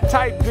yeet?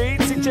 Tight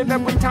beats each and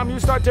every time you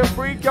start to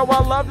freak. Yo,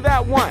 I love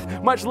that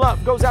one. Much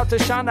love goes out to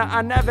Shauna.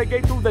 I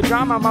navigate through the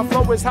drama. My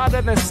flow is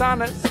hotter than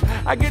saunas.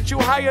 I get you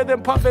higher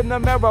than puffing the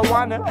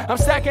marijuana. I'm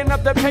stacking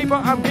up the paper.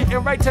 I'm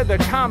getting right to the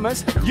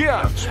commas.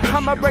 Yeah,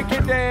 I'ma break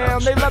it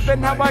down. They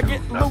loving how I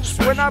get loose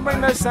when I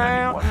bring the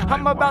sound.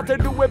 I'm about to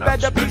do it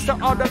better. Peace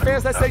to all the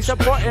fans that stay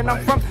supporting.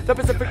 I'm from the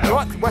Pacific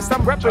Northwest.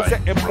 I'm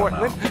representing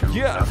Portland.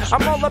 Yeah,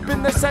 I'm all up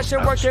in the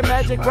session working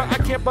magic, but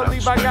I can't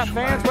believe I got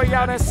fans way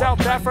out in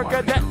South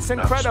Africa. That's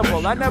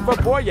incredible. I never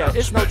bore ya,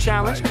 it's no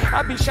challenge.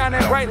 I be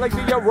shining bright like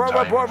the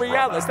Aurora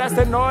Borealis. That's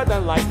the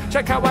northern lights.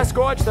 Check how I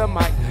scorch the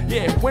mic.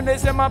 Yeah, when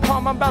it's in my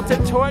palm, I'm about to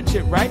torch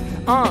it, right?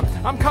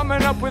 I'm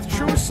coming up with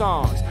true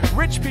songs.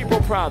 Rich people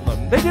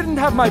problem. They didn't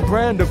have my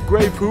brand of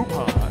Grey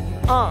Poupon.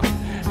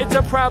 It's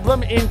a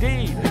problem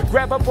indeed.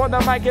 Grab up on the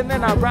mic and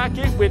then I rock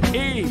it with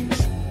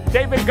ease.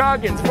 David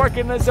Goggins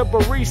working as a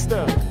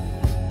barista.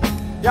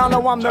 Y'all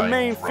know I'm the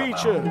main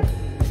feature.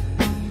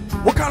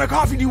 What kind of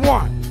coffee do you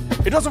want?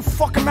 It doesn't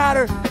fucking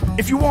matter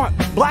if you want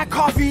black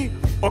coffee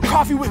or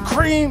coffee with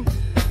cream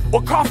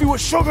or coffee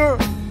with sugar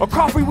or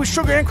coffee with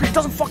sugar and cream. It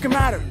doesn't fucking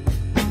matter.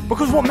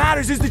 Because what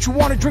matters is that you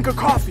want to drink a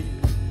coffee.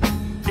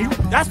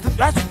 That's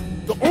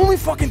the only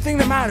fucking thing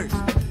that matters.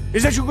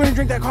 Is that you're going to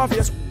drink that coffee.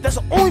 That's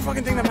the only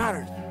fucking thing that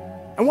matters.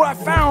 And what I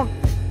found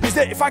is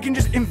that if I can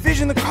just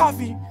envision the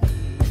coffee,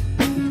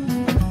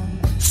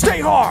 stay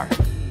hard.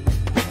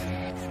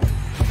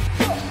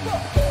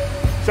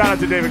 Shout out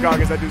to David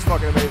Goggins, that dude's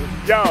fucking amazing.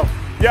 Yo,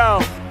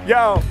 yo,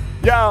 yo,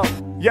 yo,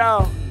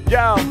 yo,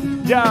 yo,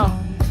 yo.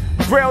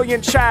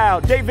 Brilliant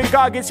child, David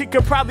Goggins, he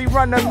could probably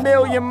run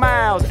 1,000,000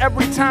 miles.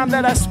 Every time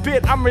that I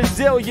spit, I'm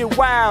resilient,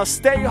 wow,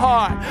 stay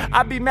hard.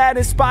 I be mad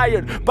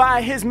inspired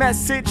by his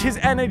message, his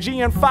energy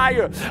and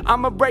fire.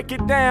 I'ma break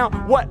it down,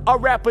 what a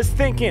rapper's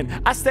thinking.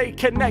 I stay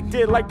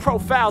connected like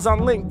profiles on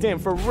LinkedIn,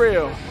 for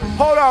real.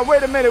 Hold on,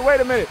 wait a minute.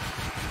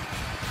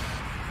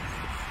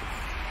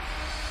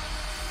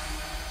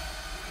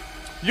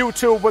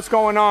 YouTube, what's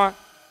going on?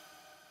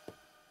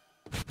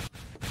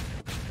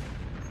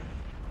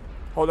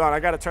 Hold on, I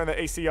gotta turn the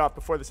AC off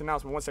before this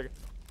announcement. 1 second.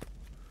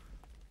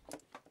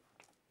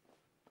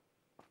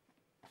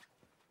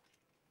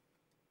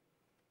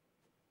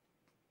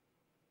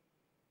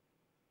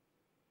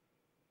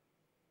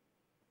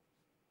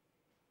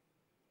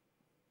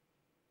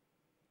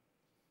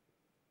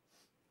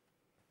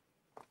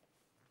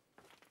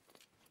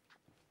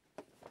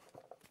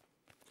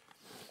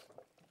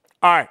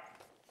 All right.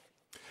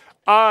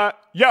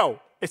 Yo,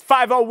 it's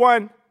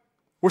 5:01.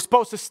 We're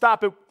supposed to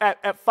stop it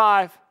at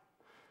 5.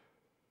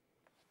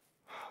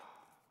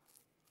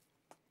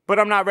 But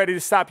I'm not ready to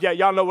stop yet.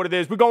 Y'all know what it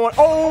is. We're going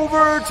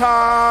overtime.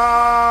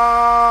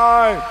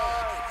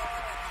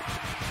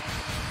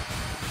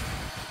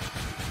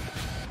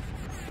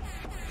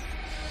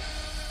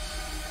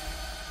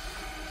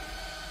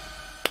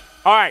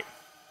 All right.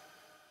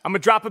 I'm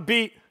going to drop a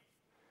beat.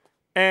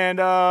 And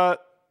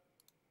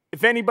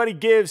if anybody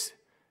gives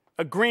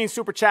a green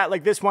super chat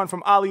like this one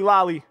from Ali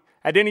Lali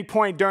at any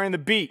point during the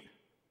beat,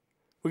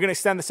 we're going to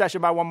extend the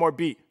session by one more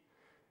beat.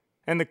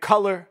 And the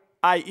color,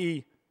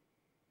 i.e.,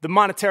 the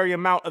monetary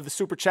amount of the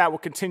super chat will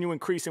continue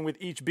increasing with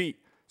each beat.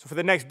 So for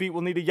the next beat,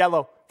 we'll need a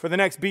yellow. For the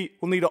next beat,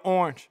 we'll need an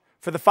orange.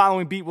 For the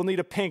following beat, we'll need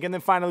a pink. And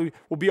then finally,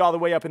 we'll be all the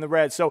way up in the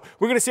red. So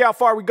we're going to see how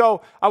far we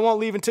go. I won't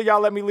leave until y'all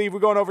let me leave.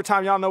 We're going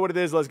overtime. Y'all know what it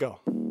is. Let's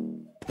go.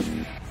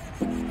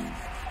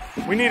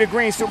 We need a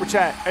green super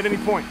chat at any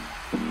point.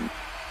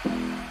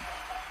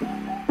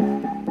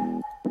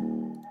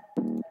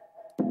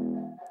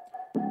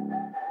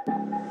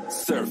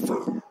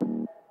 Surfer.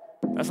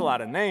 That's a lot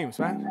of names,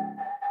 man.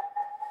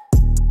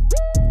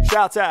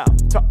 Shouts out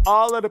to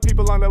all of the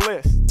people on the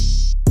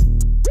list.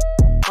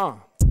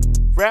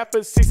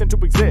 Rappers ceasing to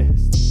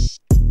exist.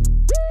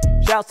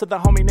 Shouts to the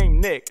homie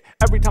named Nick.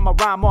 Every time I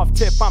rhyme off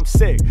tip, I'm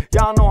sick.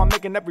 Y'all know I'm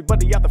making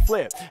everybody out the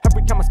flip.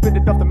 Every time I spit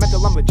it off the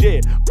mental, I'm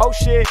legit. Oh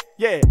shit,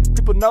 yeah.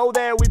 People know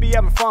that we be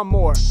having fun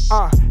more.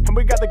 And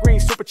we got the green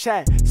super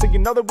chat, so you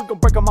know that we gon'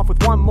 break them off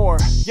with one more.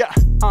 Yeah,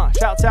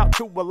 shouts out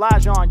to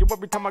Elijah. Yo,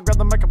 every time I grab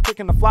the mic, I'm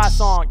kicking the fly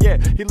song. Yeah,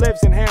 he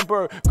lives in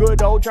Hamburg,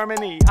 good old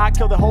Germany. I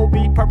kill the whole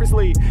beat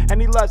purposely.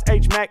 And he loves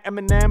Mack,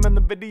 Eminem, and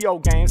the video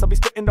games. I'll be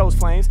spitting those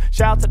flames.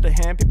 Shouts out to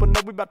him, people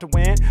know we about to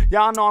win.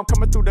 Y'all know I'm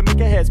coming through to make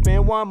a head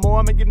spin. One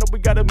more, man, you know we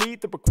gotta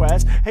meet the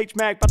request.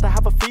 Mack about to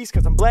have a feast,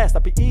 cause I'm blessed. I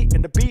be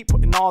eating the beat,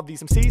 putting all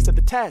these MCs to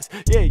the test.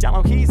 Yeah, y'all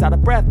know he's out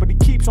of breath, but he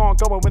keeps on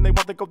going. When they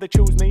want to go, they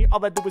choose me.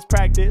 All I do is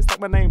practice, like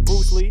my name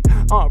Bruce Lee.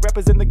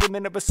 Rappers in the game, they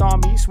never saw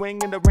me.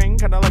 Swing in the ring,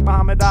 kinda like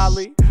Muhammad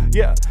Ali.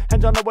 Yeah,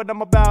 and y'all know what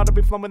I'm about. I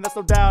be flowing, that's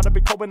no doubt. I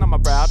be combing on my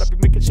brow. I be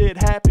making shit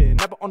happen,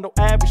 never on no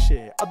average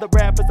shit. Other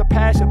rappers are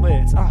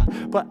passionless,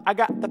 but I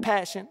got the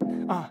passion.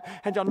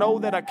 And y'all know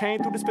that I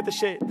came through to spit the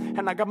shit.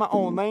 And I got my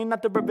own lane,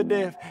 not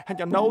derivative. And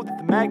y'all know that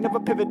the Mack never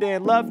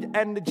pivoted. Love your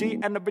energy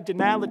and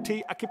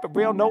originality. I keep it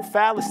real, no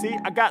fallacy.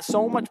 I got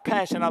so much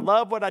passion, I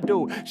love what I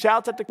do.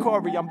 Shouts out to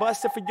Corey, I'm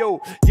busting for you.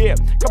 Yeah,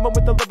 coming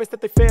with the lyrics that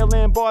they feel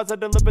in. Bars I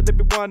deliver, they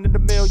be 1 in a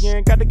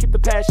million. Gotta keep the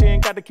passion,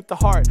 gotta keep the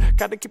heart.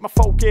 Gotta keep my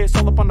focus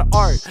all up on the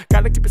art.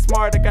 Gotta keep it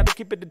smart, I gotta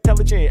keep it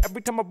intelligent.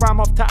 Every time I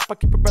rhyme off top, I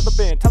keep it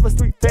relevant. Tell us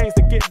 3 things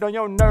that get on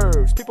your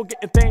nerves. People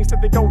getting things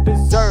that they don't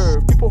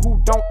deserve. People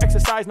who don't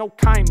exercise no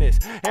kindness.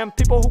 And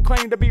people who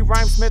claim to be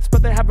rhymesmiths,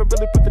 but they haven't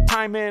really put the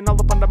time in. All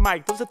up on the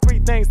mic, those are 3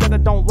 things that I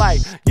don't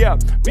like. Yeah,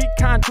 be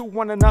kind to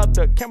one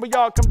another. Can we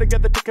all come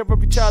together, take care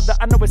of each other?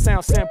 I know it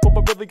sounds simple,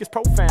 but really it's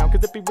profound.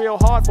 Cause it be real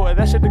hard for it,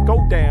 that shit to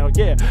go down.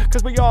 Yeah,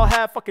 cause we all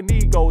have fucking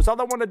egos. All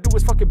I wanna do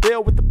is fucking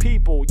build with the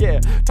people. Yeah,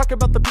 talk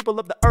about the people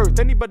of the earth.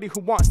 Anybody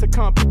who wants to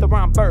come pick the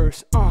rhyme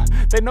verse.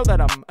 They know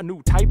that I'm a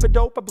new type of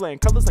dope. I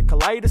blend colors like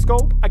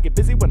kaleidoscope. I get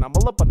busy when I'm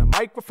all up on the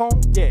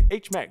microphone. Yeah,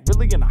 Mack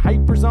really in a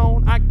hyper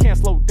zone. I can't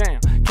slow down,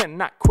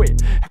 cannot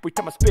quit. Every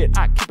time I spit,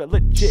 I keep it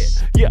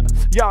legit. Yeah,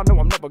 y'all know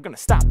I'm never gonna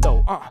stop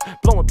though.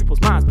 Blowing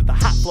people's minds with the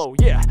hot flow.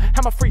 Yeah,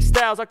 how my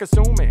freestyles are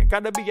consuming.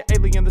 Gotta be an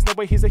alien, there's no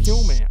way he's a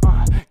human.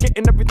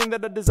 Getting everything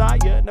that I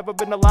desire. Never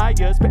been a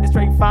liar, spitting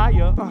straight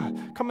fire.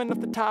 Coming off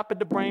the top of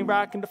the brain,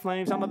 rocking the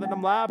flames. Y'all know that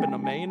I'm live and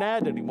I'm ain't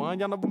at anyone.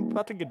 Y'all know I'm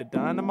about to get it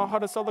done. And my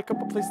heart is all a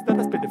couple places that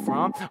I spit it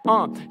from.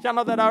 Y'all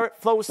know that our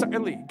flow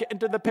certainly get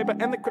into the paper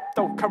and the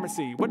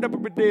cryptocurrency. Whatever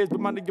it is, be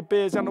minding your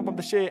biz. Y'all know I'm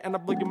the shit and I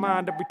blow your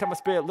mind every time I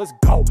spit. Let's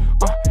go.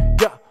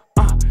 Yeah.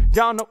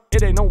 Y'all know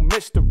it ain't no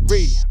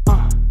mystery.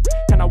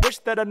 And I wish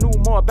that I knew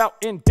more about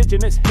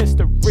indigenous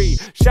history.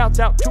 Shouts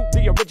out to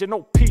the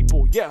original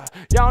people. Yeah,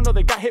 y'all know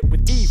they got hit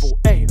with evil.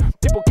 Ayy,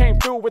 people came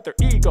through with their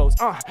egos.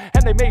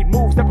 And they made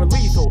moves that were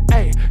lethal.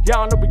 Ayy,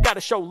 y'all know we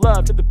gotta show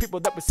love to the people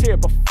that was here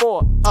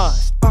before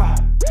us.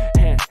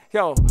 And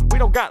yo, we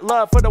don't got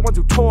love for the ones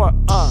who tore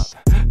up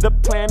the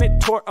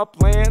planet, tore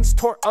up lands,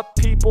 tore up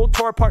people,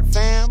 tore apart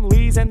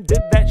families, and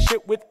did that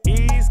shit with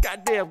ease.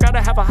 Goddamn,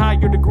 gotta have a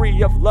higher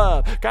degree of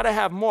love. Gotta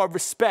have more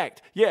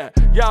respect. Yeah,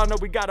 y'all know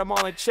we got them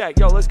all in check.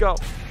 Yo, let's go.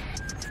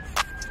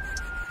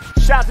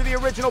 Shout out to the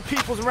original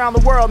peoples around the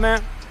world,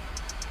 man.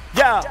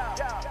 Yeah.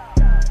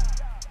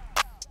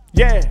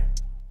 Yeah.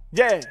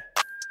 Yeah.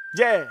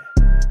 Yeah.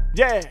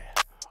 Yeah.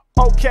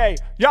 Okay,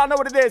 y'all know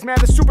what it is, man.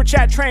 The super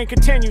chat train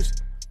continues.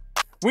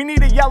 We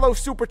need a yellow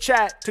super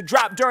chat to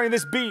drop during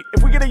this beat.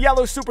 If we get a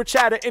yellow super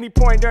chat at any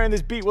point during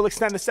this beat, we'll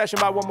extend the session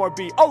by one more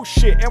beat. Oh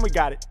shit, and we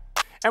got it.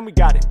 And we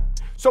got it.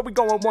 So we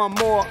going one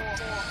more.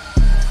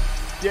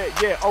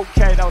 Yeah,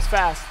 okay, that was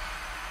fast.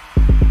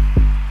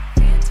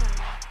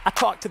 I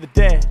talk to the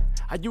dead.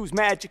 I use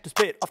magic to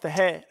spit off the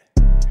head.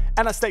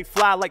 And I stay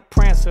fly like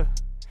Prancer.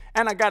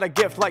 And I got a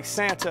gift like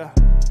Santa.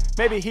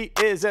 Maybe he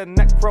is a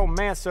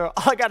necromancer.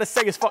 All I gotta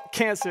say is fuck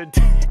cancer.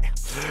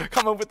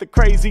 Coming with the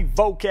crazy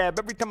vocab.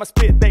 Every time I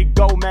spit, they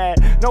go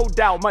mad. No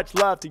doubt, much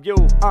love to you.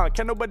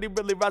 Can nobody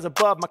really rise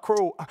above my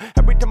crew?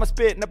 Every time I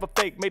spit, never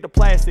fake, made of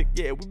plastic.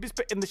 Yeah, we be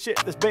spitting the shit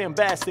that's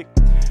bombastic.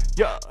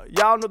 Yeah,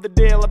 y'all know the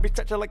deal. I be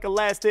stretching like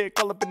elastic,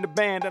 all up in the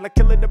band. And I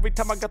kill it every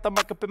time I got the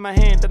mic up in my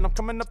hand. And I'm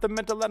coming up the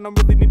mental, I don't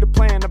really need a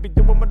plan. I be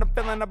doing what I'm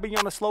feeling, I be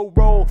on a slow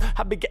roll.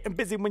 I be getting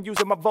busy when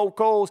using my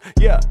vocals.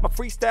 Yeah, my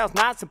freestyle's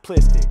not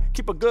simplistic.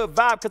 Keep a good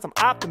vibe cause I'm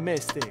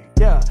optimistic.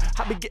 Yeah,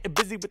 I be getting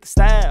busy with the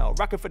style.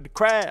 Rocking for the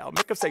crowd,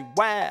 make them say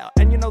wow.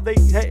 And you know they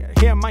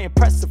hear my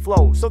impressive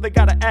flow, so they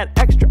gotta add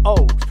extra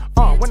O's.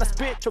 When I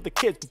spit, yo, the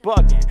kids be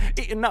bugging.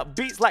 Eating up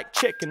beats like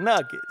chicken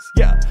nuggets.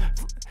 Yeah,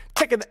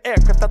 taking the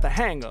aircraft out the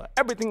hangar.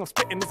 Everything I'm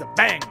spitting is a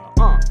banger.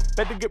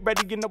 Better get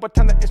ready, you know I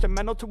turn the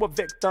instrumental to a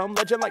victim.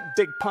 Legend like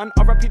Big Pun,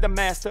 R.I.P. the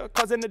master,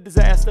 causing a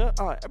disaster.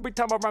 Every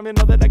time I rhyme, you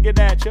know that I get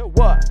at you.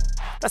 What?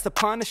 That's the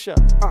Punisher.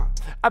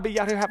 I be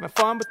out here having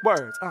fun with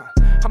words.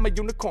 I'm a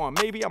unicorn,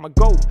 maybe I'm a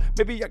goat.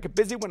 Maybe I get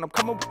busy when I'm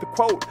coming with the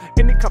quote.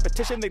 Any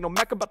competition, they know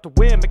Mack about to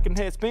win, making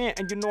heads spin.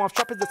 And you know I'm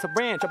sharp as a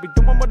syringe. I be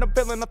doing what I'm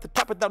feeling off the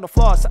top and down the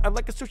floor. Something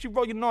like a sushi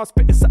roll, you know I'm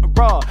spitting something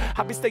raw.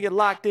 I be staying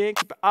locked in,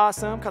 keep it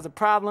awesome, causing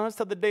problems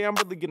till the day I'm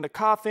really in the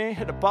coffin.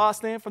 Hit a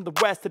Boston from the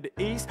west to the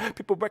east.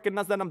 People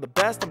recognize that I'm the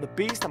best, I'm the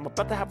beast. I'm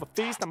about to have a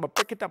feast, I'ma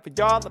break it down for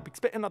y'all. I be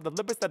spitting all the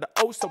lyrics that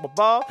are oh so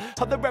evolved.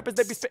 Other rappers,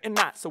 they be spitting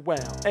not so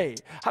well. Hey,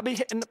 I be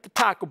hitting up the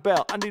Taco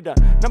Bell. I need a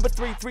number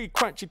 3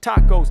 crunchy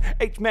tacos.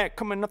 Mack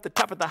coming off the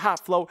top of the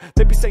hot flow.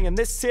 They be saying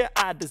this here,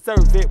 I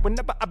deserve it.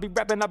 Whenever I be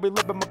rapping, I be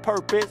living my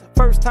purpose.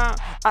 First time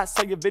I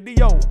saw your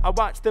video, I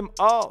watched them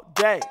all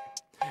day.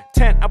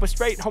 10 hours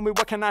straight, homie,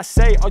 what can I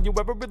say? All you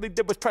ever really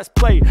did was press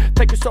play.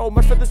 Thank you so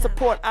much for the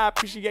support, I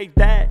appreciate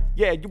that.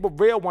 Yeah, you a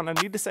real one, I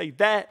need to say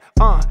that.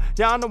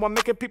 Y'all know I'm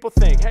making people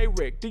think, hey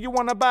Rick, do you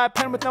wanna buy a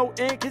pen with no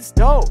ink? It's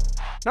dope.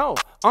 No,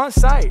 on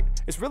site,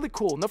 it's really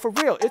cool. No, for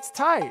real, it's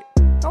tight.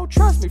 No,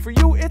 trust me, for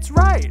you, it's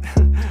right.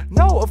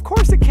 No, of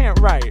course it can't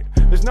write.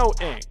 There's no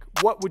ink.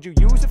 What would you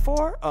use it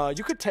for?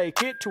 You could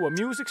take it to a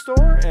music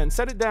store and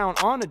set it down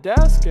on a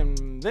desk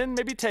and then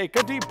maybe take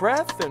a deep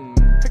breath and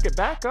pick it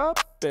back up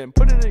and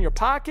put it in your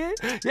pocket.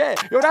 Yeah,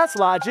 yo, that's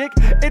logic.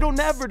 It'll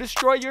never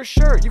destroy your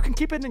shirt. You can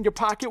keep it in your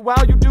pocket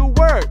while you do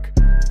work.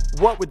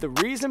 What would the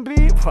reason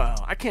be? Well,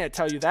 I can't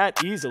tell you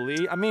that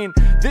easily. I mean,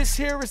 this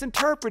here is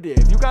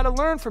interpretive. You gotta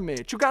learn from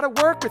it. You gotta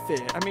work with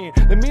it. I mean,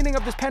 the meaning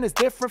of this pen is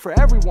different for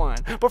everyone.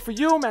 But for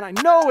you, man, I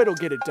know it'll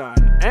get it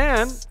done.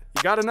 And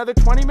you got another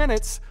 20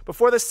 minutes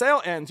before the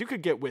sale ends. You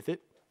could get with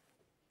it.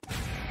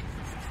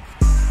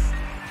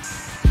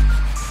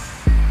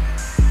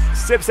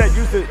 Sip said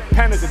use the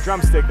pen as a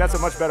drumstick. That's a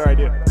much better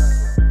idea.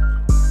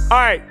 All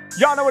right,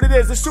 y'all know what it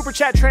is. The super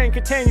chat train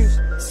continues.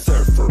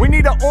 Surfer. We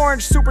need an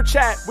orange super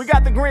chat. We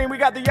got the green, we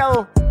got the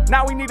yellow.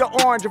 Now we need an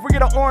orange. If we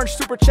get an orange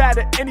super chat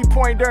at any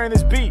point during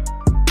this beat,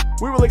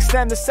 we will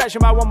extend the session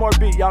by one more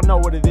beat. Y'all know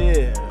what it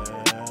is.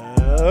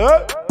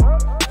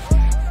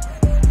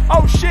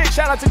 Oh shit,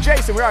 shout out to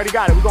Jason. We already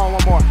got it. We're going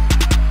one more.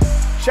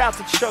 Shout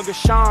out to Sugar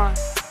Sean.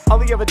 All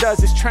he ever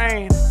does is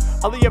train.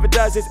 All he ever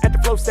does is enter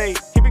flow state.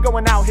 He be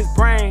going out his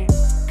brain.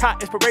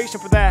 Caught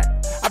inspiration for that.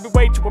 I be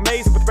way too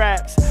amazing with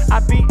raps. I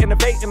be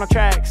innovating on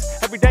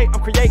tracks. Every day I'm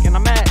creating,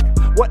 I'm Mack.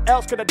 What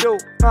else could I do?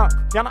 Y'all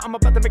know I'm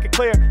about to make it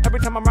clear. Every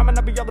time I'm rhyming,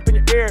 I be all up in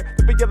your ear.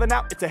 They be yelling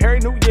out, it's a hairy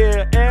new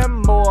year.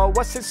 And more,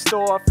 what's in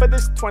store for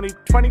this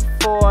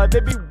 2024? They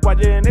be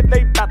wondering if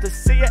they about to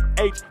see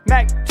a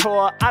Mack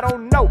tour. I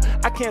don't know,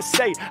 I can't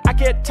say, I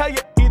can't tell you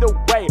either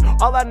way.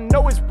 All I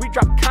know is we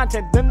drop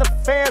content, then the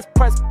fans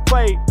press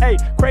play. Hey,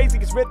 crazy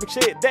is rhythmic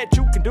shit that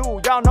you can do.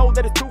 Y'all know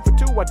that it's 2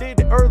 for 2. I did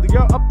it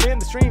earlier up in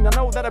the stream. Y'all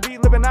know that I be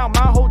living out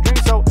my whole dream.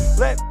 So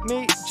let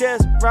me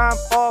just rhyme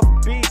off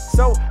beat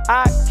so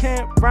I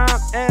can rhyme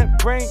and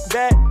bring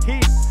that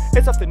heat.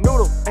 It's off the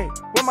noodle, ayy.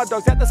 Where my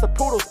dogs at? That's the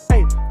poodles,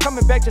 ayy.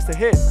 Coming back just a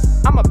hit.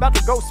 I'm about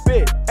to go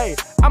spit, ayy.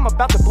 I'm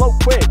about to blow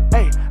quick,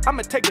 ayy.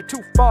 I'ma take it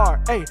too far,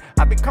 ayy.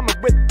 I be coming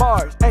with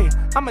bars, ayy.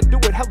 I'ma do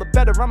it hella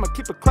better. I'ma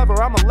keep it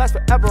clever. I'ma last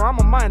forever. I'm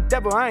on my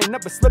endeavor. I ain't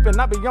never slipping.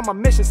 I be on my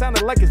mission.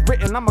 Sounding like it's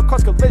written. I'ma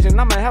cause collision.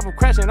 I'ma have them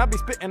crashing. I be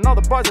spitting all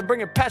the bars and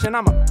bringing passion.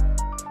 I'ma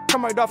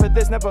come right off at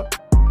this, never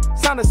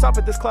sounding soft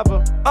at this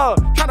clever.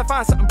 Trying to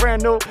find something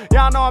brand new.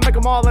 Y'all know I make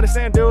them all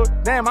understand, dude.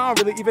 Damn, I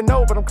don't really even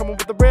know, but I'm coming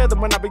with the rhythm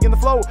when I begin the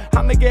flow.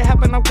 I make it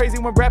happen, I'm crazy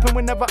when rapping.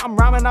 Whenever I'm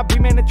rhyming, I be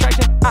main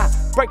attraction. I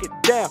break it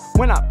down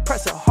when I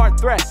press a hard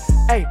threat.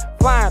 Ayy,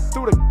 flying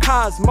through the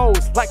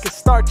cosmos like a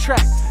Star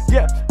Trek.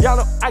 Yeah, y'all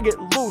know I get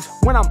loose moves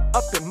when I'm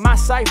up in my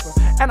cipher,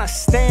 and I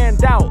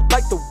stand out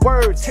like the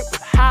words hit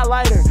with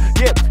highlighter.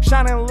 Yeah,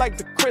 shining like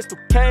the crystal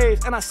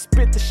caves, and I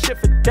spit the shit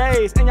for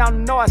days. And y'all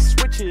know I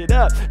switch it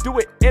up, do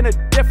it in a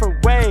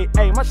different way.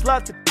 Hey, much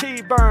love to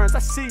T-Burns, I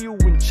see you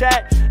in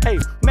chat. Hey,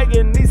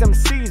 making these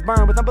MCs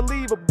burn with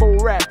unbelievable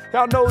rap.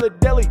 Y'all know the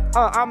deli,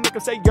 I'm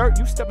making say yurt.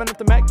 You stepping up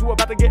the Mack, you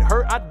about to get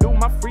hurt. I do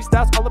my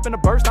freestyles all up in a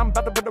burst. I'm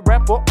about to put the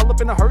rap all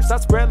up in a hearse. I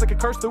spread like a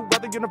curse through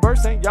the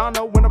universe. And y'all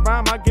know when I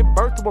rhyme, I give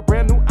birth to a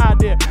brand new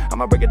idea.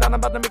 I'ma break it down, I'm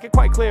about to make it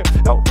quite clear.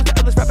 Yo, who's the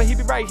illest rapper? He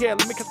be right here.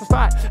 Let me catch my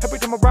spot. Every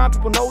time I rhyme,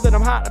 people know that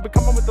I'm hot. I be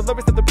coming with the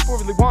lyrics that the people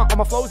really want. All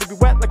my flows, they be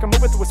wet like I'm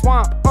moving through a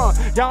swamp.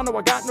 Y'all know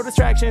I got no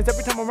distractions.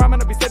 Every time I'm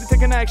rhyming, I be steady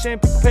taking action.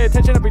 People pay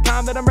attention every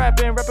time that I'm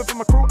rapping. Rapping for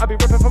my crew, I be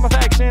rapping for my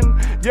faction.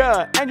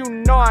 Yeah, and you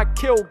know I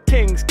kill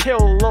kings,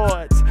 kill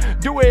lords.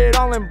 Do it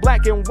all in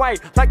black and white,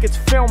 like it's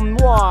film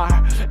noir.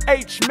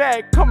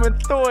 Mack coming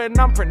through and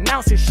I'm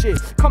pronouncing shit.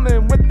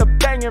 Coming with the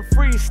banging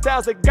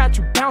freestyles that got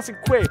you bouncing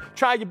quick.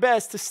 Try your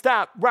best to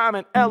stop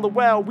rhyming,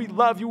 LOL, we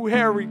love you,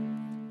 Harry.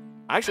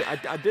 Actually,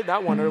 I did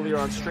that one earlier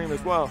on stream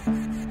as well.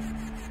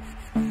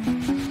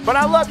 But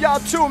I love y'all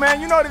too,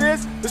 man. You know what it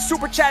is. The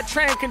super chat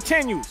train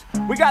continues.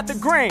 We got the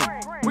green,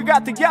 we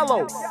got the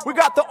yellow, we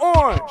got the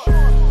orange.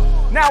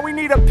 Now we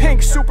need a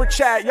pink super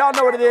chat. Y'all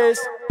know what it is.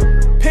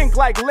 Pink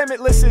like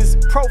Limitless's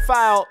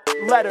profile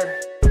letter.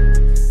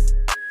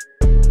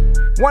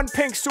 One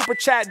pink super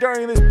chat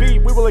during this beat.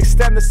 We will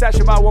extend the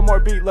session by one more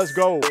beat. Let's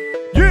go.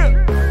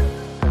 Yeah.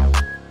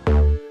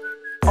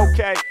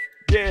 Okay.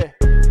 Yeah.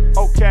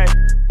 Okay.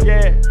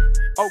 Yeah.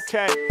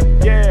 Okay.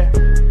 Yeah.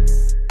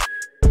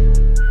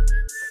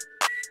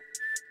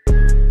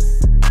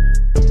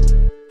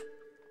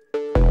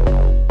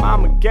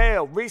 Mama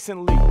Gail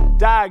recently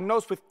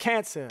diagnosed with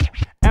cancer.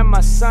 And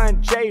my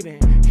son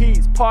Jaden,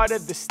 he's part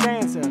of the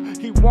stanza.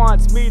 He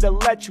wants me to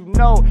let you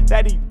know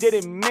that he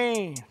didn't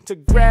mean to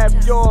grab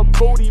your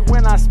booty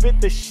when I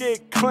spit the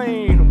shit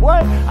clean.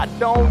 What? I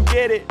don't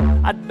get it,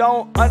 I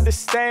don't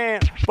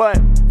understand. But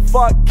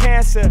fuck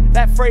cancer,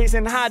 that phrase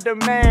in high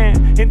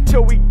demand.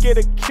 Until we get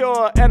a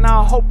cure, and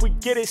I hope we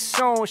get it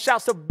soon.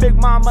 Shouts to Big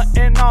Mama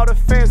and all the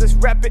fans, let's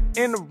rap it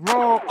in the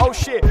room. Oh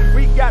shit,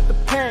 we got the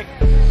pink,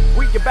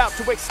 we about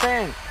to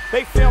extend.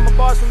 They film my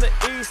bars from the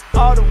east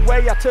all the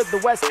way out to the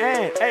west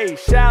end. Hey,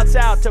 shouts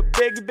out to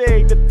Big,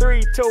 the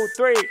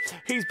 323.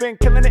 He's been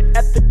killing it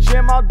at the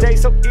gym all day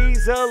so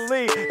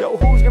easily. Yo,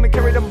 who's gonna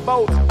carry them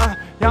boats?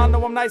 Y'all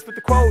know I'm nice with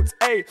the quotes.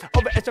 Hey,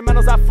 over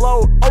instrumentals I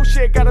float. Oh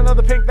shit, got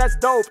another pink, that's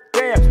dope.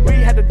 Damn, we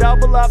had to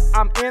double up.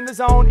 I'm in the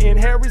zone, in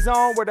Harry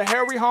zone, where the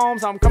Harry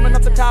homes. I'm coming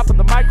up the top of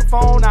the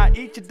microphone. I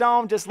eat your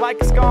dome just like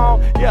it's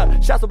gone. Yeah,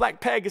 shouts to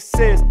Black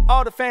Pegasus.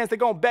 All the fans, they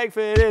gon' beg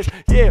for this.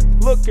 Yeah,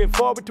 looking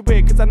forward to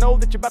it, cause I know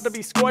that you're about to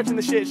be scorching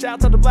the shit.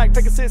 Shouts out to Black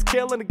Pegasus,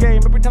 killing the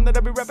game. Every time that I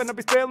be rapping, I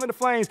be spilling the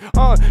flames.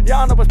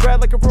 Y'all know I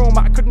spread like a room.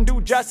 I couldn't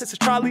do justice to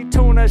Charlie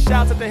Tuna.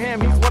 Shouts out to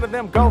him, he's one of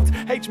them goats.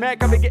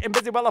 Mack, I've been getting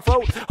busy while I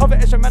float. Over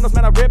instrumentals,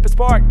 man, I rip and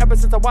spark. Ever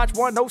since I watched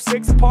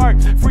 106 apart.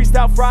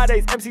 Freestyle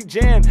Fridays, MC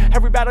Jen.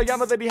 Every battle, y'all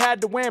know that he had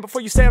to win.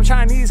 Before you say I'm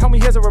Chinese,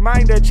 homie, here's a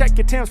reminder. Check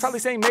your Tim's, probably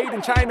say made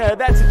in China.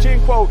 That's a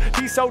Jin quote,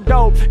 he's so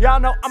dope. Y'all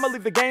know I'ma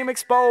leave the game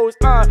exposed.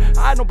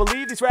 I don't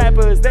believe these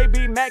rappers, they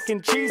be Mac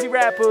and cheesy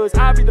rappers.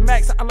 I be the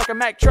Mac, something like a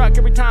Mack truck.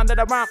 Every time that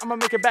I rhyme, I'ma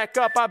make it back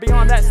up. I'll be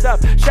on that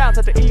stuff. Shouts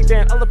out to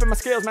Ethan, all up in my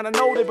skills, man, I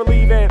know they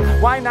believe in.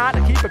 Why not?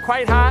 I keep it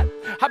quite hot.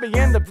 I be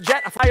in the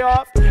jet, I fly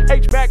off.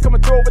 Mack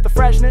coming through with the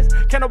freshness.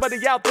 Can't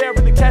nobody out there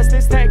really test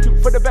this. Thank you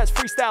for the best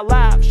freestyle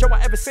live show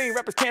I ever seen.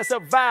 Rappers can't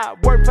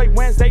survive. Wordplay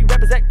Wednesday,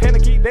 rappers act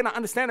panicky. They not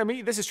understanding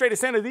me. This is straight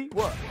insanity.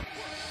 What?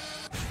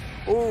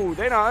 Ooh,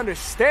 they not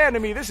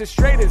understanding me. This is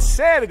straight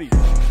insanity.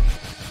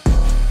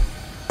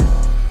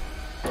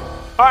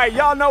 All right,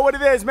 y'all know what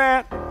it is,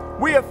 man.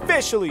 We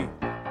officially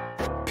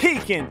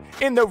peaking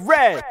in the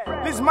red.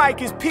 This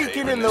mic is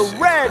peaking in the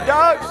red,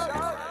 dog.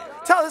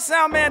 Tell the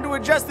sound man to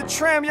adjust the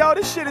trim, yo.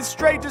 This shit is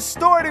straight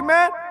distorted,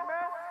 man.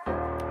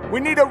 We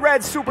need a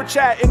red super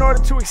chat in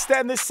order to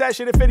extend this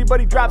session. If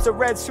anybody drops a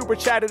red super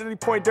chat at any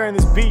point during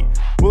this beat,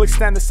 we'll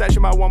extend the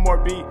session by one more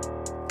beat.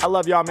 I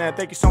love y'all, man.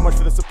 Thank you so much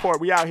for the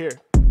support. We out here.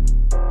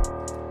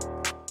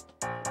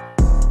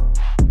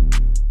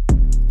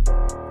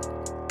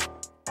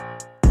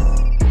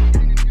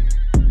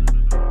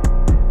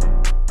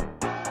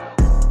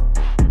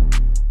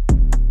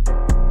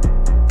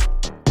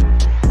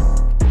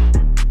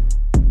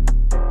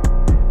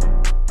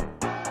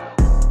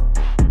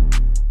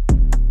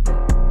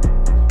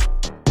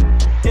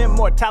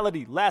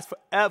 Immortality lasts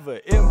forever.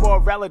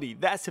 Immorality,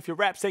 that's if your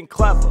raps ain't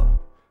clever.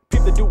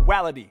 Peep the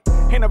duality.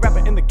 Ain't a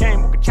rapper in the game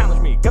who can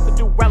challenge me. Got the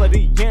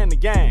duality, yin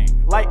and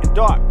yang. Light and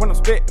dark when I'm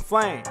spitting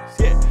flames.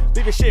 Yeah,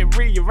 leave your shit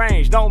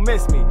rearranged, don't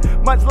miss me.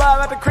 Much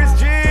love out to Chris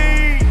G.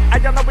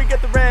 Y'all know we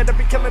get the red. I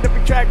be killing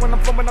every track when I'm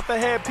flowing up the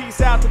head.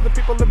 Peace out to the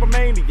people in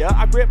Romania.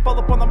 I grip all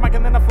up on the mic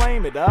and then I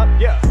flame it up.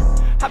 Yeah,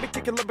 I be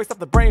kicking lyrics off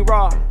the brain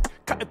raw.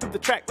 Cutting through the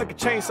track like a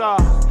chainsaw.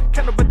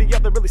 Can't nobody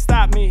ever really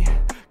stop me.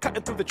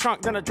 cutting through the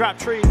trunk, then I drop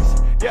trees.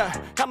 Yeah,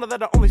 y'all know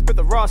that I only spit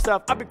the raw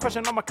stuff. I be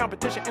crushing all my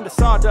competition into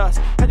sawdust.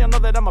 And y'all know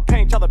that I'ma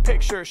paint y'all the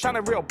picture,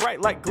 shining real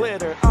bright like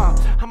glitter.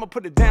 I'ma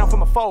put it down for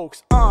my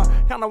folks.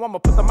 Y'all know I'ma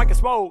put the mic in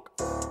smoke.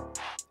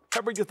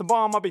 Carry is the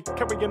bomb, I'll be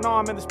carrying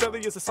on, and this really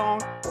is a song.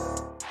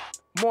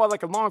 More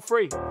like a long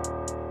free.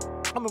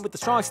 I'm in with the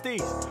strong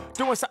steeds,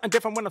 doing something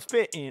different when I'm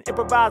spitting.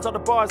 Improvise all the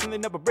bars and they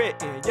never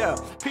written. Yeah,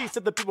 peace to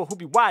the people who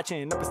be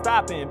watching, never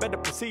stopping. Better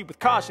proceed with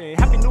caution.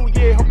 Happy New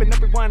Year, hoping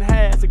everyone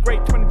has a great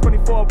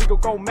 2024. We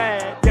go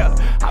mad. Yeah,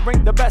 I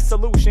bring the best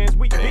solutions.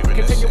 We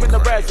continuing the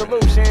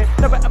resolution.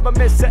 Never ever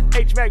miss an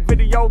HMAC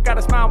video.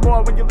 Gotta smile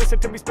more when you listen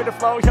to me spit a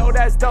flow. Yo,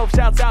 that's dope.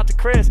 Shouts out to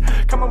Chris,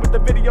 coming with the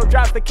video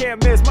drops they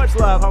can't miss. Much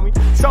love, homie.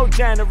 So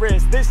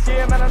generous this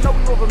year, man. I know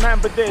we will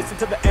remember this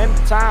until the end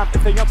of time.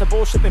 If they on some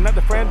bullshit, they're not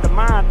a friend of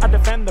mine. I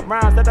defend the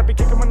rhymes that I be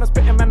kicking when I'm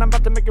spitting, man. I'm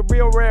about to make it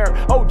real rare.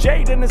 Oh,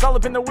 Jaden is all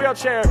up in the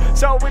wheelchair.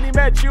 So when he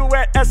met you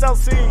at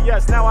SLC,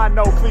 yes, now I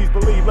know. Please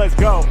believe. Let's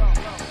go.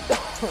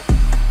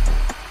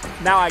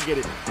 Now I get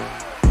it.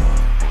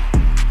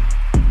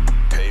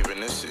 Paving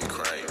this shit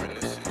crazy.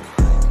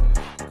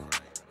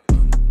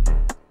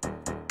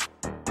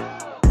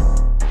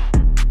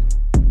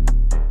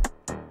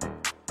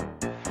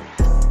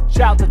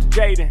 Shout out to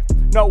Jaden.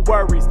 No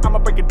worries, I'ma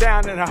break it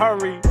down in a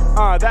hurry.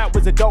 That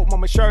was a dope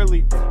moment,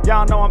 surely.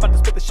 Y'all know I'm about to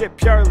spit the shit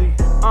purely.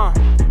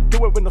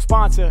 Do it with no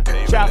sponsor.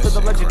 Shout out to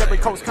the legendary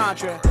Coast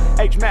Contra.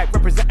 H-Mac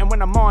representing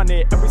when I'm on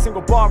it. Every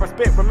single bar I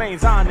spit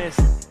remains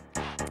honest.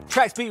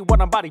 Track speed, what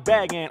I'm body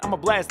bagging. I'ma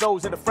blast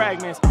those into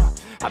fragments.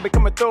 I be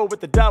coming through with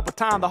the double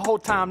time the whole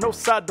time. No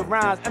subtle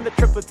rhymes and the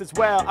triplets as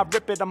well. I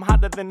rip it, I'm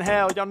hotter than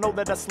hell. Y'all know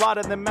that I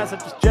slaughter them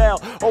messages jail.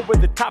 Over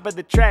the top of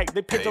the track,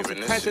 they pitch on some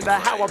attention to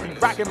how I be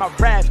rocking my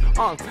raps.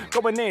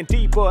 Going in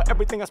deeper,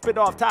 everything I spit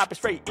off top is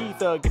straight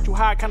ether. Get you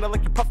high, kinda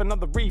like you puffing on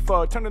the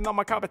reefer. Turning all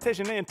my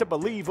competition into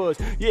believers.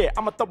 Yeah,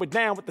 I'ma throw it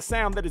down with the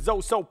sound that is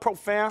oh so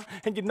profound.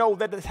 And you know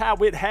that is how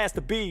it has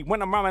to be.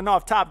 When I'm rhyming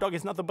off top, dog,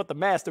 it's nothing but the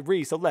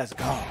mastery. So let's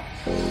go.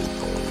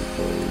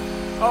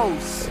 Oh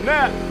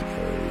snap!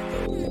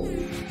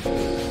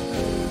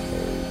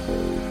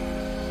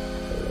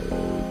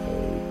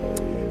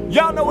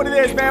 Y'all know what it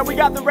is, man. We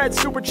got the red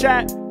super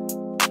chat.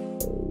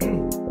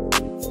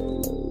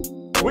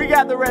 We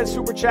got the red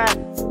super chat.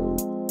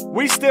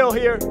 We still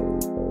here.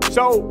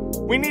 So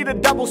we need a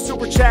double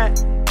super chat.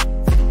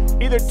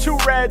 Either two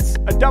reds,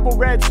 a double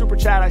red super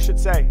chat, I should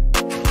say.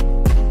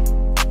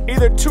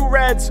 Either two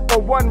reds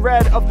or one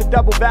red of the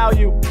double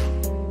value.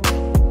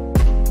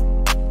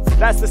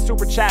 That's the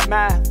super chat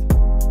math.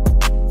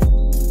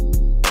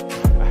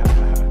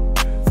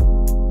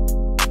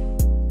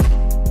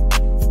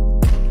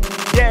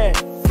 Yeah,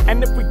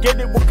 and if we get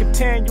it, we'll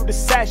continue the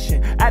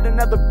session. Add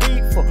another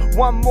beat for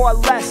one more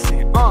lesson.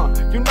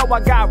 You know I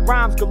got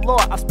rhymes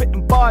galore. I'm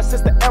spitting bars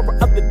since the era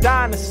of the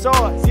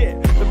dinosaurs. Yeah,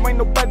 there ain't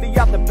nobody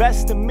out the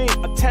best of me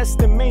or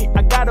testing me.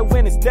 I gotta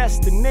win, it's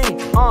destiny.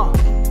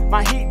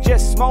 My heat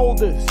just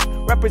smolders.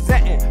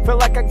 Representing, feel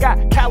like I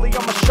got Cali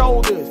on my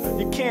shoulders.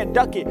 You can't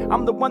duck it,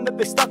 I'm the one that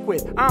they stuck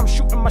with. I'm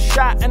shooting my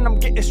shot and I'm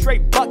getting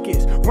straight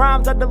buckets.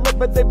 Rhymes I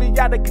deliver, they be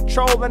out of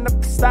control and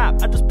never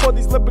stop. I just pour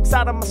these lyrics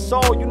out of my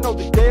soul, you know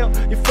the deal.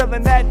 You're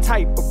feeling that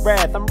type of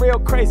wrath. I'm real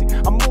crazy,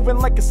 I'm moving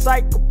like a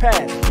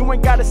psychopath. You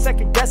ain't gotta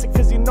second guess it,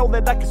 cause you know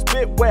that I can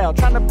spit well.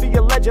 Trying to be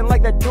a legend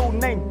like that dude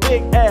named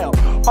Big L.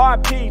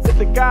 RP to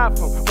the guy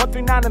from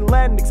 139 and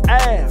Lennox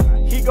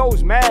Ave. He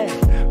goes mad.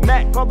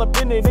 Mack all up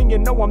in it, and you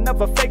know I'm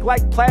never fake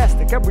like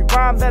plastic. Every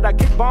rhyme that I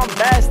kick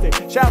bombastic.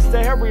 Shouts to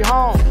Harry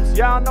Holmes.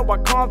 Y'all know I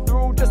come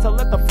through just to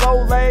let the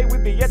flow lay. We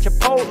be at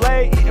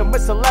Chipotle, eating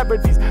with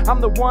celebrities.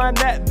 I'm the one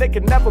that they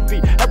can never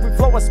be. Every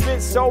flow I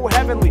spit so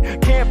heavenly,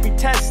 can't be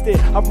tested.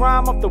 I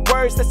rhyme off the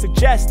words that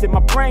suggested. My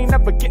brain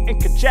never getting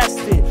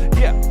congested.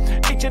 Yeah,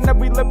 each and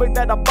every lyric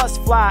that I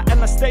bust fly, and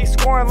I stay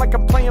scoring like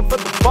I'm playing for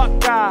the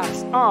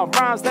Buckeyes.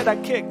 Rhymes that I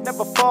kick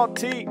never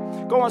faulty.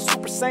 Going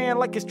Super Saiyan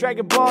like it's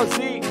Dragon Ball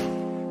Z.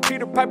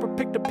 Peter Piper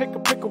picked a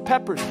pickle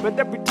peppers, but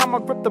every time I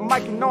grip the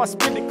mic, you know I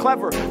spit it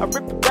clever. I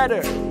rip it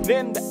better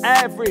than the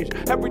average.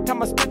 Every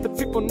time I spit, the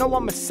people know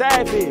I'm a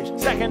savage.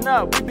 Second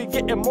up, we be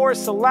getting more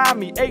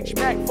salami.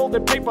 H-Mac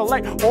folded paper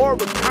like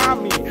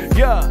origami.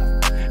 Yeah.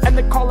 And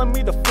they're calling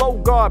me the flow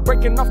guard,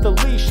 breaking off the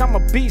leash. I'm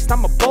a beast,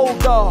 I'm a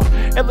bulldog.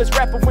 Illest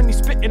rapper when he's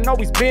spitting,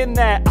 always been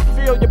that. I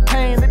feel your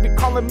pain, they be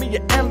calling me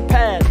an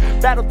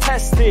empath. Battle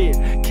tested,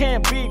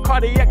 can't be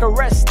cardiac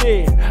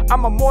arrested.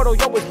 I'm immortal,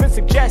 yo, it's been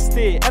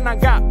suggested. And I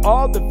got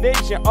all the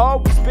vision,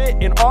 always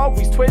spitting,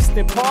 always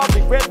twisting.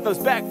 Paulie rhythms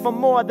back for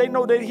more, they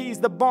know that he's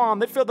the bomb.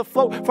 They feel the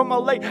flow from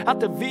LA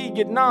out to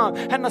Vietnam.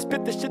 And I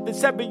spit the shit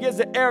that's heavy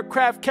as an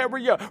aircraft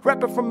carrier.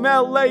 Rapping from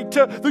LA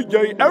to the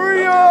Bay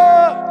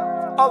Area.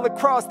 All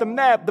across the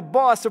map, the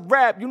boss of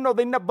rap. You know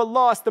they never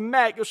lost the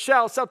Mack. Yo,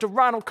 shouts out to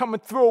Ronald coming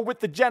through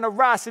with the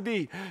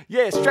generosity.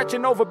 Yeah,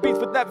 stretching over beats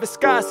with that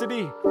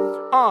viscosity.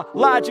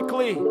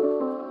 Logically,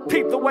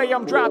 Peep the way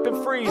I'm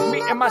dropping freeze,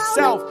 meeting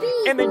myself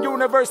in the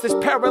universe that's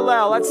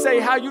parallel. I'd say,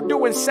 how you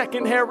doing,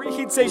 second Harry?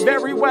 He'd say,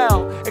 very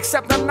well,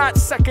 except I'm not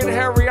second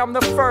Harry, I'm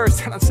the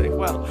first. And I'd say,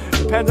 well,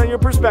 depends on your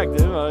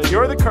perspective.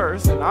 You're the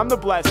curse and I'm the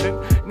blessing.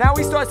 Now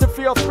he starts to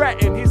feel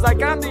threatened. He's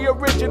like, I'm the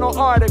original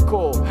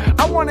article.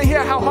 I want to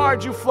hear how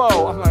hard you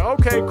flow. I'm like,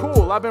 okay,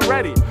 cool, I've been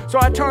ready. So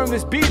I turn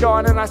this beat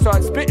on and I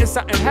start spitting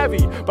something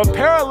heavy. But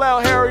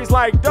parallel Harry's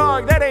like,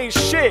 dog, that ain't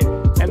shit.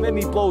 And then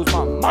he blows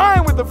my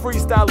mind with the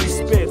freestyle he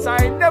spits.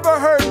 I ain't never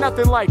heard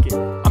nothing like it.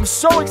 I'm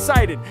so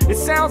excited. It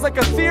sounds like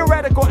a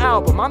theoretical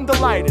album. I'm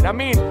delighted. I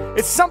mean,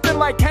 it's something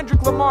like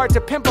Kendrick Lamar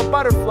to Pimp a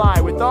Butterfly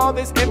with all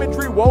this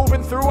imagery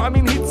woven through. I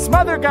mean, he'd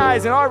smother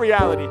guys in our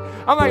reality.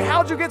 I'm like,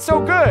 how'd you get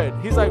so good?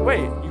 He's like,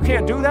 wait, you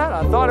can't do that?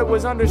 I thought it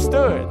was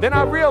understood. Then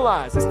I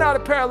realized it's not a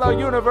parallel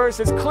universe.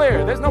 It's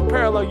clear. There's no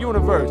parallel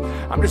universe.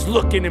 I'm just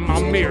looking in my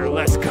mirror.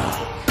 Let's go.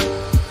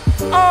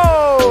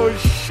 Oh,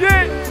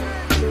 shit.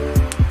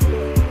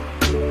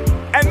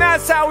 And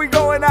that's how we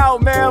going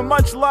out, man.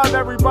 Much love,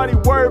 everybody.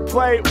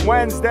 Wordplay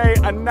Wednesday,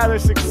 another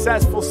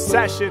successful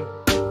session.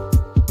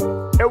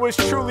 It was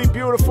truly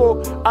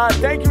beautiful.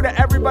 Thank you to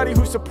everybody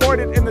who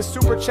supported in the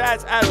super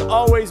chats. As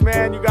always,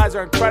 man, you guys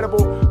are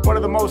incredible. One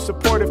of the most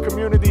supportive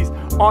communities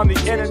on the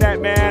internet,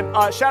 man.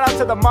 Shout out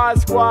to the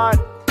Mod Squad.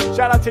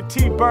 Shout out to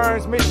T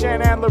Burns, Miss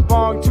Shannon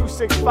Lerbong,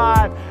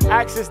 265,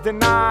 Access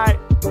Denied,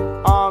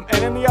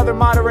 and any other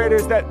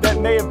moderators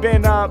that may have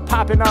been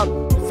popping up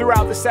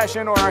throughout the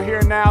session or are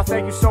here now.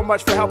 Thank you so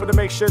much for helping to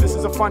make sure this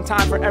is a fun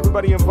time for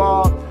everybody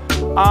involved.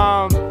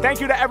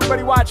 Thank you to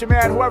everybody watching,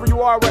 man. Whoever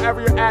you are,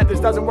 wherever you're at, this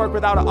doesn't work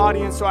without an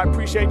audience, so I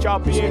appreciate y'all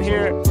being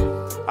here.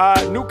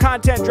 New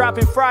content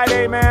dropping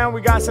Friday, man.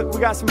 We got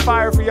some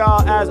fire for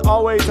y'all as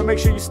always, so make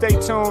sure you stay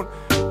tuned.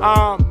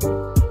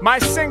 My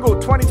single,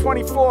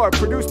 2024,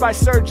 produced by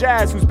Sir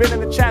Jazz, who's been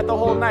in the chat the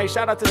whole night.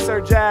 Shout out to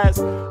Sir Jazz.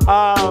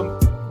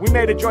 We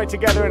made a joint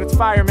together and it's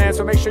fire, man,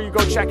 so make sure you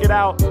go check it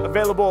out.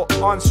 Available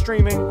on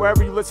streaming,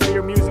 wherever you listen to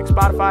your music,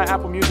 Spotify,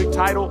 Apple Music,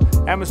 Tidal,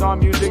 Amazon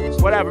Music,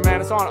 whatever,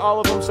 man. It's on all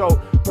of them, so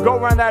go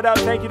run that up.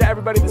 Thank you to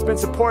everybody that's been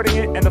supporting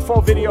it, and the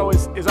full video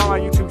is on our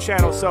YouTube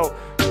channel, so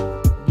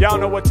y'all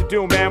know what to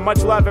do, man.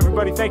 Much love,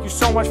 everybody. Thank you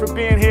so much for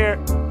being here.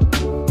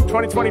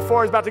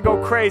 2024 is about to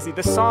go crazy.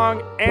 The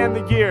song and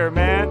the year,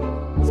 man.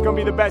 It's gonna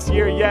be the best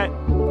year yet.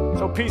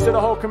 So peace to the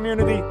whole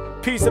community,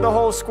 peace to the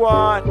whole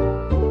squad.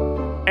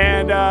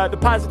 And the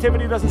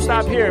positivity doesn't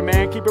stop here,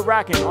 man. Keep it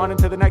rocking on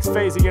into the next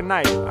phase of your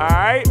night, all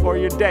right? Or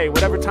your day,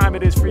 whatever time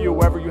it is for you,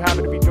 wherever you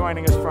happen to be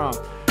joining us from.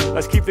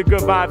 Let's keep the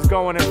good vibes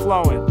going and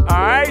flowing, all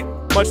right?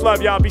 Much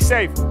love, y'all. Be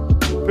safe.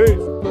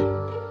 Peace.